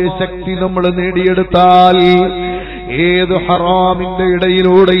ഐച്ഛികമായ ശക്തി നമ്മൾ നേടിയെടുത്താൽ ഏത് ഹറാമിന്റെ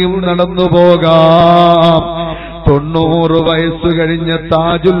ഇടയിലൂടെയും നടന്നു പോകാം. 90 വയസ്സ് കഴിഞ്ഞ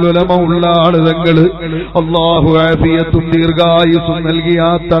താജുൽ ഉലമ ഉള്ള ആളുകള് അല്ലാഹു ആഫിയത്തും ദീർഘായുസ്സും നൽകി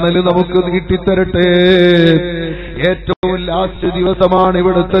ആ തണല് നമുക്ക് നീട്ടിത്തരട്ടെ. ഏറ്റവും ലാസ്റ്റ് ദിവസമാണ്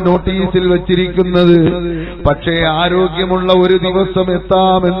ഇവിടുത്തെ നോട്ടീസിൽ വച്ചിരിക്കുന്നത്. പക്ഷേ ആരോഗ്യമുള്ള ഒരു ദിവസം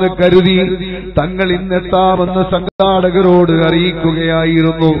എത്താമെന്ന് കരുതി തങ്ങൾ ഇന്നെത്താമെന്ന് സംഘാടകരോട്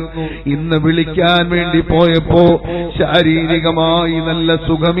അറിയിക്കുകയായിരുന്നു. ഇന്ന് വിളിക്കാൻ വേണ്ടി പോയപ്പോ ശാരീരികമായി നല്ല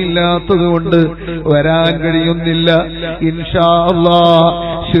സുഖമില്ലാത്തതുകൊണ്ട് വരാൻ കഴിയുന്നില്ല. ഇൻഷാ അല്ലാഹ്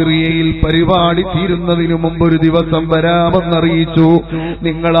ഷിറിയയിൽ പരിപാടി തീരുന്നതിനു മുമ്പ് ഒരു ദിവസം വരാമെന്നറിയിച്ചു.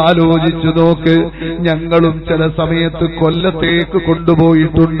 നിങ്ങൾ ആലോചിച്ചു നോക്ക്, ഞങ്ങളും ചില സമയത്ത് കൊല്ലത്തേക്ക്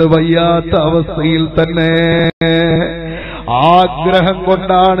കൊണ്ടുപോയിട്ടുണ്ട് വയ്യാത്ത അവസ്ഥയിൽ തന്നെ. ആഗ്രഹം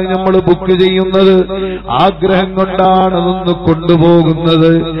കൊണ്ടാണ് നമ്മൾ ബുക്ക് ചെയ്യുന്നത്, ആഗ്രഹം കൊണ്ടാണ് അതൊന്ന്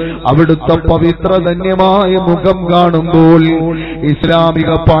കൊണ്ടുപോകുന്നത്. അവിടുത്തെ പവിത്രധന്യമായ മുഖം കാണുമ്പോൾ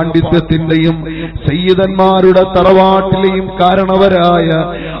ഇസ്ലാമിക പാണ്ഡിത്യത്തിന്റെയും സയ്യിദന്മാരുടെ തറവാട്ടിലെയും കാരണവരായ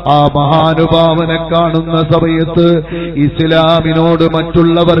ആ മഹാനുഭാവനെ കാണുന്ന സമയത്ത് ഇസ്ലാമിനോട്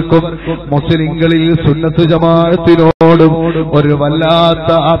മറ്റുള്ളവർക്കും മുസ്ലിങ്ങളിൽ സുന്നത്ത് ജമാഅത്തിനോടും ഒരു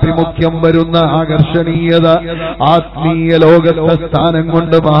വല്ലാത്ത ആഭിമുഖ്യം വരുന്ന ആകർഷണീയത ആത്മീയ ലോകത്തെ സ്ഥാനം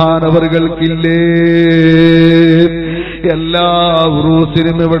കൊണ്ട് മഹാനവറുകൾക്കില്ലേ. എല്ലാ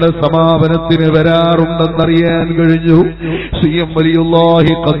ഉറൂസിനും ഇവിടെ സമാപനത്തിന് വരാറുണ്ടെന്നറിയാൻ കഴിഞ്ഞു. സിയം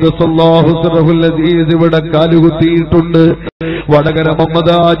വലിയുല്ലാഹി ഖദ്ദസല്ലാഹു സിറഹുൽ അസീസ് ഇവിടെ കാലുകുത്തിയിട്ടുണ്ട്. വടകര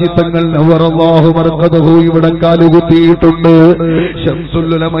മുഹമ്മദ് ആജി തങ്ങൾ നവറല്ലാഹു മർഖദഹു ഇവിടെ കാലുകുത്തിയിട്ടുണ്ട്. ശംസുൽ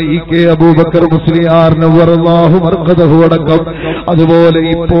ഉലമ കെ അബൂബക്കർ മുസ്ലിയാർ നവറല്ലാഹു മർഖദഹു അടക്കം അതുപോലെ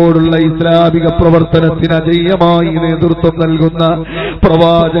ഇപ്പോഴുള്ള ഇസ്ലാമിക പ്രവർത്തനത്തിന് അജയ്യമായി നേതൃത്വം നൽകുന്ന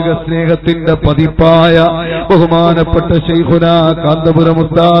പ്രവാചക സ്നേഹത്തിന്റെ പതിപ്പായ ബഹുമാനപ്പെട്ട ശൈഖുനാ കാന്തപുരം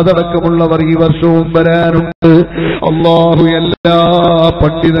ഉസ്താദ് അടക്കമുള്ളവർ ഈ വർഷവും വരാനുണ്ട്. അല്ലാഹു എല്ലാ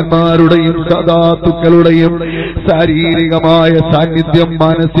പണ്ഡിതന്മാരുടെയും സദാത്തുക്കളുടെയും ശാരീരികമായ സാന്നിധ്യം,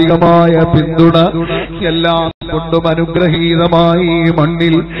 മാനസികമായ പിന്തുണ എല്ലാം കൊണ്ടും അനുഗ്രഹീതമായി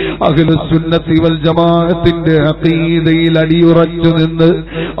മണ്ണിൽ അഹ്ലുസുന്നത്തി വൽ ജമാഅത്തിന്റെ അഖീദയിൽ അടിയുറച്ചു നിന്ന്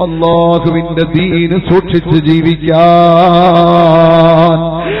അല്ലാഹുവിന്റെ ദീന് സൂക്ഷിച്ച് ജീവിക്കാൻ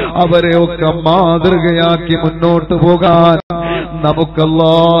അവരെയൊക്കെ മാതൃകയാക്കി മുന്നോട്ട് പോകാൻ നമുക്ക്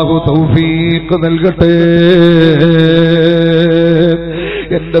അല്ലാഹു തൗഫീഖ് നൽകട്ടെ.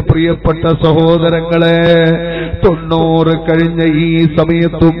 എന്റെ പ്രിയപ്പെട്ട സഹോദരങ്ങളെ, 90 കഴിഞ്ഞ ഈ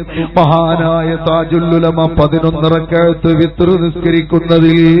സമയത്തും മഹാനായ താജുൽ ഉലമ 11 റക്അത്ത് വിത്ർ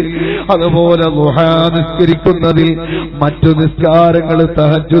നിസ്കരിക്കുന്നതിൽ, അതുപോലെ ദുഹാ നിസ്കരിക്കുന്നതിൽ, മറ്റു നിസ്കാരങ്ങൾ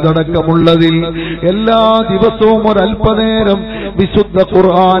തഹജ്ജുദ് അടക്കമുള്ളതിൽ എല്ലാ ദിവസവും ഒരല്പനേരം വിശുദ്ധ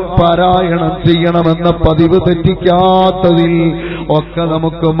ഖുർആൻ പാരായണം ചെയ്യണമെന്ന പതിവ് തെറ്റിക്കാത്തതിൽ ഒക്കെ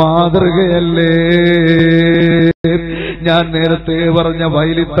നമുക്ക് മാതൃകയല്ലേ. ഞാൻ നേരത്തെ പറഞ്ഞ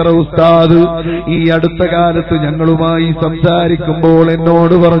വൈലിത്തറ ഉസ്താദ് ഈ അടുത്ത കാലത്ത് ഞങ്ങളുമായി സംസാരിക്കുമ്പോൾ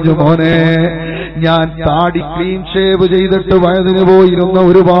എന്നോട് പറഞ്ഞു, മോനെ, ഞാൻ താടി ക്ലീൻ ഷേവ് ചെയ്തിട്ട് വയതിന് പോയിരുന്ന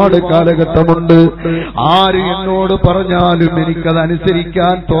ഒരുപാട് കാലഘട്ടമുണ്ട്. ആര് എന്നോട് പറഞ്ഞാലും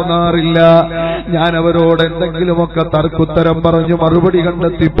എനിക്കതനുസരിക്കാൻ തോന്നാറില്ല. ഞാൻ അവരോട് എന്തെങ്കിലുമൊക്കെ തർക്കുത്തരം പറഞ്ഞു മറുപടി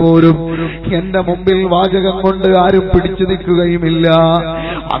കണ്ടെത്തിപ്പോരും എന്റെ മുമ്പിൽ വാചകം കൊണ്ട് ആരും പിടിച്ചു നിൽക്കുകയുമില്ല.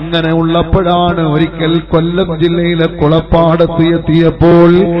 അങ്ങനെ ഉള്ളപ്പോഴാണ് ഒരിക്കൽ കൊല്ലം ജില്ലയിലെ കുളപ്പാടത്ത്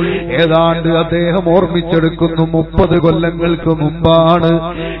എത്തിയപ്പോൾ ഏതാണ്ട് അദ്ദേഹം ഓർമ്മിച്ചെടുക്കുന്നു 30 കൊല്ലങ്ങൾക്ക് മുമ്പാണ്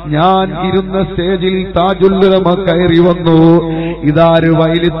ഞാൻ ഇരുന്ന സ്റ്റേജിൽ താജുൽ ഉലമ കയറി വന്നു. ഇതാര്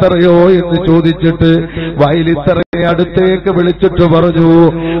വൈലിത്തറയോ എന്ന് ചോദിച്ചിട്ട് വൈലിത്തറയെ മക്കളെ അടുത്തേക്ക് വിളിച്ചിട്ട് പറഞ്ഞു,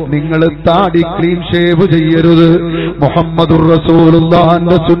 നിങ്ങൾ താടി ക്ലീൻ ഷേവ് ചെയ്യരുത്, മുഹമ്മദുർ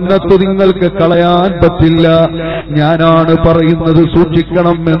റസൂലുള്ളാഹിന്റെ സുന്നത്ത് നിങ്ങൾക്ക് കളയാൻ പറ്റില്ല, ഞാനാണ് പറയുന്നത്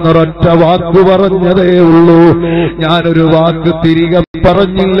സൂക്ഷിക്കണം എന്നൊരൊറ്റ വാക്ക് പറഞ്ഞതേ ഉള്ളൂ. ഞാനൊരു വാക്ക് തിരികെ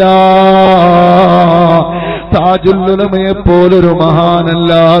പറഞ്ഞില്ല. താജുല്ലുലമയെ പോലൊരു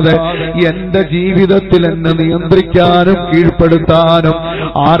മഹാനല്ലാതെ എന്റെ ജീവിതത്തിൽ എന്നെ നിയന്ത്രിക്കാനും കീഴ്പ്പെടുത്താനും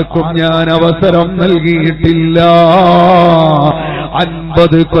ആർക്കും ഞാൻ അവസരം നൽകിയിട്ടില്ല.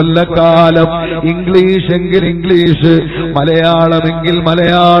 50 കൊല്ലക്കാലം ഇംഗ്ലീഷ് എങ്കിൽ ഇംഗ്ലീഷ്, മലയാളമെങ്കിൽ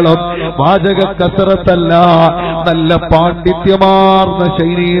മലയാളം, വാചക കസറത്തല്ല, നല്ല പാണ്ഡിത്യമാർന്ന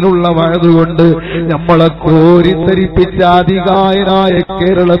ശൈലിയിലുള്ള വഴതുകൊണ്ട് നമ്മളെ കോരിത്തരിപ്പിച്ച അധികായനായ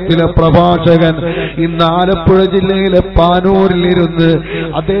കേരളത്തിലെ പ്രഭാഷകൻ ഇന്ന് ആലപ്പുഴ ജില്ലയിലെ പാനൂരിലിരുന്ന്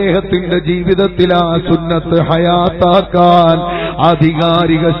അദ്ദേഹത്തിന്റെ ജീവിതത്തിൽ ആ സുന്നത്ത് ഹയാത്താക്കാൻ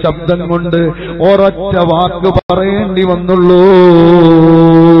ആധികാരിക ശബ്ദം കൊണ്ട് ഒരൊറ്റ വാക്ക് പറയേണ്ടി വന്നുള്ളൂ.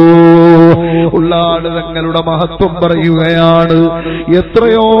 ഉള്ളാട് തങ്ങളുടെ മഹത്വം പറയുകയാണ്.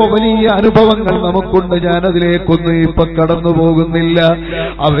 എത്രയോ വലിയ അനുഭവങ്ങൾ നമുക്കുണ്ട്, ഞാനതിലേക്കൊന്നും ഇപ്പൊ കടന്നു പോകുന്നില്ല.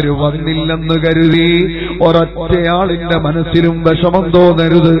 അവര് വന്നില്ലെന്ന് കരുതി ഒരൊറ്റയാളിന്റെ മനസ്സിലും വിഷമം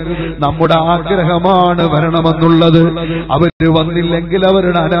തോന്നരുത്. നമ്മുടെ ആഗ്രഹമാണ് വരണമെന്നുള്ളത്. അവര് വന്നില്ലെങ്കിൽ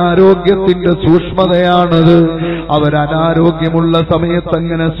അവരുടെ അനാരോഗ്യത്തിന്റെ സൂക്ഷ്മതയാണത്. അവരനാരോഗ്യമുള്ള സമയത്ത്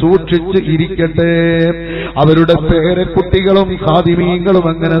അങ്ങനെ സൂക്ഷിച്ച് ഇരിക്കട്ടെ. അവരുടെ പേരക്കുട്ടികളും ഖാദിമീങ്ങളും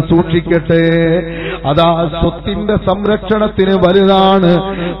അങ്ങനെ സൂക്ഷിക്കട്ടെ. അതാ സ്വത്തിന്റെ സംരക്ഷണത്തിന് വലുതാണ്.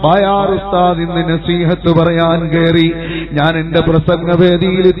 ബായാർ ഉസ്താദ് ഇന്ന് നസീഹത്ത് പറയാൻ കയറി. ഞാൻ എന്റെ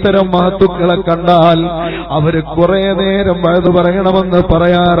പ്രസംഗവേദിയിൽ ഇത്തരം മഹത്തുക്കളെ കണ്ടാൽ അവര് കുറെ നേരം വഴുതു പറയണമെന്ന്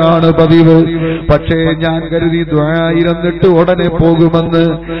പറയാറാണ് പതിവ്. പക്ഷേ ഞാൻ കരുതി ദ്വായിരുന്നിട്ട് ഉടനെ പോകുമെന്ന്.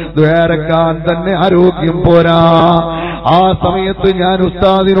 ദ്വാരക്കാൻ തന്നെ ആരോഗ്യം പോരാ. ആ സമയത്ത് ഞാൻ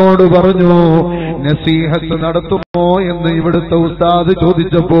ഉസ്താദിനോട് പറഞ്ഞു, നസീഹത്ത് നടത്തുമോ എന്ന് ഇവിടുത്തെ ഉസ്താദ്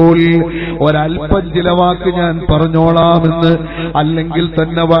ചോദിച്ചപ്പോൾ ഒരൽപ്പം ചില വാക്ക് ഞാൻ പറഞ്ഞോളാമെന്ന്. അല്ലെങ്കിൽ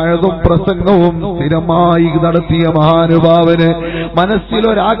തന്നെ വഴുതും പ്രസംഗവും സ്ഥിരമായി നടത്തിയ മഹാനുഭാവന്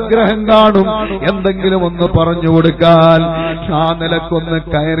മനസ്സിലൊരാഗ്രഹം കാണും, എന്തെങ്കിലും ഒന്ന് പറഞ്ഞു കൊടുക്കാൻ. ആ നിലക്കൊന്ന്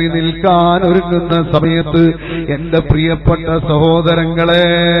കയറി നിൽക്കാൻ ഒരുങ്ങുന്ന സമയത്ത് എന്റെ പ്രിയപ്പെട്ട സഹോദരങ്ങളെ,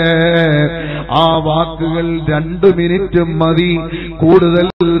 ആ വാക്കുകൾ 2 മിനിറ്റ് മതി, കൂടുതൽ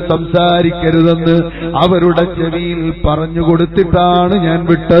സംസാരിക്കരുതെന്ന് അവരുടെ ചെവിയിൽ പറഞ്ഞു കൊടുത്തിട്ടാണ് ഞാൻ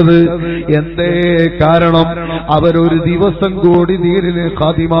വിട്ടത്. എന്തേ കാരണം? അവരൊരു ദിവസം കൂടി ദീനിനെ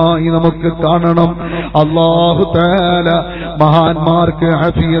ഖാദിമായി നമുക്ക് കാണണം. അല്ലാഹു തആല മഹാന്മാർക്ക്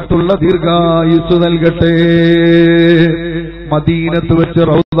ആഫിയത്തുള്ള ദീർഘായുസ്സ് നൽകട്ടെ. മദീനത്ത് വെച്ച്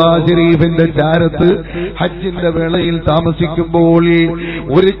റൗദ ശരീഫിന്റെ ചാരത്ത് ഹജ്ജിന്റെ വേളയിൽ താമസിക്കുമ്പോൾ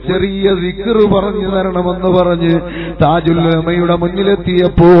ഒരു ചെറിയ ദിക്റ് പറഞ്ഞു തരണമെന്ന് പറഞ്ഞ് താജുൽ ഉലമയുടെ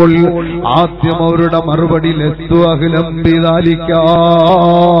മുന്നിലെത്തിയപ്പോൾ ആദ്യം അവരുടെ മറുപടി ലസ്തു അഹ്ലം ബിദാലിക,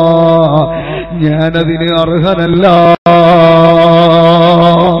 ഞാനതിന് അർഹനല്ല.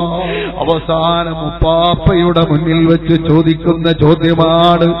 അവസാനം ഉപ്പാപ്പയുടെ മുന്നിൽ വെച്ച് ചോദിക്കുന്ന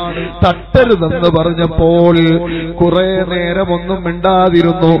ചോദ്യമാണ്. തട്ടരുതെന്ന് പറഞ്ഞപ്പോൾ കുറെ നേരം ഒന്നും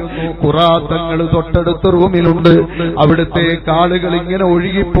മിണ്ടാതിരുന്നു. ഖുറാത്തങ്ങൾ തൊട്ടടുത്ത റൂമിലുണ്ട്. അവിടുത്തെ ആളുകൾ ഇങ്ങനെ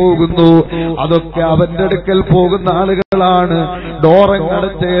ഒഴുകിപ്പോകുന്നു. അതൊക്കെ അവന്റെ അടുക്കൽ പോകുന്ന ആളുകളാണ്.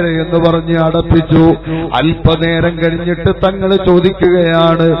 ഡോറങ്ങടച്ചേരെ എന്ന് പറഞ്ഞ് അടപ്പിച്ചു. അല്പനേരം കഴിഞ്ഞിട്ട് തങ്ങൾ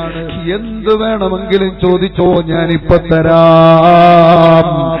ചോദിക്കുകയാണ്, എന്ത് വേണമെങ്കിലും ചോദിച്ചോ, ഞാനിപ്പോ തരാം.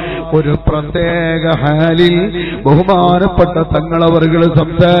 ഒരു പ്രത്യേക ഹാലിൽ ബഹുമാനപ്പെട്ട തങ്ങളവറുകൾ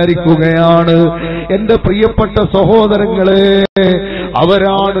സംസാരിക്കുകയാണ്. എന്റെ പ്രിയപ്പെട്ട സഹോദരങ്ങളെ,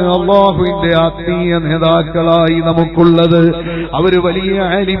 അവരാണ് അല്ലാഹുവിന്റെ ആത്മീയ നേതാക്കളായി നമുക്കുള്ളത്. അവര് വലിയ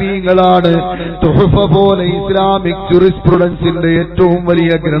ആലിമീങ്ങളാണ്. തുഹഫ പോലെ ഇസ്ലാമിക് ജുറിസ്പ്രുഡൻസിന്റെ ഏറ്റവും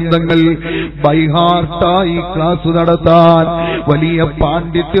വലിയ ഗ്രന്ഥങ്ങൾ ബൈഹാർട്ടായി ക്ലാസ് നടത്താൻ വലിയ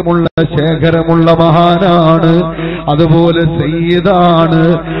പാണ്ഡിത്യമുള്ള ശേഖരമുള്ള മഹാനാണ്. അതുപോലെ സയ്യിദാണ്.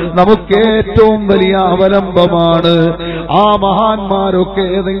 നമുക്ക് ഏറ്റവും വലിയ അവലംബമാണ്. ആ മഹാന്മാരൊക്കെ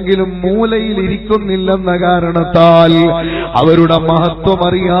ഏതെങ്കിലും മൂലയിൽ ഇരിക്കുന്നില്ലെന്ന കാരണത്താൽ അവരുടെ മഹത്വം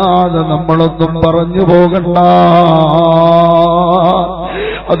അറിയാതെ നമ്മളൊന്നും പറഞ്ഞു പോകണ്ട.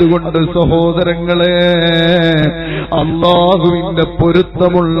 അതുകൊണ്ട് സഹോദരങ്ങളെ, അല്ലാഹുവിന്റെ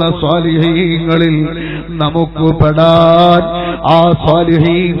പൊരുത്തമുള്ള സ്വാലിഹീങ്ങളിൽ നമുക്ക് പെടാൻ, ആ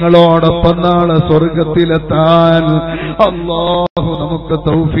സ്വാലിഹീങ്ങളോടൊപ്പം നാളെ സ്വർഗത്തിലെത്താൻ അല്ലാഹു നമുക്ക്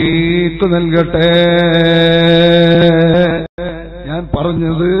തൗഫീഖ് നൽകട്ടെ. ഞാൻ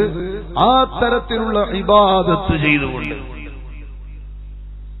പറഞ്ഞത് ആ തരത്തിലുള്ള ഇബാദത്ത് ചെയ്തുകൊണ്ട്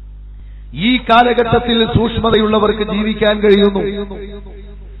ഈ കാലഘട്ടത്തിൽ സൂക്ഷ്മതയുള്ളവർക്ക് ജീവിക്കാൻ കഴിയുന്നു.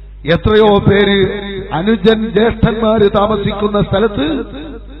 എത്രയോ പേര് അനുജൻ ജ്യേഷ്ഠന്മാര് താമസിക്കുന്ന സ്ഥലത്ത്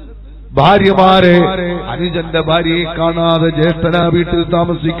ഭാര്യമാരെ അനുജന്റെ ഭാര്യയെ കാണാതെ ജ്യേഷ്ഠന വീട്ടിൽ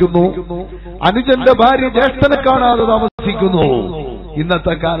താമസിക്കുന്നു, അനുജന്റെ ഭാര്യ ജ്യേഷ്ഠനെ കാണാതെ താമസിക്കുന്നു.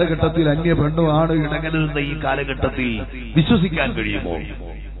 ഇന്നത്തെ കാലഘട്ടത്തിൽ അന്യ പെണ്ണു ആണ് ഇടങ്ങലുന്ന ഈ കാലഘട്ടത്തിൽ വിശ്വസിക്കാൻ കഴിയുമോ?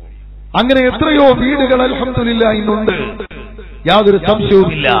 അങ്ങനെ എത്രയോ വീടുകൾ അൽഹംദുലില്ലാഹ് ഇന്നുണ്ട്, യാതൊരു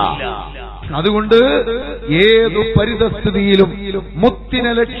സംശയവുമില്ല. അതുകൊണ്ട് ഏതു പരിതസ്ഥിതിയിലും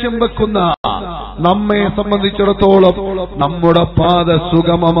മുത്തിനെ ലക്ഷ്യം വെക്കുന്ന നമ്മെ സംബന്ധിച്ചിടത്തോളം നമ്മുടെ പാത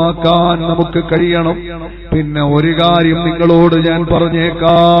സുഗമമാക്കാൻ നമുക്ക് കഴിയണം. പിന്നെ ഒരു കാര്യം നിങ്ങളോട് ഞാൻ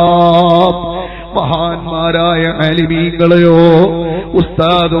പറഞ്ഞേക്കാം, മഹാന്മാരായ ആലിമീങ്ങളെയോ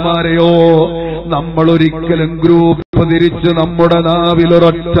ഉസ്താദുമാരെയോ നമ്മൾ ഒരിക്കലും ഗ്രൂപ്പ് തിരിച്ച് നമ്മുടെ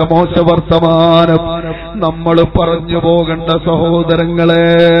നാവിലൊരൊറ്റ മോശ വർത്തമാനം നമ്മൾ പറഞ്ഞു പോകണ്ട സഹോദരങ്ങളെ.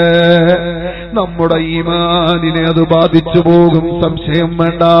 നമ്മുടെ ഈമാനിനെ അത് ബാധിച്ചു പോകും, സംശയം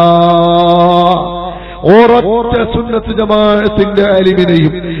വേണ്ട. ഒരൊറ്റ സുന്നത്ത് ജമാഅത്തിന്റെ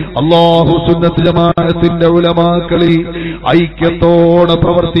അലിമിനെയും അല്ലാഹു സുന്നത്ത് ജമാഅത്തിന്റെ ഉലമാക്കളിൽ ഐക്യത്തോടെ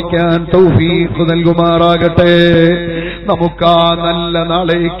പ്രവർത്തിക്കാൻ തൗഫീഖ് നൽകുമാറാകട്ടെ. നമുക്ക് ആ നല്ല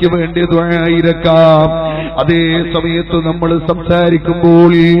നാളേക്ക് വേണ്ടി ദുആയിരക്കാം. അതേ സമയത്ത് നമ്മൾ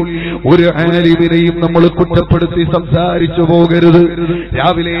സംസാരിക്കുമ്പോൾ ഒരു ആലിമിനെയും നമ്മൾ കുറ്റപ്പെടുത്തി സംസാരിച്ചു പോകരുത്.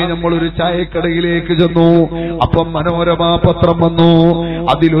 രാവിലെ നമ്മളൊരു ചായക്കടയിലേക്ക് ചെന്നു, അപ്പം മനോരമ പത്രം വന്നു,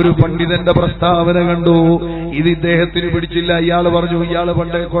 അതിലൊരു പണ്ഡിതന്റെ പ്രസ്താവന കണ്ടു. ഇത് ഇദ്ദേഹത്തിന് പിടിച്ചില്ല. ഇയാള് പറഞ്ഞു ഇയാള്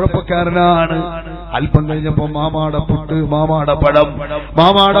പണ്ട് കുഴപ്പക്കാരനാണ്. അല്പം കഴിഞ്ഞപ്പോ മാമാട പുട്ട്, മാമാട പഴം,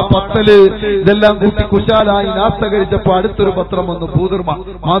 മാമാട പത്തല് ഇതെല്ലാം കൂട്ടി കുശാലായി നാസ്ത കഴിച്ചപ്പോ അടുത്തൊരു പത്രം വന്നു,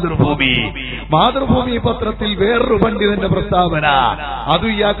 മാതൃഭൂമി. മാതൃഭൂമി പത്രത്തിൽ വേറൊരു പണ്ഡിതന്റെ പ്രസ്താവന,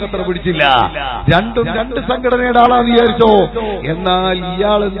 അതും ഇയാൾക്കത്ര പിടിച്ചില്ല. രണ്ടും രണ്ട് സംഘടനയുടെ ആളാന്ന് വിചാരിച്ചോ. എന്നാൽ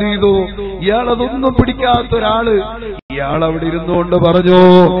ഇയാൾ എന്ത് ചെയ്തു? ഇയാളതൊന്നും പിടിക്കാത്തൊരാള് ഇയാൾ അവിടെ ഇരുന്നുകൊണ്ട് പറഞ്ഞു,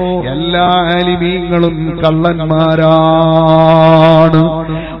 എല്ലാ ആലിമീങ്ങളും കള്ളന്മാരാണ്.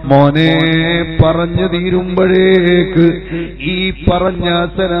 മോനെ പറഞ്ഞു തീരുമ്പോഴേക്ക് ഈ പറഞ്ഞ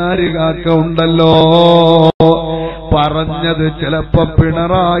സനാരികാക്ക ഉണ്ടല്ലോ, പറഞ്ഞത് ചിലപ്പോ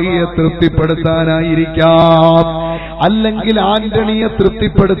പിണറായിയെ തൃപ്തിപ്പെടുത്താനായിരിക്കാം, അല്ലെങ്കിൽ ആന്റണിയെ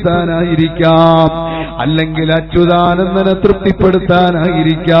തൃപ്തിപ്പെടുത്താനായിരിക്കാം, അല്ലെങ്കിൽ അച്യുതാനന്ദനെ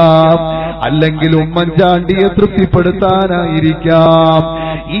തൃപ്തിപ്പെടുത്താനായിരിക്കാം, അല്ലെങ്കിൽ ഉമ്മൻചാണ്ടിയെ തൃപ്തിപ്പെടുത്താനായിരിക്കാം.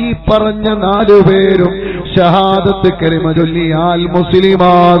 ഈ പറഞ്ഞ 4 പേരും ഷഹാദത്ത് കലിമ ചൊല്ലിയാൽ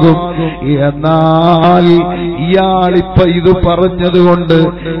മുസ്ലിമാകും. എന്നാൽ ഇയാളിപ്പോ ഇത് പറഞ്ഞതുകൊണ്ട്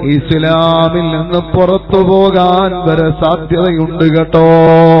ഇസ്ലാമിൽ നിന്ന് പുറത്തു പോകാൻ വരെ സാധ്യതയുണ്ട് കേട്ടോ.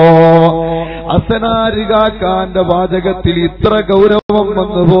 അസനാരികാക്കാന്റെ വാചകത്തിൽ ഇത്ര ഗൗരവം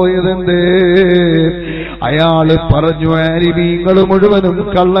വന്നു പോയതെന്തേ? അയാള് പറഞ്ഞു ആലിമീങ്ങൾ മുഴുവനും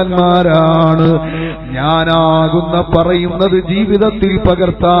കള്ളന്മാരാണ്. ഞാനാകുന്ന പറയുന്നത് ജീവിതത്തിൽ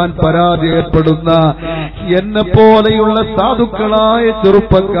പകർത്താൻ പരാജയപ്പെടുന്ന എന്നെ പോലെയുള്ള സാധുക്കളായ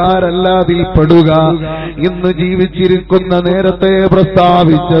ചെറുപ്പക്കാരല്ല അതിൽ പെടുക. ഇന്ന് ജീവിച്ചിരിക്കുന്ന നേരത്തെ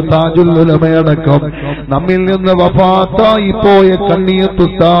പ്രസ്താവിച്ച താജുൽ ഉലമയടക്കം നമ്മിൽ നിന്ന് വഫാത്തായി പോയ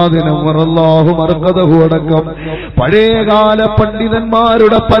കണ്ണിയത്തുസ്താദിനും അല്ലാഹു മർഖദഹു അടക്കം പഴയകാല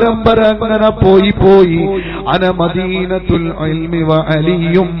പണ്ഡിതന്മാരുടെ പരമ്പര അങ്ങനെ പോയി അന മദീനത്തുൽ ഇൽമി വ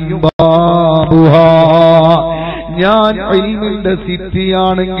അലിയും ബാബുഹാ. ഞാൻ ഇൽമിന്റെ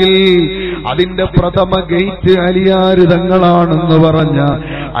സിറ്റിയാണെങ്കിൽ അതിന്റെ പ്രഥമ ഗേറ്റ് അലിയാര് തങ്ങളാണെന്ന് പറഞ്ഞ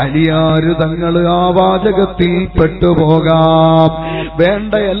അലിയാര് തങ്ങൾ ആ വാചകത്തിൽ പെട്ടുപോകാം.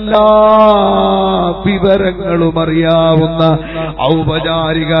 വേണ്ട എല്ലാ വിവരങ്ങളും അറിയാവുന്ന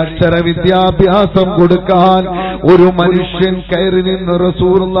ഔപചാരിക അക്ഷര വിദ്യാഭ്യാസം കൊടുക്കാൻ ഒരു മനുഷ്യൻ കയറി നിന്ന്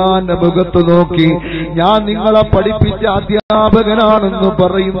റസൂലുള്ളാഹിന്റെ മുഖത്ത് നോക്കി ഞാൻ നിങ്ങളെ പഠിപ്പിച്ച അധ്യാപകനാണെന്ന്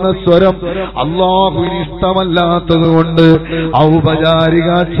പറയുന്ന സ്വരം അല്ലാഹുവിന് ഇഷ്ടമല്ലാത്തതുകൊണ്ട് ഔപചാരിക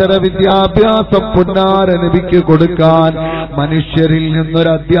അക്ഷര വിദ്യാഭ്യാസം പുന്നാര നബിക്ക് കൊടുക്കാൻ മനുഷ്യരിൽ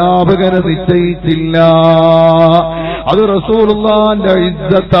നിന്നൊരു അധ്യാപകനെ നിശ്ചയിച്ചില്ല. അത് റസൂലുള്ളാഹിന്റെ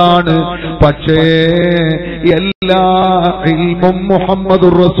ഇസ്സത്താണ്. പക്ഷേ എല്ലാ ഇൽമും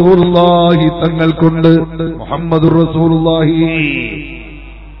മുഹമ്മദുർ റസൂലുള്ളാഹി തങ്ങൾക്കുണ്ട്. മുഹമ്മദുർ റസൂലുള്ളാഹി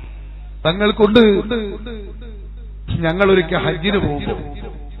തങ്ങൾക്കുണ്ട്. ഞങ്ങളൊരിക്കൽ ഹജ്ജിന് പോകുമ്പോൾ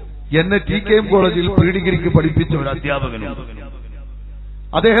എന്നെ TKM കോളേജിൽ പ്രീ ഡിഗ്രിക്ക് പഠിപ്പിച്ച ഒരു അധ്യാപകനുണ്ട്.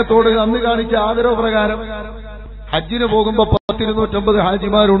 അദ്ദേഹത്തോട് അന്ന് കാണിച്ച ആദരവ് പ്രകാരം ഹജ്ജിന് പോകുമ്പോ 250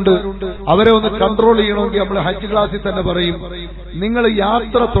 ഹാജിമാരുണ്ട്. അവരെ ഒന്ന് കൺട്രോൾ ചെയ്യണമെങ്കിൽ നമ്മൾ ഹജ്ജ് ക്ലാസ്സിൽ തന്നെ പറയും, നിങ്ങൾ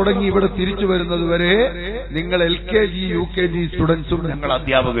യാത്ര തുടങ്ങി ഇവിടെ തിരിച്ചു വരുന്നത് വരെ നിങ്ങൾ LKG UKG സ്റ്റുഡൻസും ഞങ്ങൾ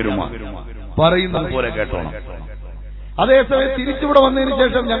അധ്യാപകരുമാണ്, പറയുന്നത് പോലെ കേട്ടോണം. അതേസമയം തിരിച്ചിവിടെ വന്നതിന്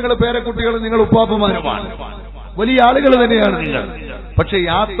ശേഷം ഞങ്ങൾ പേരക്കുട്ടികൾ, നിങ്ങൾ ഉപ്പാപ്പമാരുമാണ്, വലിയ ആളുകൾ തന്നെയാണ് നിങ്ങൾ. പക്ഷെ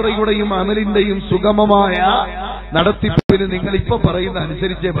യാത്രയുടെയും അമലിന്റെയും സുഗമമായ നടത്തിപ്പിന് നിങ്ങൾ ഇപ്പൊ പറയുന്ന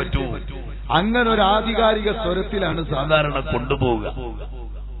അനുസരിച്ചേ പറ്റൂ. അങ്ങനെ ഒരു ആധികാരിക സ്വരത്തിലാണ് സാധാരണ കൊണ്ടുപോവുക.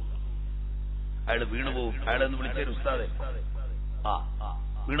 അയാൾ വീണുപോകും. അയാളെന്ന് വിളിച്ചൊരു ഉസ്താദെ,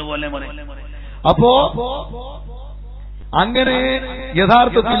 വീണുപോലെ മോനെ. അപ്പോ അങ്ങനെ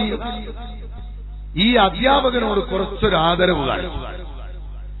യഥാർത്ഥത്തിൽ ഈ അധ്യാപകനോട് കുറച്ചൊരു ആദരവ് കാണിച്ചു.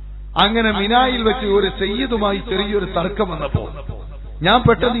 അങ്ങനെ മിനായിൽ വെച്ച് ഒരു സയ്യിദുമായി ചെറിയൊരു തർക്കം വന്നപ്പോ ഞാൻ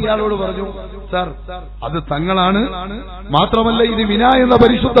പെട്ടെന്ന് ഇയാളോട് പറഞ്ഞു, സാർ അത് തങ്ങളാണ്, മാത്രമല്ല ഇത് മിന എന്ന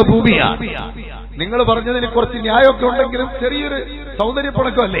പരിശുദ്ധ ഭൂമിയാണ്. നിങ്ങൾ പറഞ്ഞതിന് കുറച്ച് ന്യായമൊക്കെ ഉണ്ടെങ്കിലും ചെറിയൊരു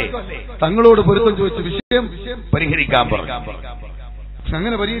സൗന്ദര്യപ്പണക്കമല്ലേ. തങ്ങളോട് പൊരുത്തം ചോദിച്ച വിഷയം പരിഹരിക്കാൻ പറഞ്ഞു.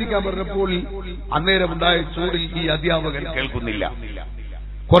 അങ്ങനെ പരിഹരിക്കാൻ പറഞ്ഞപ്പോൾ അന്നേരം ഉണ്ടായ ചൂടിൽ ഈ അധ്യാപകൻ കേൾക്കുന്നില്ല.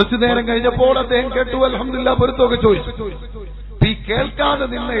 കുറച്ചു നേരം കഴിഞ്ഞപ്പോൾ അദ്ദേഹം കേട്ടു, അൽഹംദുലില്ലാഹ് പൊരുത്തമൊക്കെ ചോദിച്ചു. ഈ കേൾക്കാതെ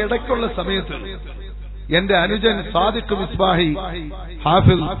നിന്ന ഇടയ്ക്കുള്ള സമയത്ത് എന്റെ അനുജൻ സാദിഖ് മിസ്ബാഹി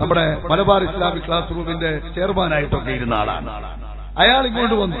ഹാഫിൽ നമ്മുടെ മലബാർ ഇസ്ലാമിക് ക്ലാസ് റൂമിന്റെ ചെയർമാനായിട്ടൊക്കെ ഇരുന്ന ആളാണ്. അയാൾ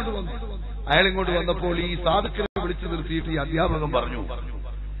ഇങ്ങോട്ട് വന്നപ്പോൾ ഈ സാദിഖിനെ വിളിച്ചു നിർത്തിയിട്ട് ഈ അധ്യാപകൻ പറഞ്ഞു,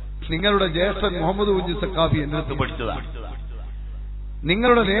 നിങ്ങളുടെ ജ്യേഷ്ഠൻ മുഹമ്മദ് കുഞ്ഞി സക്കാഫി എന്റെ അടുത്ത് പഠിച്ചതാണ്,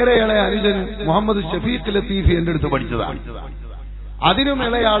 നിങ്ങളുടെ നേരെ ഇളയ അനുജൻ മുഹമ്മദ് ഷഫീഖ് ലത്തീഫി എന്റെ അടുത്ത് പഠിച്ചതാണ്, അതിനും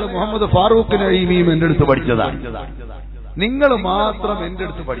ഇളയാള് മുഹമ്മദ് ഫാറൂഖ് നഈമിയും എന്റെ അടുത്ത് പഠിച്ചതാണ്, നിങ്ങൾ മാത്രം എന്റെ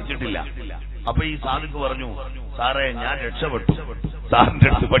അടുത്ത് പഠിച്ചിട്ടില്ല. അപ്പൊ ഈ സാദിഖ് പറഞ്ഞു, സാറേ ഞാൻ രക്ഷപ്പെട്ടു സാറിന്റെ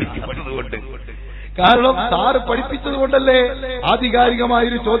അടുത്ത് പഠിപ്പിച്ചതുകൊണ്ട്. കാരണം സാറ് പഠിപ്പിച്ചത് കൊണ്ടല്ലേ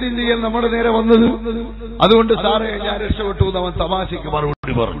ആധികാരികമായൊരു ചോദ്യം ചെയ്യൽ നമ്മുടെ നേരെ വന്നത്. അതുകൊണ്ട് സാറേ ഞാൻ രക്ഷപ്പെട്ടു എന്ന് അവൻ തമാശയ്ക്ക്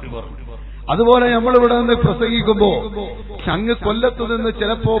മറുപടി പറഞ്ഞു. അതുപോലെ നമ്മളിവിടെ നിന്ന് പ്രസംഗിക്കുമ്പോ അങ്ങ് കൊല്ലത്തു നിന്ന്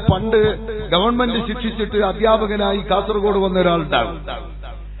ചിലപ്പോ പണ്ട് ഗവൺമെന്റ് ശിക്ഷിച്ചിട്ട് അധ്യാപകനായി കാസർഗോഡ് വന്ന ഒരാളുണ്ടാകും.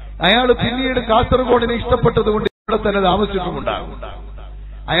 അയാൾ പിന്നീട് കാസർഗോഡിനെ ഇഷ്ടപ്പെട്ടതുകൊണ്ട് ഇവിടെ തന്നെ താമസിച്ചിട്ടുമുണ്ടാകും.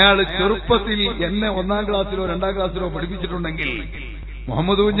 അയാൾ ചെറുപ്പത്തിൽ എന്നെ 1ാം ക്ലാസ്സിലോ 2ാം ക്ലാസ്സിലോ പഠിപ്പിച്ചിട്ടുണ്ടെങ്കിൽ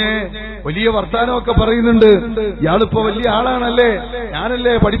മുഹമ്മദ് കുഞ്ഞെ വലിയ വർത്താനമൊക്കെ പറയുന്നുണ്ട്, ഇയാളിപ്പോ വലിയ ആളാണല്ലേ,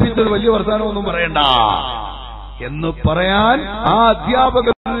 ഞാനല്ലേ പഠിപ്പിച്ചത്, വലിയ വർത്താനമൊന്നും പറയണ്ട എന്ന് പറയാൻ ആ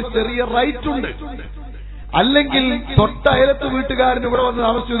അധ്യാപകന് ചെറിയ റൈറ്റ് ഉണ്ട്. അല്ലെങ്കിൽ തൊട്ടയലത്ത് വീട്ടുകാരന് ഇവിടെ വന്ന്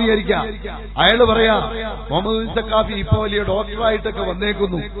താമസിച്ചിരിക്കാം, അയാള് പറയാ മുഹമ്മദ് സക്കാഫി ഇപ്പൊ വലിയ ഡോക്ടറായിട്ടൊക്കെ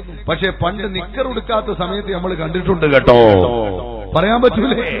വന്നേക്കുന്നു, പക്ഷെ പണ്ട് നിക്കർ ഉടുക്കാത്ത സമയത്ത് നമ്മൾ കണ്ടിട്ടുണ്ട് കേട്ടോ, പറയാൻ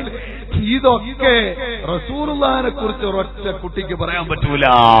പറ്റൂലേ? ഇതൊക്കെ റസൂലുള്ളാഹിനെ കുറിച്ച് ഒരൊറ്റ കുട്ടിക്ക് പറയാൻ പറ്റൂല.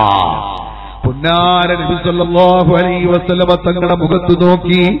 പുന്നാര നബി സല്ലല്ലാഹു അലൈഹി വസല്ലമ തങ്ങളുടെ മുഖത്ത്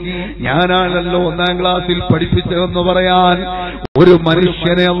നോക്കി ഞാനാണല്ലോ 1ാം ക്ലാസ്സിൽ പഠിപ്പിച്ചതെന്ന് പറയാൻ ഒരു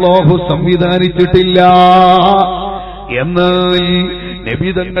മനുഷ്യനെ അല്ലാഹു സംവിധാനിച്ചിട്ടില്ല എന്ന്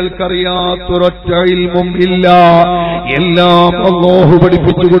നബിതങ്ങൾക്കറിയാത്തൊരൊറ്റ ഇൽമും ഇല്ല. എല്ലാം അല്ലാഹു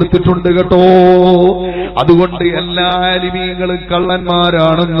പഠിപ്പിച്ചു കൊടുത്തിട്ടുണ്ട് കേട്ടോ. അതുകൊണ്ട് എല്ലാ ആലിമീങ്ങളും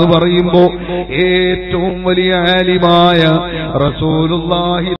കള്ളന്മാരാണെന്ന് പറയുമ്പോ ഏറ്റവും വലിയ ആലിമായ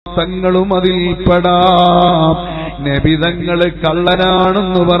റസൂലുള്ളാഹി തങ്ങളും അതിൽപ്പെടാം. നബിതങ്ങള്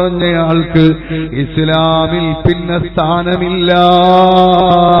കള്ളനാണെന്ന് പറഞ്ഞയാൾക്ക് ഇസ്ലാമിൽ പിന്നെ സ്ഥാനമില്ല.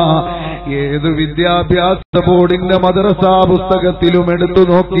 ഏത് വിദ്യാഭ്യാസ ബോർഡിന്റെ മദ്രസ പുസ്തകത്തിലും എടുത്തു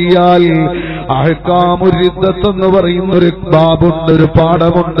നോക്കിയാൽ അഹ്കാമുർ റിദ്ദത്ത് എന്ന് പറയുന്നൊരു ബാബുണ്ട്, ഒരു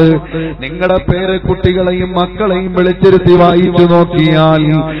പാഠമുണ്ട്. നിങ്ങളുടെ പേരക്കുട്ടികളെയും മക്കളെയും വിളിച്ചിരുത്തി വായിച്ചു നോക്കിയാൽ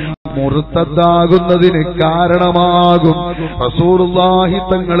മുർത്തദ്ദാകുന്നതിന് കാരണമാകും റസൂലുള്ളാഹി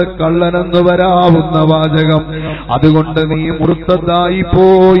തങ്ങൾ കള്ളനെന്ന് വരാവുന്ന വാചകം. അതുകൊണ്ട് നീ മുർത്തദ്ദായി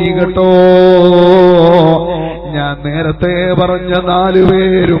പോയി കേട്ടോ. ഞാൻ നേരത്തെ പറഞ്ഞ 4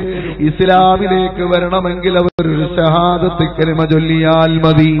 പേരും ഇസ്ലാമിലേക്ക് വരണമെങ്കിൽ അവരൊരു ഷഹാദത്ത് കലിമ ചൊല്ലിയാൽ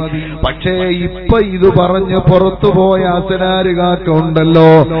മതി. പക്ഷേ ഇപ്പൊ ഇത് പറഞ്ഞ് പുറത്തുപോയ അസനാരുകാക്കുണ്ടല്ലോ,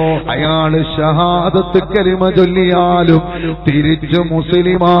 അയാള് ഷഹാദത്ത് കലിമ ചൊല്ലിയാലും തിരിച്ചു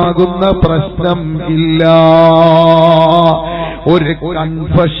മുസ്ലിമാകുന്ന പ്രശ്നം ഇല്ല. ഒരു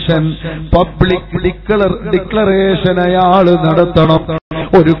കൺഫഷൻ പബ്ലിക് ഡിക്ലറേഷൻ അയാള് നടത്തണം.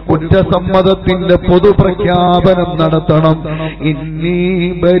 ഒരു കുറ്റസമ്മതത്തിന്റെ പൊതുപ്രഖ്യാപനം നടത്തണം. ഇന്നി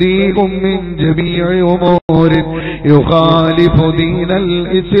ബരീഉം മിൻ ജമീഇ ഉമൂരിൻ യുഖാലിഫു ദീനൽ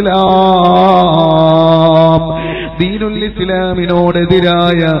ഇസ്ലാം. ദീനുൽ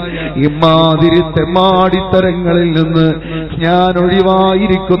ഇസ്ലാമിനോടെതിരായ ഇമാതിരി തെമ്മാടിത്തരങ്ങളിൽ നിന്ന് ഞാൻ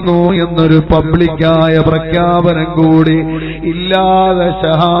ഒഴിവായിരിക്കുന്നു എന്നൊരു പബ്ലിക്കായ പ്രഖ്യാപനം കൂടി ഇല്ലാതെ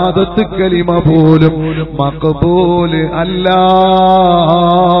ഷഹാദത്ത് കലിമ പോലും മഖബൂല് അല്ല.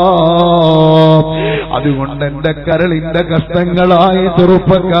 അതുകൊണ്ട് എന്റെ കരളിന്റെ കഷ്ടങ്ങളായ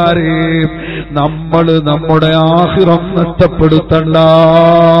ചെറുപ്പക്കാരെ, നമ്മൾ നമ്മുടെ ആഖിറം നഷ്ടപ്പെടുത്തണ്ട.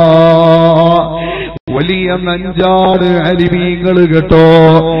 വലിയ നഞ്ചാട് അലിമീങ്ങൾ കേട്ടോ,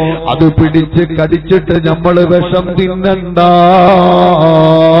 അത് പിടിച്ച് കടിച്ചിട്ട് നമ്മൾ വിഷം തിന്നണ്ട.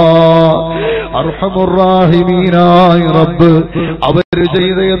 അർഹമുർ റഹീമീനായ റബ്ബ് അവര്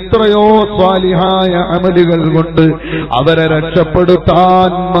ചെയ്ത എത്രയോ സ്വാലിഹായ അമലുകൾ കൊണ്ട് അവരെ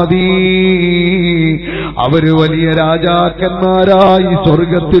രക്ഷപ്പെടുത്താൻ മതി. അവര് വലിയ രാജാക്കന്മാരായി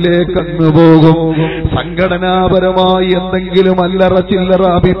സ്വർഗത്തിലേക്കങ്ങ് പോകും. സംഘടനാപരമായി എന്തെങ്കിലും അല്ലറ ചില്ലറ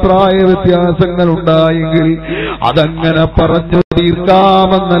അഭിപ്രായ വ്യത്യാസങ്ങൾ ഉണ്ടായെങ്കിൽ അതങ്ങനെ പറഞ്ഞു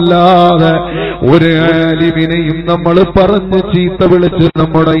തീർക്കാമെന്നല്ലാതെ ഒരു ആലിമിനെയും നമ്മൾ പറഞ്ഞു ചീത്ത വിളിച്ച്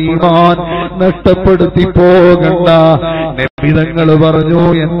നമ്മുടെ ഈമാൻ നഷ്ടപ്പെടുത്തി പോകണ്ട. നബിതങ്ങൾ പറഞ്ഞു,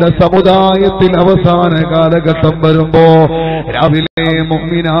 എന്റെ സമുദായത്തിൽ അവസാന കാലഘട്ടം വരുമ്പോ രാവിലെ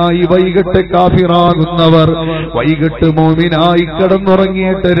മുഅ്മിനായി വൈകിട്ട് കാഫിറാകുന്നവർ, വൈകിട്ട് മുഅ്മിനായി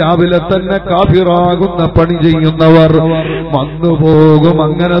കിടന്നുറങ്ങിയിട്ട് രാവിലെ തന്നെ കാഫിറാകുന്ന പണി ചെയ്യുന്നവർ വന്നുപോകും.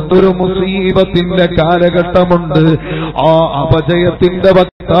 അങ്ങനത്തെ ഒരു മുസീബത്തിന്റെ കാലഘട്ടമുണ്ട്. ആ അപജയത്തിന്റെ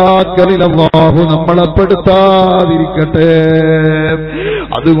വക്താക്കളിൽ അല്ലാഹു നമ്മളെ പെടുത്താതിരിക്കട്ടെ.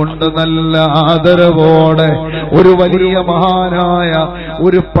 അതുകൊണ്ട് നല്ല ആദരവോടെ ഒരു വലിയ മഹാനായ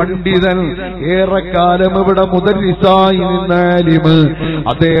ഒരു പണ്ഡിതൻ ഏറെക്കാലം ഇവിടെ മുദരിസായി നിന്ന ആലിമ്,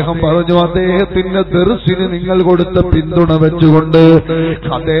 അദ്ദേഹം പറഞ്ഞു, അദ്ദേഹത്തിന്റെ ദർസിന് നിങ്ങൾ കൊടുത്ത പിന്തുണ വെച്ചുകൊണ്ട്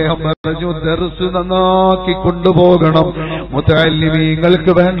അദ്ദേഹം പറഞ്ഞു, ദർസ് നന്നാക്കി കൊണ്ടുപോകണം,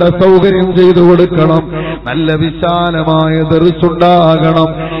 മുതഅല്ലിമീങ്ങൾക്ക് വേണ്ട സൗകര്യം ചെയ്തു കൊടുക്കണം, നല്ല വിശാലമായ ദർസ് ഉണ്ടാകണം.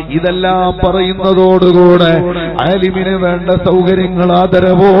 ഇതെല്ലാം പറയുന്നതോടുകൂടെ ആലിമിന് വേണ്ട സൗകര്യങ്ങൾ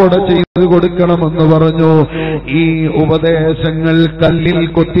ആദരവോടെ ചെയ്തു കൊടുക്കണമെന്ന് പറഞ്ഞു. ഈ ഉപദേശങ്ങൾ കല്ലിൽ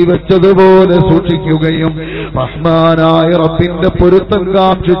കൊത്തിവെച്ചതുപോലെ സൂക്ഷിക്കുകയും റഹ്മാനായ റബ്ബിന്റെ പൊരുത്തം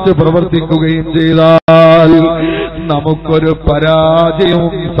കാക്ഷിച്ച് പ്രവർത്തിക്കുകയും ചെയ്താൽ നമുക്കൊരു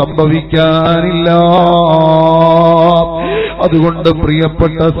പരാജയവും സംഭവിക്കാനില്ല. അതുകൊണ്ട്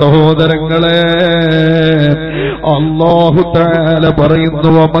പ്രിയപ്പെട്ട സഹോദരങ്ങളെ, അല്ലാഹു തആല പറയുന്നു,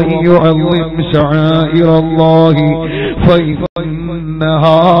 വമൻ യുഅള്ളിം ശആഇറല്ലാഹി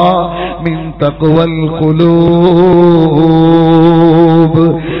ഫഇന്നഹാ മിൻ തഖ്വൽ ഖുലൂബ്.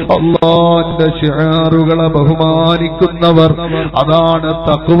 അല്ലാഹുവിന്റെ ശിആറുകളെ ബഹുമാനിക്കുന്നവർ, അതാണ്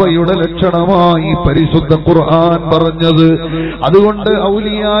തഖ്വയുടെ ലക്ഷണമായി പരിശുദ്ധ ഖുർആൻ പറഞ്ഞത്. അതുകൊണ്ട്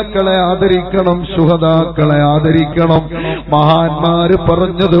ഔലിയാക്കളെ ആദരിക്കണം, ശുഹദാക്കളെ ആദരിക്കണം. മഹാന്മാര്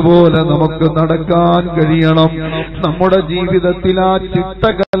പറഞ്ഞതുപോലെ നമുക്ക് നടക്കാൻ കഴിയണം. നമ്മുടെ ജീവിതത്തിൽ ആ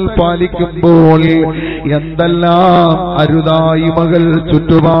ചിട്ടകൾ പാലിക്കുമ്പോൾ എന്തെല്ലാം അരുതായ്മകൾ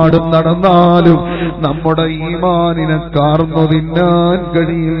ചുറ്റുപാടും നടന്നാലും നമ്മുടെ ഈമാനിനെ കാർന്നു തിന്നാൻ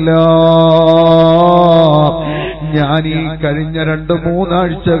കഴിയില്ല. ഞാൻ ഈ കഴിഞ്ഞ 2-3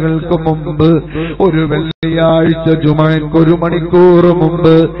 ആഴ്ചകൾക്ക് മുമ്പ്, ഒരു വെള്ളിയാഴ്ച ജുമഅക്ക് 1 മണിക്കൂർ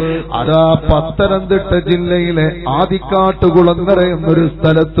മുമ്പ്, അതാ പത്തനംതിട്ട ജില്ലയിലെ ആദിക്കാട്ടുകുളങ്ങര എന്നൊരു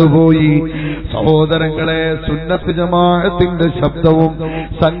സ്ഥലത്ത് പോയി. സഹോദരങ്ങളെ, സുന്നത്ത് ജമാഅത്തിന്റെ ശബ്ദവും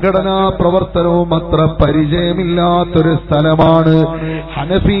സംഘടനാ പ്രവർത്തനവും അത്ര പരിചയമില്ലാത്തൊരു സ്ഥലമാണ്.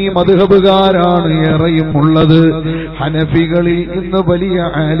 ഹനഫി മദ്ഹബുകാരാണ് ഏറെയും ഉള്ളത്. ഹനഫികളിൽ ഇന്ന് വലിയ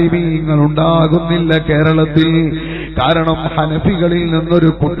ആലിമീങ്ങൾ ഉണ്ടാകുന്നില്ല കേരളത്തിൽ. കാരണം ഹനഫികളിൽ നിന്നൊരു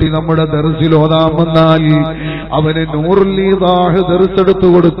കുട്ടി നമ്മുടെ ദർസിൽ ഓതാൻ വന്നാൽ അവന് നൂറുൽ ഈദാഹ് ദർസ് എടുത്തു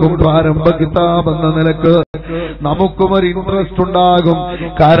കൊടുക്കും, പ്രാരംഭ കിതാബ് എന്ന നിലക്ക്. നമുക്കും ഒരു ഇൻട്രസ്റ്റ് ഉണ്ടാകും.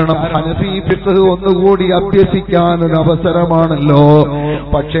 കാരണം ഹനഫി ഫിഖ് ഒന്നുകൂടി അഭ്യസിക്കാൻ ഒരു അവസരമാണല്ലോ.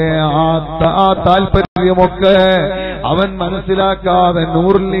 പക്ഷേ ആ താല്പര്യമൊക്കെ അവൻ മനസ്സിലാക്കാതെ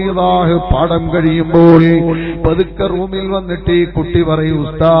നൂറുൽ ഈദാഹ് പാഠം കഴിയുമ്പോൾ പതുക്കെ റൂമിൽ വന്നിട്ട് ഈ കുട്ടി പറയും,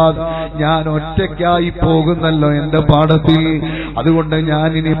 ഉസ്താദ്, ഞാൻ ഒറ്റയ്ക്കായി പോകുന്നല്ലോ എന്റെ പാഠത്തിൽ, അതുകൊണ്ട് ഞാൻ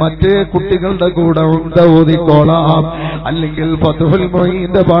ഇനി മറ്റേ കുട്ടികളുടെ കൂടെ ഓതിക്കോളാം, അല്ലെങ്കിൽ ഫത്ഹുൽ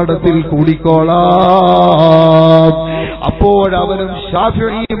മുഈന്റെ പാഠത്തിൽ കൂടിക്കോളാം. അപ്പോഴവനും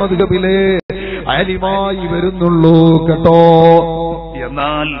ശാഫിഈ മദ്ഹബിലെ ആലിമായി വരുന്നുള്ളൂ കേട്ടോ.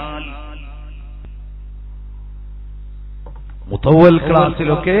 എന്നാൽ മുതവൽ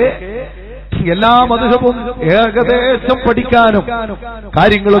ക്ലാസ്സിലൊക്കെ എല്ലാ മദ്ഹബും ഏകദേശം പഠിക്കാനും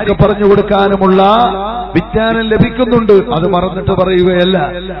കാര്യങ്ങളൊക്കെ പറഞ്ഞു കൊടുക്കാനുമുള്ള വിജ്ഞാനം ലഭിക്കുന്നുണ്ട്. അത് മറന്നിട്ട് പറയുകയല്ല.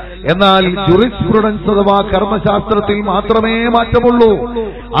 എന്നാൽ ജുറിസ്പ്രുഡൻസ് അഥവാ കർമ്മശാസ്ത്രത്തിൽ മാത്രമേ മാറ്റമുള്ളൂ.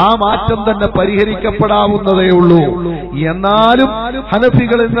 ആ മാറ്റം തന്നെ പരിഹരിക്കപ്പെടാവുന്നതേ ഉള്ളൂ. എന്നാലും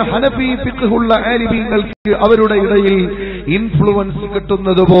ഹനഫികൾ എന്ന ഹനഫി ഫിഖ്ഹുള്ള ആലിമീങ്ങൾക്ക് അവരുടെ ഇടയിൽ ഇൻഫ്ലുവൻസ്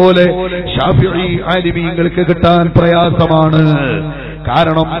കിട്ടുന്നത് പോലെ ശാഫിഈ ആലിമീങ്ങൾക്ക് കിട്ടാൻ പ്രയാസമാണ്.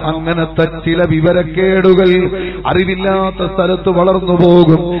 കാരണം അങ്ങനത്തെ ചില വിവരക്കേടുകൾ അറിവില്ലാത്ത സ്ഥലത്ത് വളർന്നു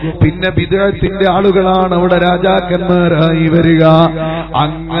പോകും. പിന്നെ ബിദ്അത്തിന്റെ ആളുകളാണ് അവിടെ രാജാക്കന്മാരായി വരിക.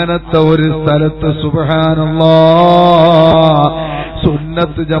 അങ്ങനത്തെ ഒരു സ്ഥലത്ത് സുബ്ഹാനല്ലാഹ്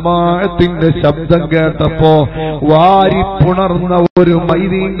സുന്നത്ത് ജമാഅത്തിന്റെ ശബ്ദം കേട്ടപ്പോ വാരിപ്പുണർന്ന ഒരു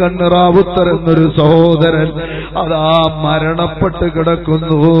മൈദീൻ കണ്ണ് റാവുത്തർ എന്നൊരു സഹോദരൻ അതാ മരണപ്പെട്ട്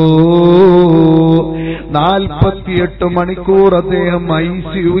കിടക്കുന്നു. 48 മണിക്കൂർ അദ്ദേഹം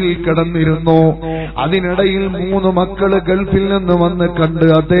ICUവിൽ കിടന്നിരുന്നു. അതിനിടയിൽ 3 മക്കള് ഗൾഫിൽ നിന്ന് വന്ന് കണ്ട്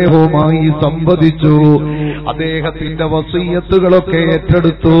അദ്ദേഹവുമായി സംവദിച്ചു. അദ്ദേഹത്തിന്റെ വസിയ്യത്തുകളൊക്കെ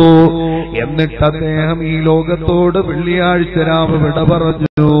ഏറ്റെടുത്തു. എന്നിട്ട് അദ്ദേഹം ഈ ലോകത്തോട് വെള്ളിയാഴ്ച രാവ് വിട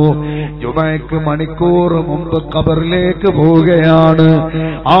പറഞ്ഞു. ജുമയ്ക്ക് മണിക്കൂർ മുമ്പ് ഖബറിലേക്ക് പോവുകയാണ്.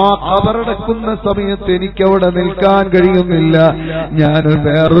 ആ ഖബറടക്കുന്ന സമയത്ത് എനിക്കവിടെ നിൽക്കാൻ കഴിയുന്നില്ല. ഞാൻ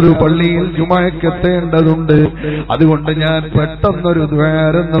വേറൊരു പള്ളിയിൽ ജുമയ്ക്ക് എത്തേണ്ടതുണ്ട്. അതുകൊണ്ട് ഞാൻ പെട്ടെന്നൊരു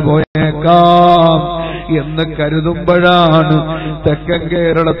ദ്വാരന്ന് പോയേക്കാം എന്ന് കരുതുമ്പോഴാണ് തെക്കൻ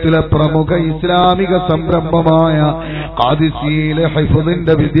കേരളത്തിലെ പ്രമുഖ ഇസ്ലാമിക സംരംഭമായ ഖാദിസിയിലെ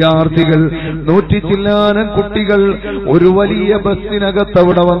ഹിഫ്ദിന്റെ വിദ്യാർത്ഥികൾ 100 ചില്ലാനം കുട്ടികൾ ഒരു വലിയ ബസ്സിനകത്ത്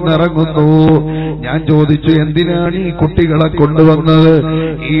അവിടെ വന്നിറങ്ങുന്നു. ഞാൻ ചോദിച്ചു, എന്തിനാണ് ഈ കുട്ടികളെ കൊണ്ടുവന്നത്?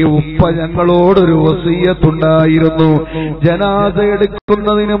 ഈ ഉപ്പ ഞങ്ങളോടൊരു വസിയ്യത്തുണ്ടായിരുന്നു. ജനാസ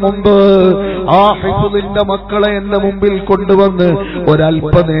എടുക്കുന്നതിന് മുമ്പ് ആ ഹിഫ്ദിന്റെ മക്കളെ എന്റെ മുമ്പിൽ കൊണ്ടുവന്ന്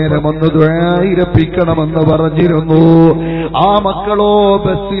ഒരല്പനേരം ഒന്ന് ദുആയിരപ്പിക്കണമെന്ന് പറഞ്ഞിരുന്നു. ആ മക്കളോ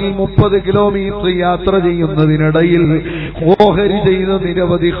ബസ്സിൽ 30 കിലോമീറ്റർ യാത്ര ചെയ്യുന്നതിനിടയിൽ ഓഹരി ചെയ്ത്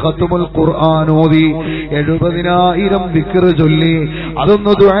നിരവധി ഖത്മുൽ ഖുർആൻ ഓതി 70,000 ദിക്ർ ചൊല്ലി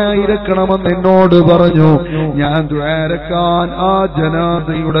അതൊന്ന് ദുആയിരക്കണമെന്ന് എന്നോട് പറഞ്ഞു. ഞാൻ ദുആയിരക്കാൻ ആ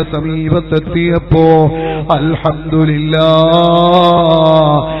ജനാസയുടെ സമീപത്തെത്തിയപ്പോ അൽഹംദുലില്ലാഹ്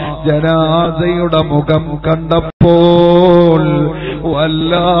ജനാസയുടെ മുഖം കണ്ടപ്പോൾ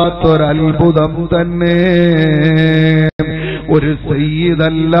വല്ലാത്തൊരത്ഭുതം തന്നെ. ഒരു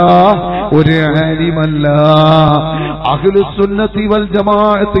സയ്യിദല്ല, ഒരു ആലിമല്ല, അഹ്ലുസുന്നത്തി വൽ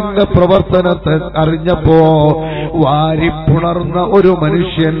ജമാഅത്തിന്റെ പ്രവർത്തനത്തെ അറിഞ്ഞപ്പോ വാരിപ്പുണർന്ന ഒരു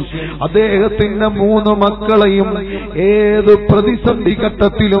മനുഷ്യൻ അദ്ദേഹത്തിന്റെ 3 മക്കളെയും ഏത് പ്രതിസന്ധി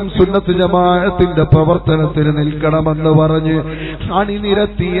ഘട്ടത്തിലും സുന്നത്ത് ജമാഅത്തിന്റെ പ്രവർത്തനത്തിന് നിൽക്കണമെന്ന് പറഞ്ഞ്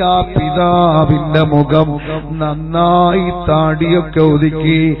അണിനിരത്തിയ പിതാവിന്റെ മുഖം നന്നായി താടിയൊക്കെ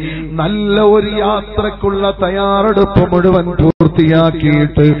ഒതുക്കി നല്ല ഒരു യാത്രക്കുള്ള തയ്യാറെടുപ്പ് മുഴുവൻ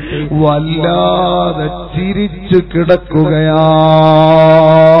പൂർത്തിയാക്കിയിട്ട് വല്ലാതെ ചിരിച്ചു കിടക്കുകയാ.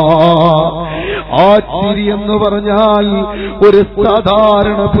 ആ ചിരി എന്ന് പറഞ്ഞാൽ ഒരു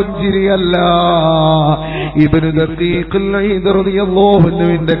സാധാരണ പുഞ്ചിരിയല്ല. ഇബ്നു ദഖീഖുൽ ഈദ് റളിയല്ലാഹു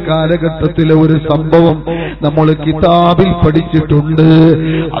അൻഹുവിന്റെ കാലഘട്ടത്തിലെ ഒരു സംഭവം നമ്മൾ കിതാബിൽ പഠിച്ചിട്ടുണ്ട്.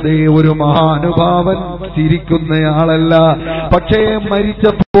 അതേ ഒരു മഹാനുഭാവൻ ചിരിക്കുന്നയാളല്ല, പക്ഷേ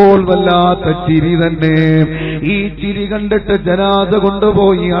മരിച്ചപ്പോൾ വല്ലാത്ത ചിരി തന്നെ. ഈ ചിരി കണ്ടിട്ട് ജനാസ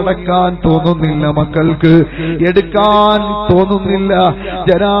കൊണ്ടുപോയി അടക്കാൻ തോന്നുന്നില്ല, മക്കൾക്ക് എടുക്കാൻ തോന്നുന്നില്ല.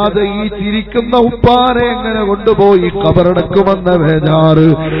 ജനാസ ഈ ചിരിക്കുന്ന ഉപ്പാനെ എങ്ങനെ കൊണ്ടുപോയി ഖബറടക്കുമെന്ന ബേജാറ്.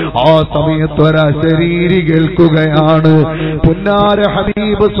 ആ സമയത്ത് ഒരശരീരി കേൾക്കുകയാണ്. പുന്നാര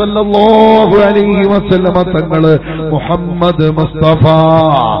ഹബീബ് സല്ലല്ലാഹു അലൈഹി വസല്ലമ തങ്ങള് മുഹമ്മദ് മുസ്തഫ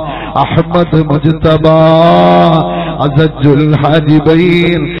അഹ്മദ് മുജ്തബ അസജുൽ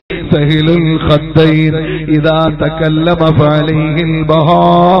ഹാജിബൈൻ سهل الخدين إذا تكلم فعليه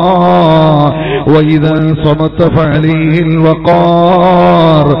البهاء وإذا صمت فعليه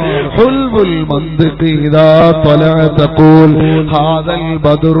الوقار حلو المنطق إذا طلع تقول هذا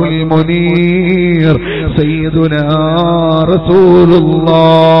البدر المنير سيدنا رسول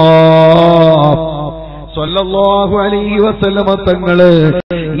الله സല്ലല്ലാഹു അലൈഹി വസല്ലമ തങ്ങള്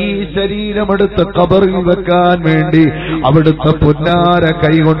ഈ ശരീരമെടുത്ത് ഖബറിൽ വെക്കാൻ വേണ്ടി അവിടുത്തെ പുന്നാര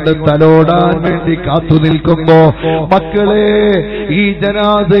കൈകൊണ്ട് തലോടാൻ വേണ്ടി കാത്തു നിൽക്കുമ്പോ മക്കളെ ഈ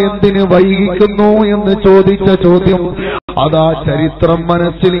ജനാസ എന്തിന് വൈകിക്കുന്നു എന്ന് ചോദിച്ച ചോദ്യം അതാ ചരിത്രം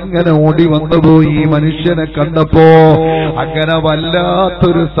മനസ്സിൽ ഇങ്ങനെ ഓടി വന്നുപോയി. ഈ മനുഷ്യനെ കണ്ടപ്പോ അങ്ങനെ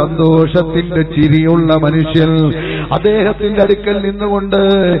വല്ലാത്തൊരു സന്തോഷത്തിന്റെ ചിരിയുള്ള മനുഷ്യൻ അദ്ദേഹത്തിന്റെ അടുക്കൽ നിന്നുകൊണ്ട്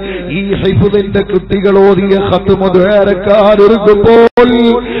ഈ ഹിഫ്ദിന്റെ കുട്ടികളോതിയ ഖത്മ് ദുആരക്കാൻ ഒരുങ്ങുമ്പോൾ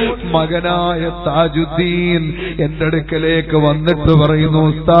മകനായ താജുദ്ദീൻ എന്റെ അടുക്കലേക്ക് വന്നിട്ട് പറയുന്നു,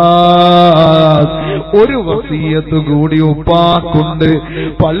 ഉസ്താദ് ഒരു വസിയത്ത് കൂടി ഉപ്പാക്കുണ്ട്.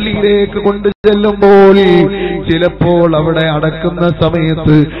 പള്ളിയിലേക്ക് കൊണ്ടു ചെല്ലുമ്പോൾ ചിലപ്പോൾ അവിടെ അടക്കുന്ന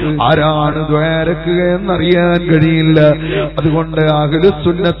സമയത്ത് ആരാണ് ദ്വാരക്കുക എന്നറിയാൻ കഴിയില്ല. അതുകൊണ്ട്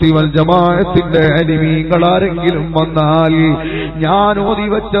അഹ്ലുസുന്നത്തി വൽ ജമാഅത്തിന്റെ അലിമീങ്ങൾ ആരെങ്കിലും വന്നാൽ ഞാൻ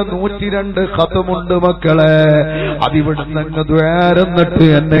ഓതിവച്ച 102 ഖത്മുണ്ട് മക്കളെ, അതിവിടുന്ന് അങ്ങ് ദ്വാരന്നിട്ട്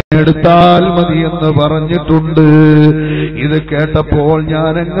എന്നെ എടുത്താൽ മതി എന്ന് പറഞ്ഞിട്ടുണ്ട്. ഇത് കേട്ടപ്പോൾ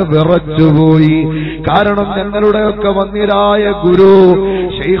ഞാനങ്ങ് വിറച്ചുപോയി. കാരണം ഞങ്ങളുടെയൊക്കെ വന്നിരായ ഗുരു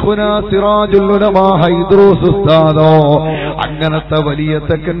ശൈഖുനാ സിറാജുൽ ഉലമാ ഉറൂസ് ഉസ്താദോ അങ്ങനത്തെ വലിയ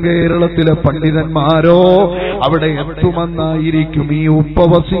തെക്കൻ കേരളത്തിലെ പണ്ഡിതന്മാരോ അവിടെ എത്തുമെന്നായിരിക്കും ഈ ഉപ്പ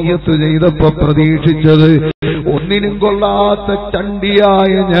വസിയത്ത് ചെയ്തപ്പോ പ്രതീക്ഷിച്ചത്. ഒന്നിനും കൊള്ളാത്ത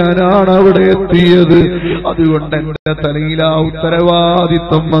ചണ്ടിയായ ഞാനാണ് അവിടെ എത്തിയത്. അതുകൊണ്ട് എന്റെ തലയിൽ ആ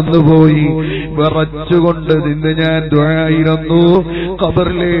ഉത്തരവാദിത്വം വന്നുപോയി. വിറച്ചുകൊണ്ട് നിന്ന് ഞാൻ ദുആയിരുന്നു.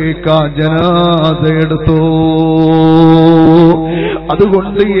 ഖബറിലേക്ക് ആ ജനാസ എടുത്തു.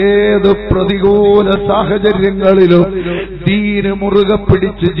 അതുകൊണ്ട് ഏത് പ്രതികൂല സാഹചര്യങ്ങളിലും ദീന് മുറുകെ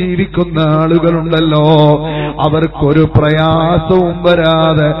പിടിച്ച് ജീവിക്കുന്ന ആളുകളുണ്ടല്ലോ, അവർക്കൊരു പ്രയാസവും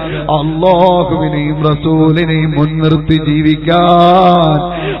വരാതെ അല്ലാഹുവിനെയും റസൂലിനെയും മുൻനിർത്തി ജീവിക്കാൻ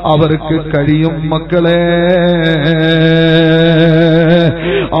അവർക്ക് കഴിയും മക്കളെ.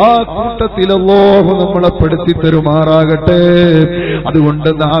 ആ കൂട്ടത്തിൽ അല്ലാഹു നമ്മളെ പെടുത്തി തരുമാറാകട്ടെ. അതുകൊണ്ട്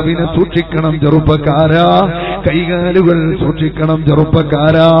നാവിനെ സൂക്ഷിക്കണം ചെറുപ്പക്കാരാ, കൈകാലുകൾ സൂക്ഷിക്കണം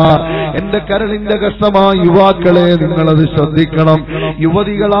ചെറുപ്പക്കാരാ. എന്റെ കരളിന്റെ കഷ്ടമായ യുവാക്കളെ നിങ്ങളത് ശ്രദ്ധിക്കണം.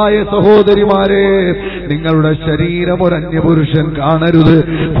 യുവതികളായ സഹോദരിമാരെ, നിങ്ങളുടെ ശരീരം ഒരു അന്യപുരുഷൻ കാണരുത്.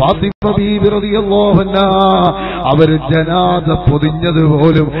 ഫാത്തിമ ബീവി റളിയല്ലാഹു അൻഹാ അവര് ജനാസ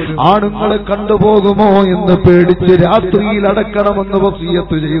പൊതിഞ്ഞതുപോലും ആണുങ്ങളെ കണ്ടുപോകുമോ എന്ന് പേടിച്ച് രാത്രിയിൽ അടക്കണമെന്ന്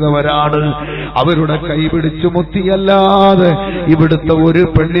വസിയത്ത് ചെയ്തവരാണ്. അവരുടെ കൈപിടിച്ചു മുത്തിയല്ലാതെ ഇവിടുത്തെ ഒരു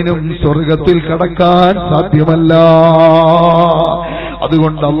പെണ്ണിനും സ്വർഗത്തിൽ കടക്കാൻ സാധ്യമല്ല.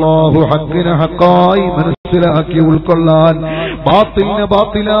 അതുകൊണ്ട് അല്ലാഹു ഹഖിനെ ഹഖായി മനസ്സിലാക്കി ഉൾക്കൊള്ളാൻ, ബാത്തിലിനെ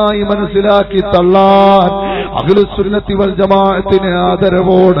ബാത്തിലായി മനസ്സിലാക്കി തള്ളാൻ അഹ്ലുസുന്നത്തി വൽ ജമാഅത്തിനെ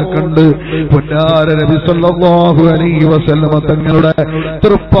ആദരവോടെ കണ്ട് പൊന്നാര നബി സല്ലല്ലാഹു അലൈഹി വസല്ലമ തങ്ങളുടെ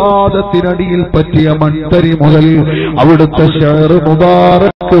തൃപ്പാദത്തിനടിയിൽ പറ്റിയ മൺതരി മുതൽ അവിടുത്തെ ശഅർ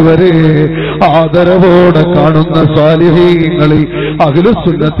മുബാറക് വരെ ആദരവോടെ കാണുന്ന സാലിഹീങ്ങളിൽ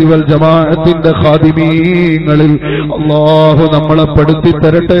അഹ്ലുസുന്നത്തി വൽ ജമാഅത്തിന്റെ ഖാദിമീങ്ങളിൽ അല്ലാഹു നമ്മളെ പെടുത്തി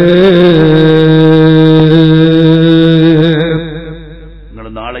തരട്ടെ. നിങ്ങൾ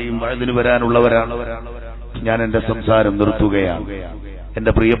നാളെയും വഴുതിന് വരാനുള്ളവരാണ്. ഞാൻ എന്റെ സംസാരം നിർത്തുകയാണ്.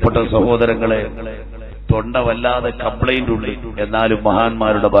 എന്റെ പ്രിയപ്പെട്ട സഹോദരങ്ങളെ, തൊണ്ട വല്ലാതെ കംപ്ലൈന്റ് ഉണ്ട്. എന്നാലും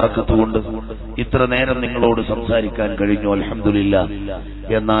മഹാന്മാരുടെ ബറക്കത്ത് കൊണ്ട് ഇത്ര നേരം നിങ്ങളോട് സംസാരിക്കാൻ കഴിഞ്ഞു, അൽഹംദുലില്ലാ.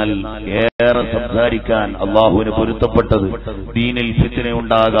 എന്നാൽ ഏറെ സംസാരിക്കാൻ അള്ളാഹുവിന് പൊരുത്തപ്പെട്ടത് ദീനിൽ ഫിത്ന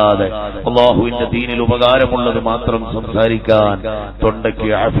ഉണ്ടാകാതെ അള്ളാഹുവിന്റെ ദീനിൽ ഉപകാരമുള്ളത് മാത്രം സംസാരിക്കാൻ തൊണ്ടയ്ക്ക്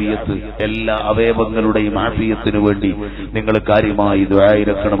ആഫിയത്ത്, എല്ലാ അവയവങ്ങളുടെയും ആഫിയത്തിനു വേണ്ടി നിങ്ങൾ കാര്യമായി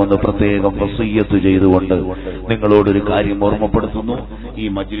ദുആയിരക്കണമെന്ന് പ്രത്യേകം വസിയ്യത്ത് ചെയ്തുകൊണ്ട് നിങ്ങളോടൊരു കാര്യം ഓർമ്മപ്പെടുത്തുന്നു. ഈ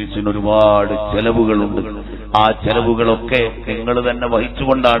മജ്ലിസിന് ഒരുപാട് ചെലവുകളുണ്ട്. ആ ചെലവുകളൊക്കെ നിങ്ങൾ തന്നെ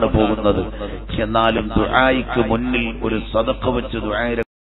വഹിച്ചുകൊണ്ടാണ് പോകുന്നത്. എന്നാലും ദുആയിക്ക് മുന്നിൽ ഒരു സദഖ വെച്ച് ദുആ